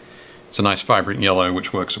it's a nice vibrant yellow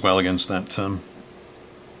which works well against that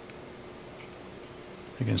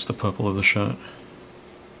against the purple of the shirt.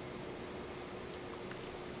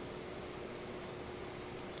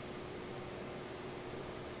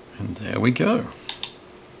 And there we go.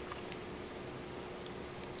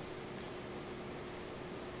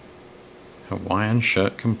 Hawaiian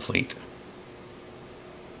shirt complete.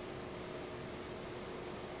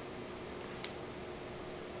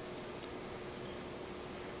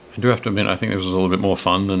 I do have to admit, I think this was a little bit more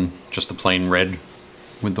fun than just the plain red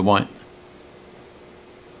with the white.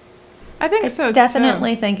 I think I so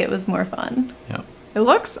definitely think it was more fun. Yeah, too. It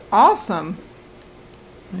looks awesome.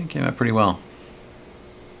 it came out pretty well.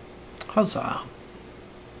 Huzzah!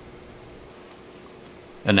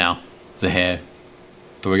 And now, the hair.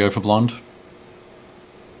 Do we go for blonde?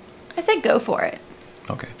 I say go for it.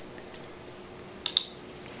 Okay.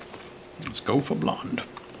 Let's go for blonde.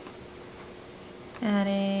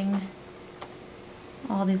 Adding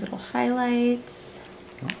all these little highlights,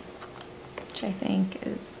 which I think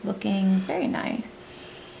is looking very nice.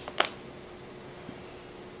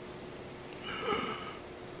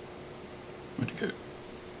 Where'd it go?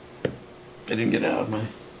 I didn't get it out of my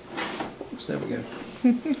box. There we go.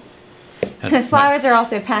 Flowers are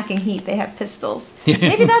also packing heat. They have pistils.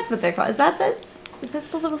 Maybe that's what they're called. Is that the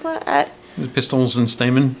pistils of a flower? The pistils and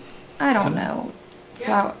stamen. I don't know.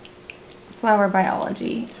 Flower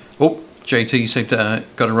biology. Oh, JT said,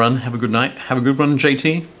 got to run. Have a good night. Have a good one,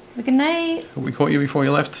 JT. Good night. Hope we caught you before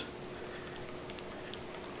you left.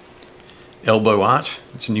 Elbow art.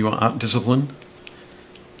 It's a new art discipline.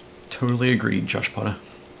 Totally agreed, Josh Potter.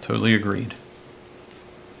 Totally agreed.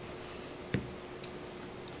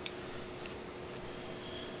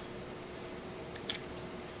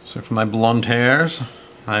 So for my blonde hairs,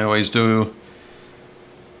 I always do...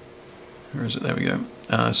 Where is it? There we go.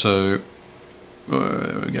 There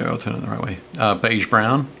we go. I'll turn it the right way. Beige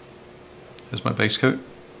brown is my base coat.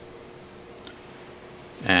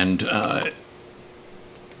 And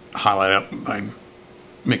highlight up by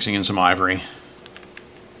mixing in some ivory.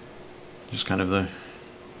 Just kind of the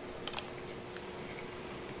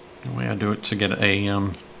way I do it to get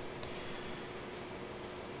a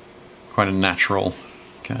quite a natural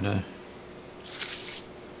kind of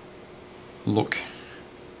look.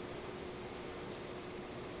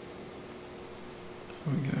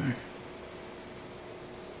 There we go.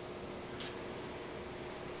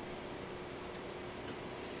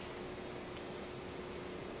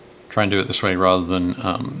 try and do it this way rather than,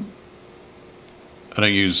 I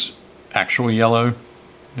don't use actual yellow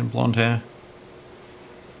in blonde hair,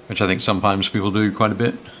 which I think sometimes people do quite a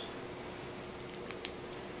bit.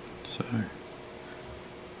 So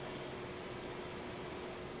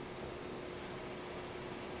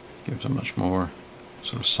gives a much more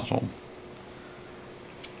sort of subtle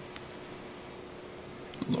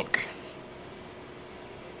look.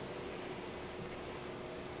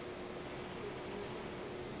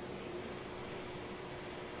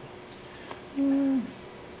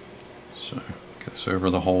 So get this over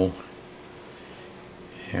the whole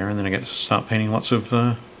hair, and then I get to start painting lots of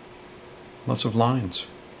lines.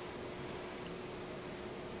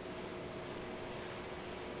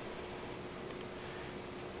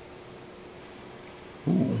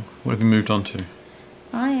 Ooh, what have you moved on to?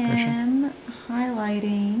 I am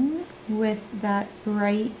highlighting with that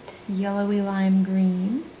bright yellowy lime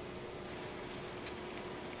green.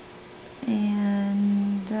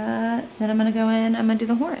 And then I'm going to go in, I'm going to do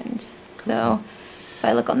the horns. Cool. So if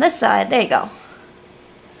I look on this side, there you go.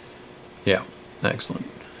 Yeah, excellent.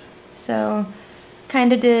 So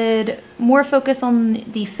kind of did more focus on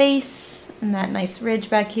the face and that nice ridge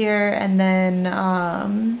back here, and then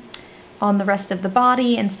on the rest of the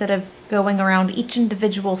body, instead of going around each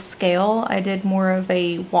individual scale, I did more of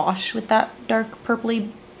a wash with that dark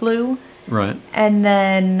purpley blue. Right. And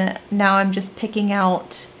then now I'm just picking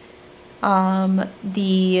out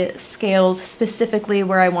the scales specifically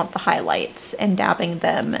where I want the highlights and dabbing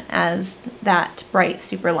them as that bright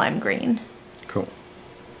super lime green. Cool.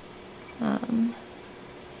 That's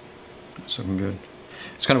looking good.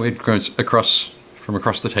 It's kind of weird going across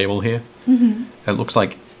the table here. Mm-hmm. It looks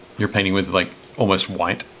like you're painting with like almost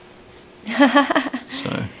white.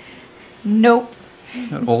 So. Nope.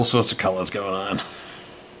 Got all sorts of colors going on.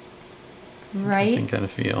 Right. Interesting kind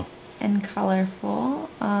of feel. And colorful.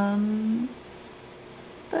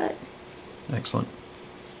 But excellent.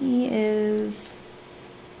 He is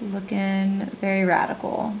looking very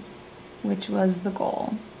radical, which was the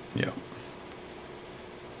goal. Yeah.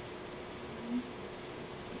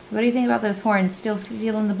 So what do you think about those horns? Still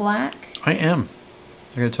feeling the black? I am.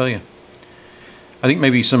 I gotta tell you. I think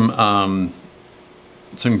maybe some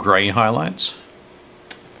gray highlights.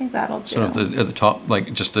 I think that'll do. Sort of at the top,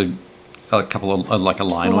 like just a couple of like a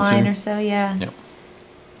line or two. Just a line or so, yeah. Yeah.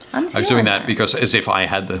 I was doing that because as if I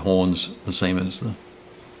had the horns the same as the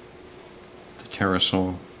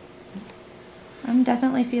pterosaur. I'm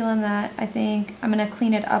definitely feeling that. I think I'm going to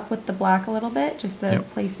clean it up with the black a little bit, just the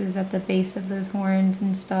places at the base of those horns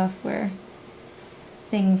and stuff where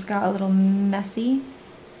things got a little messy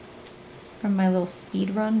from my little speed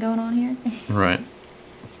run going on here. Right.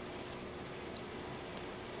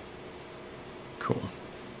 Cool.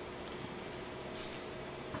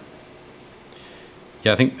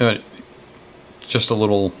 Yeah, I think just a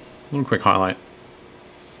little quick highlight.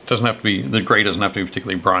 Doesn't have to be, the gray doesn't have to be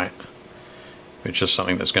particularly bright. It's just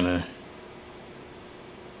something that's going to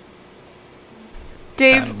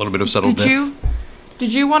Dave, add a little bit of subtle depth.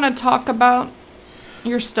 Did you want to talk about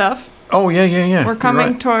your stuff? Oh, yeah. We're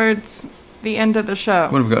coming towards the end of the show.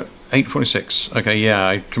 What have we got? 8:46. Okay, yeah,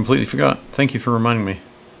 I completely forgot. Thank you for reminding me.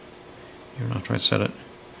 Even after I said it.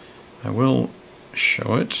 I will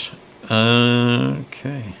show it.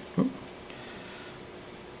 Okay. Oop.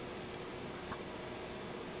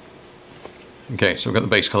 Okay, so we've got the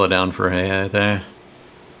base color down for hair there.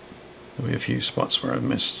 There'll be a few spots where I've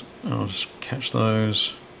missed. I'll just catch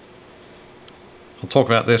those. I'll talk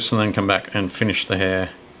about this and then come back and finish the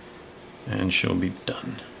hair, and she'll be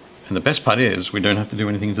done. And the best part is we don't have to do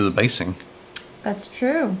anything to the basing. That's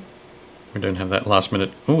true. We don't have that last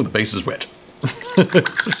minute, oh, the base is wet.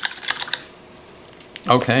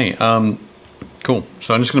 Okay, cool.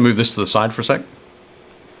 So I'm just going to move this to the side for a sec.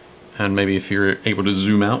 And maybe if you're able to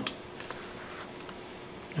zoom out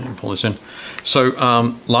and pull this in. So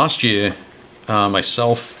last year,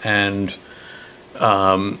 myself and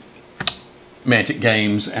Mantic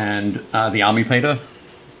Games and the Army Painter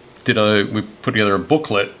we put together a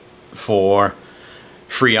booklet for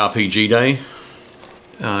Free RPG Day.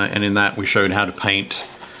 And in that we showed how to paint,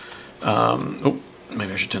 oh,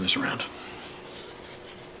 maybe I should turn this around.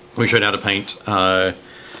 We showed how to paint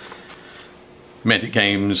Mantic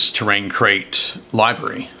Games Terrain Crate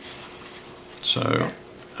library. So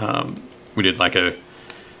we did like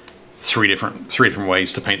three different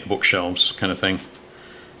ways to paint the bookshelves kind of thing.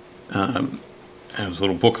 And it was a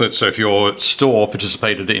little booklet. So if your store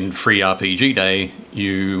participated in Free RPG Day,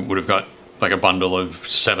 you would have got like a bundle of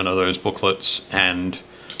 7 of those booklets, and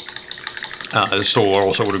the store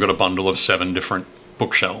also would have got a bundle of 7 different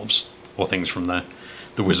bookshelves or things from the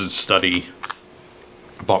Wizard's Study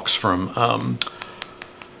box from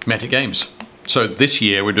Mantic Games. So this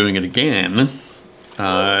year we're doing it again.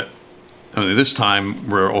 Only this time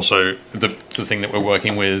we're also the thing that we're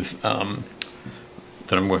working with, that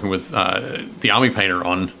I'm working with the Army Painter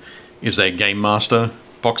on, is a Game Master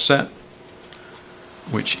box set,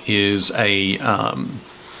 which is a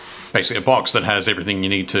basically a box that has everything you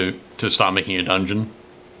need to start making a dungeon,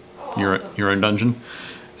 your own dungeon.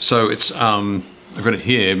 So it's I've got it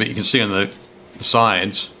here, but you can see on the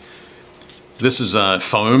sides, this is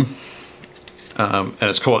foam, and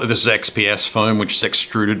this is XPS foam, which is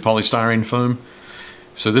extruded polystyrene foam.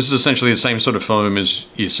 So this is essentially the same sort of foam as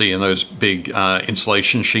you see in those big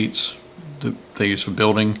insulation sheets that they use for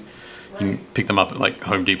building. You can pick them up at like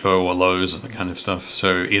Home Depot or Lowe's, that kind of stuff.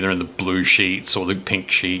 So either in the blue sheets or the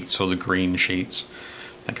pink sheets or the green sheets,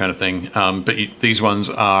 that kind of thing. But these ones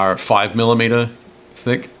are 5mm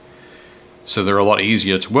thick, so they're a lot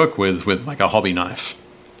easier to work with like a hobby knife,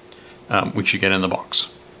 which you get in the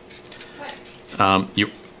box.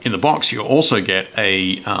 In the box, you also get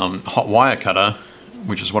a hot wire cutter,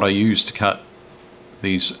 which is what I use to cut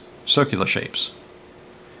these circular shapes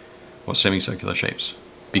or semicircular shapes,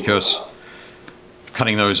 because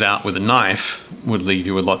cutting those out with a knife would leave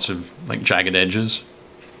you with lots of like jagged edges.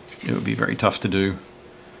 It would be very tough to do.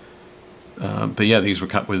 But yeah, these were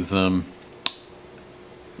cut with the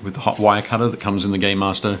hot wire cutter that comes in the Game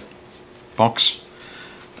Master box.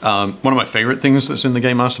 One of my favorite things that's in the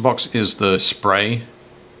Game Master box is the spray.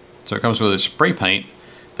 So it comes with a spray paint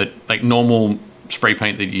that, like normal spray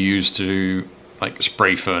paint that you use to like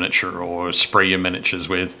spray furniture or spray your miniatures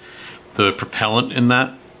with, the propellant in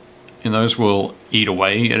those will eat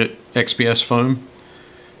away at XPS foam.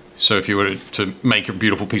 So if you were to make a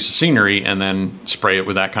beautiful piece of scenery and then spray it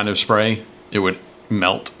with that kind of spray, it would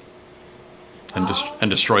melt and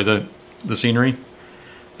destroy the scenery.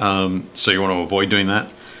 So you want to avoid doing that.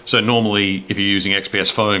 So normally, if you're using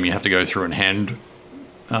XPS foam, you have to go through and hand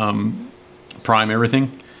prime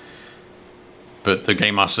everything. But the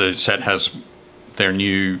Game Master set has their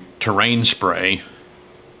new terrain spray,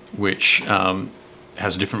 which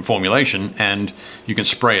has a different formulation, and you can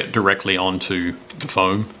spray it directly onto the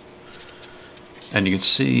foam. And you can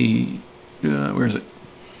see, where is it?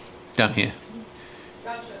 Down here.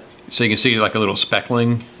 Gotcha. So you can see like a little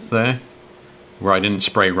speckling there, where I didn't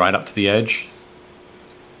spray right up to the edge.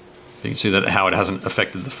 You can see that how it hasn't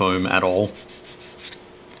affected the foam at all.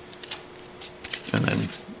 And then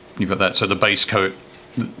you've got that. So the base coat,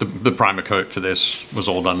 the primer coat for this was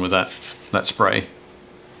all done with that spray.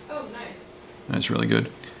 Oh, nice. That's really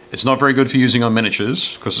good. It's not very good for using on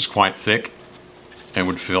miniatures because it's quite thick and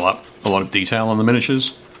would fill up a lot of detail on the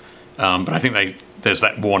miniatures. But I think there's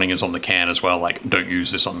that warning is on the can as well, like don't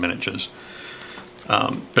use this on miniatures.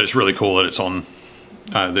 But it's really cool that it's on,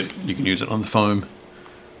 that you can use it on the foam.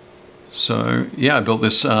 So yeah, I built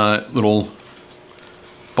this little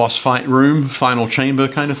boss fight room, final chamber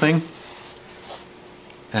kind of thing.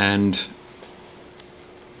 And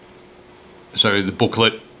so the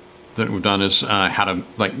booklet that we've done is how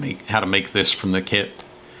to make this from the kit,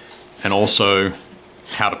 and also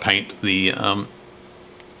how to paint the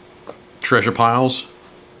treasure piles.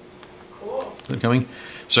 Cool. That are coming.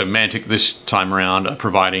 So Mantic this time around are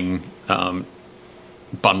providing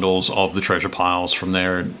bundles of the treasure piles from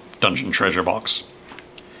their dungeon treasure box.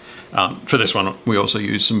 For this one, we also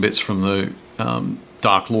used some bits from the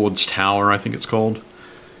Dark Lord's Tower, I think it's called.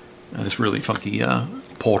 This really funky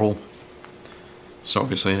portal. So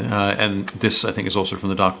obviously, and this I think is also from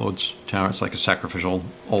the Dark Lord's Tower. It's like a sacrificial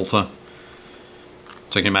altar.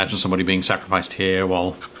 So you can imagine somebody being sacrificed here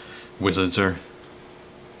while wizards are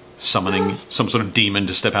summoning some sort of demon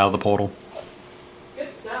to step out of the portal.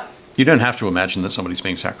 Good stuff. You don't have to imagine that somebody's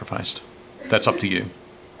being sacrificed. That's up to you.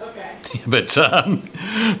 Okay. But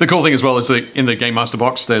the cool thing as well is that in the Game Master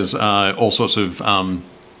box, there's all sorts of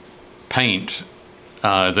paint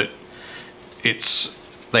that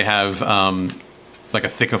they have like a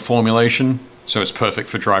thicker formulation, so it's perfect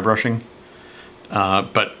for dry brushing.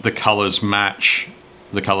 But the colors match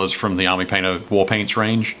the colors from the Army Painter War Paints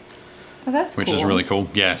range. Oh, that's which cool. is really cool.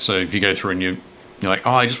 Yeah, so if you go through and you're like,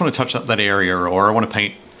 oh, I just want to touch that area, or I want to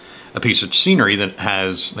paint a piece of scenery that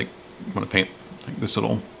has, like, I want to paint like this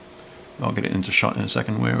little, I'll get it into shot in a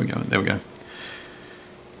second. Where we go? There we go.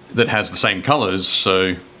 That has the same colors,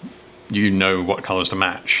 so you know what colors to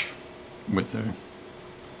match with the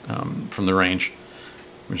from the range,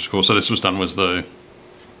 which is cool. So this was done with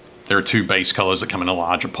there are two base colors that come in a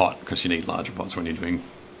larger pot, because you need larger pots when you're doing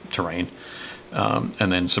terrain,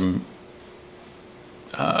 and then some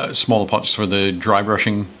smaller pots for the dry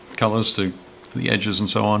brushing colors for the edges and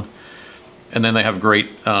so on. And then they have great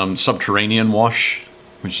subterranean wash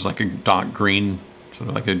which is like a dark green, sort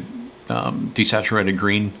of like a desaturated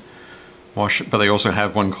green wash. But they also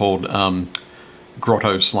have one called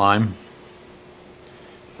grotto slime.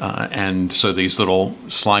 And so these little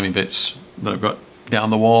slimy bits that I've got down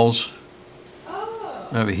the walls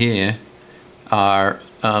over here are,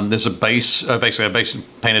 there's a base, basically I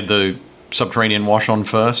painted the subterranean wash on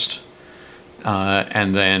first,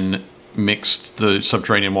 and then mixed the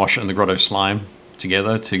subterranean wash and the grotto slime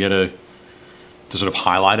together to sort of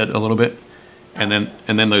highlight it a little bit. And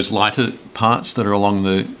then those lighter parts that are along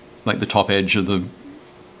the top edge of the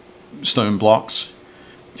stone blocks,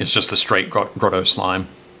 it's just the straight grotto slime.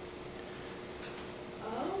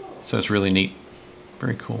 So it's really neat.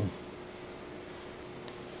 Very cool.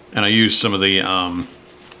 And I used some of the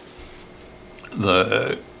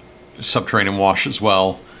subterranean wash as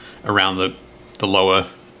well around the lower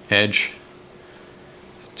edge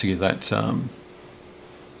to give that sort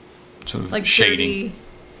of Like shading.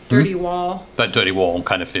 dirty wall. That dirty wall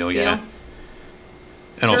kind of feel, yeah. Yeah.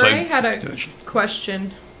 And also, Ray had a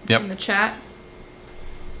question in the chat.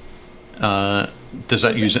 does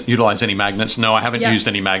that utilize any magnets? No, I haven't used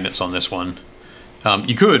any magnets on this one.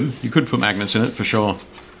 You could put magnets in it for sure.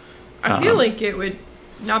 I feel like it would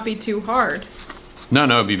not be too hard. No,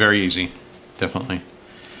 it'd be very easy, definitely.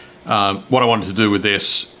 What I wanted to do with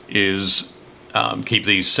this is keep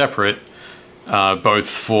these separate, both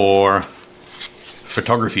for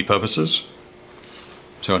photography purposes.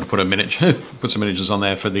 So I'd put put some images on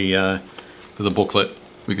there for the booklet.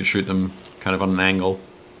 We could shoot them kind of on an angle.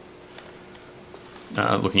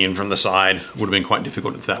 Looking in from the side would have been quite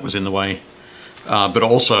difficult if that was in the way. But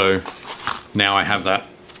also, now I have that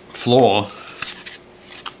floor,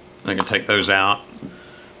 I can take those out.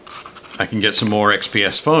 I can get some more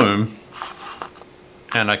XPS foam,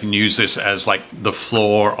 and I can use this as like the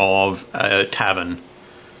floor of a tavern.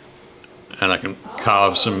 And I can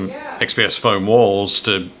carve some XPS foam walls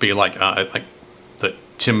to be like the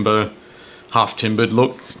timber, half timbered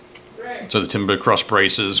look. So the timber cross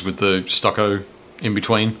braces with the stucco in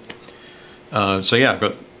between. So yeah, I've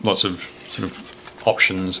got lots of sort of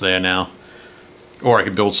options there now. Or I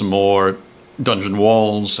could build some more dungeon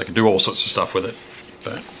walls. I could do all sorts of stuff with it.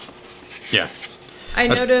 But yeah. I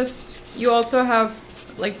noticed you also have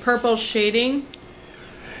like purple shading.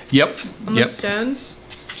 Yep. On the stones.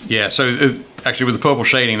 Yeah, so actually with the purple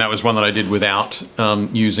shading, that was one that I did without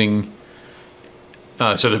using...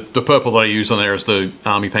 so the purple that I used on there is the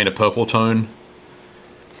Army Painter purple tone.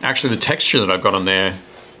 Actually, the texture that I've got on there,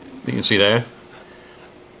 you can see there,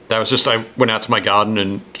 that was just, I went out to my garden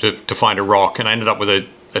and to find a rock, and I ended up with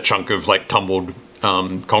a chunk of like tumbled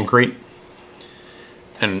concrete.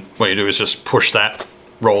 And what you do is just push that,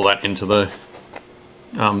 roll that into the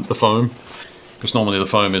foam. Because normally the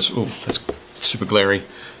foam is, oh, that's super glary.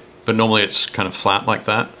 But normally it's kind of flat like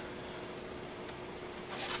that.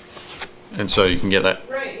 And so you can get that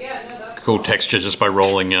cool texture just by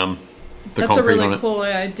rolling the concrete on it. That's a really cool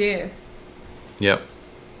idea. Yep.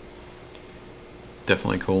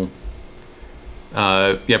 Definitely cool.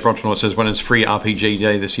 Yeah, Brontonaut says, when is free RPG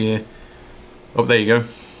day this year? Oh, there you go.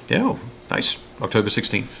 Yeah, oh, nice. October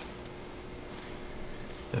 16th.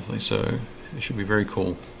 Definitely, so it should be very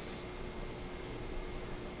cool.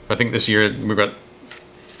 I think this year we've got...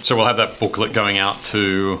 So we'll have that booklet going out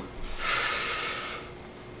to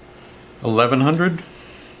 1,100.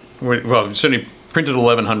 Well, we certainly printed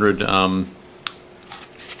 1,100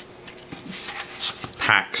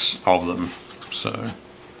 packs of them. So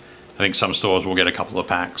I think some stores will get a couple of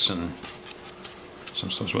packs, and some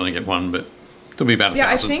stores will only get one. But there'll be about 1,000.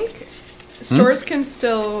 Yeah, I think stores can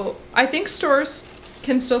still. I think stores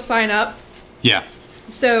can still sign up. Yeah.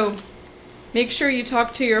 So make sure you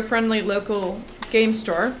talk to your friendly local game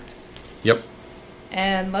store. Yep.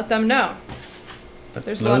 And let them know.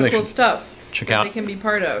 There's a lot of cool stuff check that out they can be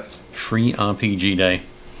part of. Free RPG Day.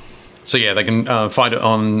 So yeah, they can find it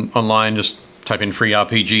online. Just type in Free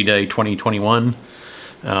RPG Day 2021.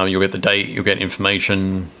 You'll get the date. You'll get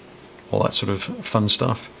information. All that sort of fun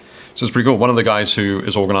stuff. So it's pretty cool. One of the guys who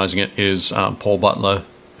is organising it is Paul Butler,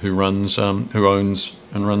 who owns and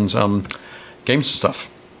runs games and stuff.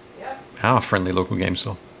 Yep. Our friendly local game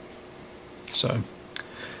store. So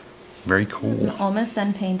very cool. Almost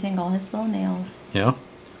done painting all his little nails. Yeah.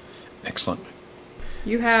 Excellent.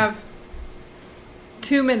 You have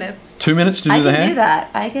 2 minutes. 2 minutes to do the hair? I can do that.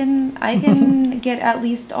 I can get at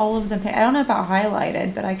least all of them. I don't know about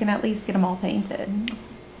highlighted, but I can at least get them all painted.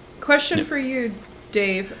 Question for you,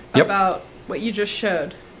 Dave, about what you just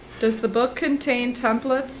showed. Does the book contain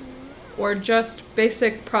templates or just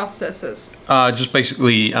basic processes? Just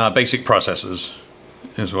basically basic processes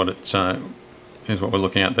is what it's is what we're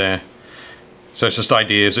looking at there. So it's just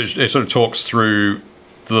ideas. It sort of talks through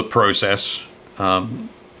the process.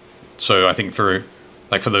 So I think for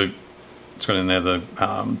the, it's got in there the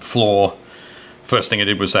floor. First thing I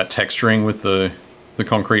did was that texturing with the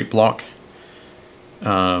concrete block.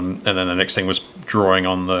 And then the next thing was drawing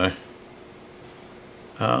on the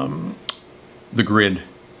grid.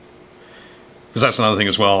 Because that's another thing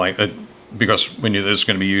as well. Because when this is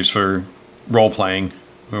going to be used for role playing,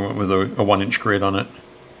 we went with a 1-inch grid on it.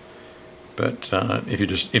 But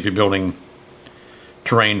if you're building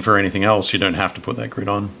terrain for anything else, you don't have to put that grid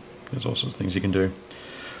on. There's all sorts of things you can do.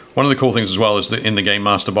 One of the cool things as well is that in the Game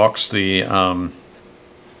Master box, the Army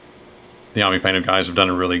Painted guys have done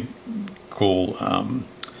a really cool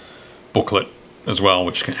booklet as well,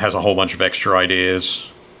 which has a whole bunch of extra ideas.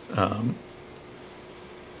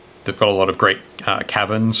 They've got a lot of great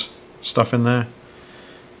caverns stuff in there.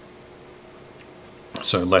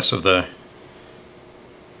 So less of the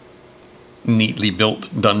neatly built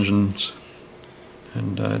dungeons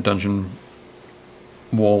and dungeon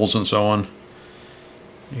walls and so on.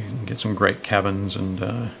 You can get some great caverns and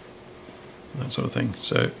that sort of thing.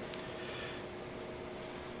 So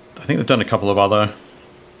I think they've done a couple of other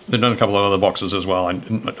boxes as well. I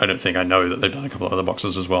don't think I know that they've done a couple of other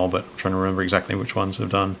boxes as well, but I'm trying to remember exactly which ones they've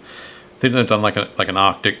done. I think they've done like an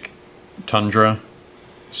Arctic tundra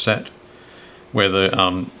set where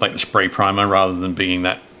the like the spray primer, rather than being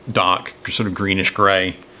that dark sort of greenish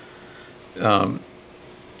gray,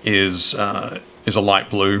 is a light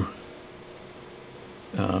blue.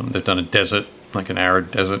 They've done a desert, like an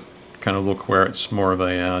arid desert kind of look, where it's more of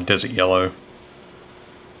a desert yellow.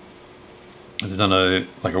 They've done a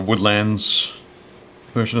woodlands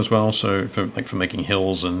version as well, so for making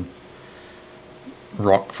hills and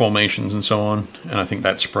rock formations and so on. And I think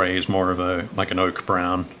that spray is more of an oak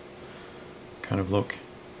brown kind of look.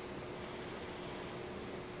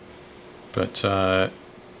 But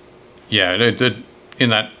yeah, in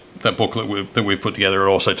that booklet that we've put together, it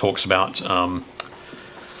also talks about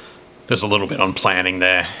there's a little bit on planning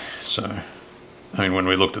there. So I mean, when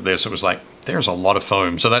we looked at this, it was like, there's a lot of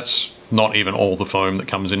foam. So that's not even all the foam that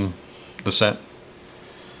comes in the set.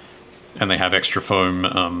 And they have extra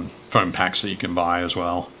foam packs that you can buy as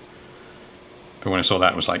well. But when I saw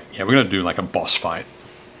that, it was like, yeah, we're going to do like a boss fight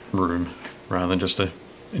room rather than just a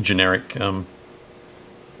generic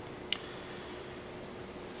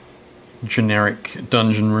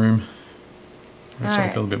dungeon room. It's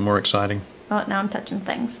like a little bit more exciting. Oh, now I'm touching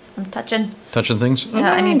things. I'm touching. Touching things?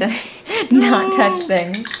 Yeah, I need to not touch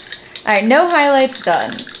things. All right, no highlights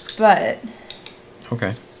done, but...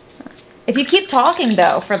 Okay. If you keep talking,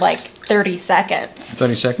 though, for like 30 seconds.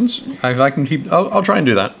 30 seconds? I can keep... I'll try and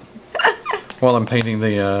do that. While I'm painting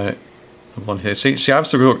the blonde hair. See, I've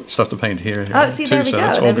still got stuff to paint here. Oh, see, there we so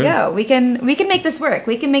go. There we go. We can make this work.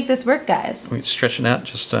 We can make this work, guys. We're stretching out.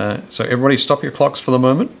 Just so everybody stop your clocks for the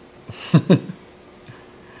moment.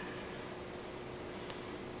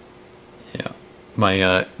 Yeah.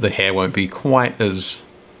 The hair won't be quite as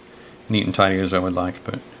neat and tidy as I would like,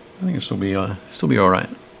 but I think it'll still be all right.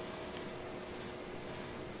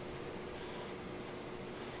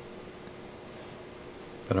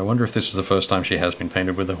 But I wonder if this is the first time she has been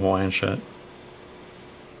painted with a Hawaiian shirt.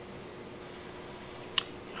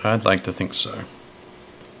 I'd like to think so.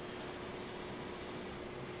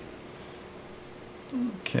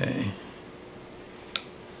 Okay.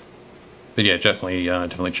 But yeah,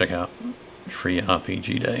 definitely check out Free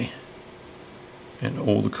RPG Day and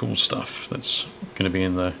all the cool stuff that's going to be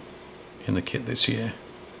in the kit this year.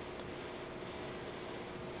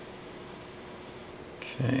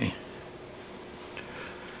 Okay.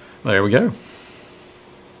 There we go. Does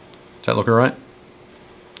that look alright?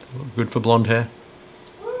 Good for blonde hair?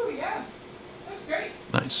 Ooh, yeah. That's great.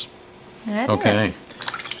 Nice. That okay. is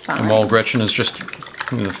fine. And while Gretchen is just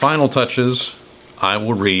in the final touches, I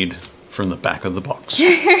will read from the back of the box.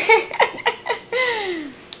 I'll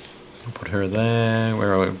put her there.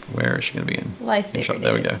 Where is she going to be in? Lifesaver.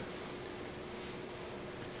 There we go.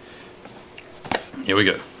 Here we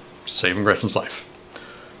go. Saving Gretchen's life.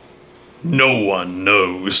 No one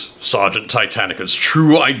knows Sergeant Titanica's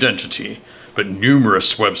true identity, but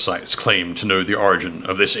numerous websites claim to know the origin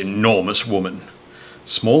of this enormous woman.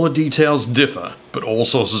 Smaller details differ, but all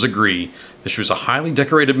sources agree that she was a highly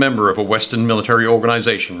decorated member of a Western military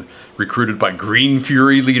organization recruited by Green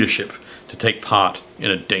Fury leadership to take part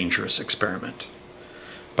in a dangerous experiment.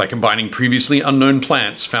 By combining previously unknown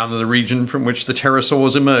plants found in the region from which the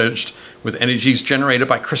pterosaurs emerged with energies generated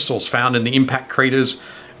by crystals found in the impact craters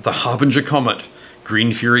of the Harbinger Comet,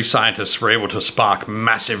 Green Fury scientists were able to spark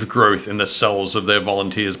massive growth in the cells of their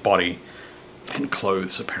volunteers' body and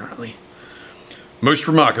clothes, apparently. Most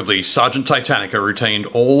remarkably, Sergeant Titanica retained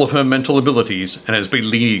all of her mental abilities and has been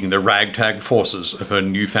leading the ragtag forces of her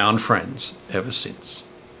newfound friends ever since.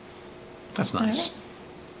 That's nice.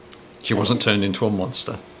 She wasn't turned into a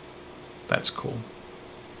monster. That's cool.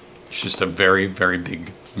 She's just a very, very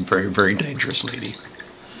big, very, very dangerous lady.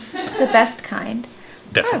 The best kind.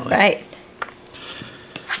 Definitely. All right.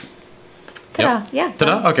 Ta-da. Yep. Yeah.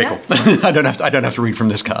 Ta-da? Okay, yeah. cool. I don't have to read from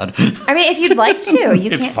this card. I mean, if you'd like to,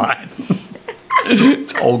 you It's can. fine.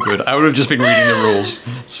 It's all good. I would have just been reading the rules.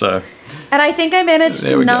 So And I think I managed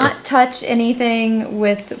There to we go. not touch anything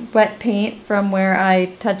with wet paint from where I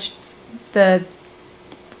touched the.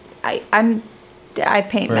 I paint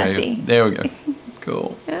where are you? messy. There we go.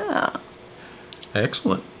 Cool. Yeah.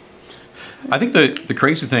 Excellent. I think the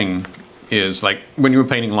crazy thing is, like, when you were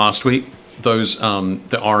painting last week, those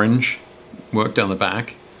the orange work down the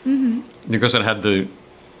back, because it had the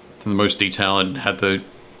most detail and had the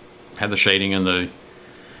shading and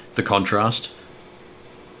the contrast.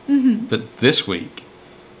 But this week,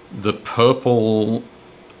 the purplish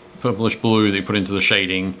blue that you put into the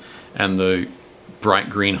shading and the bright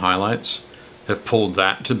green highlights have pulled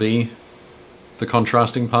that to be the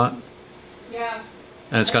contrasting part. Yeah.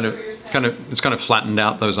 And it's That's kind of what you're it's saying. kind of flattened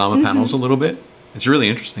out those armor panels a little bit. It's really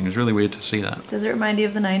interesting. It's really weird to see that. Does it remind you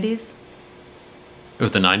of the 90s? It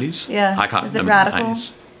was the 90s? Yeah. I can't Is it remember radical? the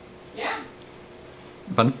 90s. Yeah.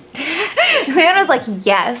 Pardon? Leon was like,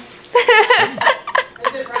 yes.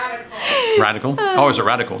 Is it radical? Radical? Oh, is it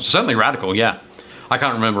radical? Certainly radical, yeah. I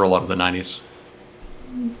can't remember a lot of the 90s.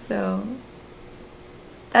 So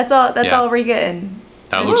that's all. That's Yeah. all we're getting.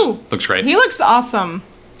 That Ooh. looks great. He looks awesome.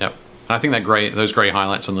 Yep. And I think those gray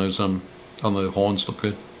highlights on those on the horns look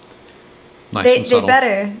good. Nice They and subtle.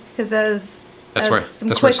 better because that was some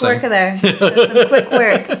that's quick where work it's there. That was some quick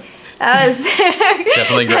work. That was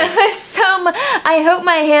Definitely great. that was some. I hope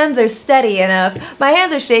my hands are steady enough. My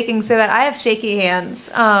hands are shaking so bad. I have shaky hands.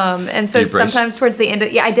 And so Do you brace? sometimes towards the end,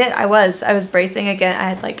 I did. I was bracing again.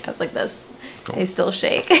 I was like this. Cool. I still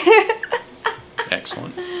shake.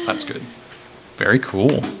 Excellent. That's good. Very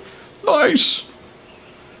cool. Nice.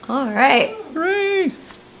 All right, Hooray.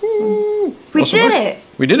 Woo. we Awesome did work. it.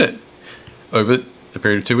 We did it. Over the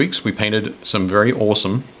period of 2 weeks, we painted some very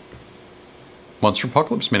awesome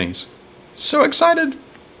Monsterpocalypse minis. So excited.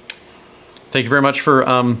 Thank you very much for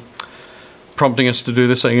prompting us to do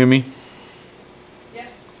this, Ayumi,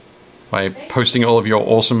 Yes. by posting all of your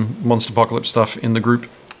awesome Monsterpocalypse stuff in the group.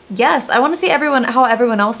 Yes, I want to see how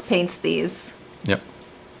everyone else paints these. Yep.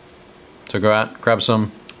 So go out, grab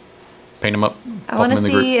some, paint them up, I pop want them to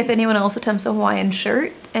in the see group. if anyone else attempts a Hawaiian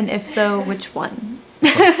shirt, and if so, which one?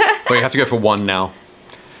 Well, you have to go for one now.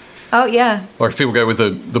 Oh yeah. Or if people go with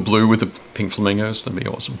the blue with the pink flamingos, that'd be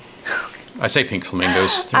awesome. I say pink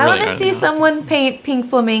flamingos. They're I really want to not see anymore. someone paint pink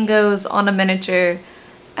flamingos on a miniature.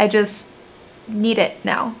 I just need it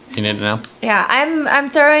now. You need it now? Yeah, I'm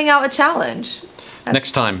throwing out a challenge.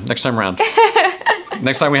 Next time round.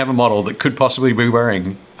 Next time we have a model that could possibly be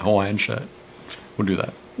wearing a Hawaiian shirt, we'll do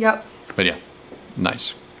that. Yep. But yeah,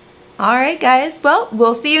 nice. All right, guys. Well,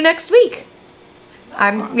 we'll see you next week.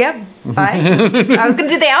 Bye. I was gonna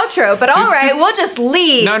do the outro, but all right, we'll just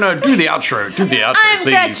leave. No, do the outro. Do the outro, I'm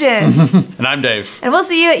please. Gretchen, And I'm Dave. and we'll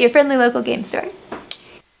see you at your friendly local game store.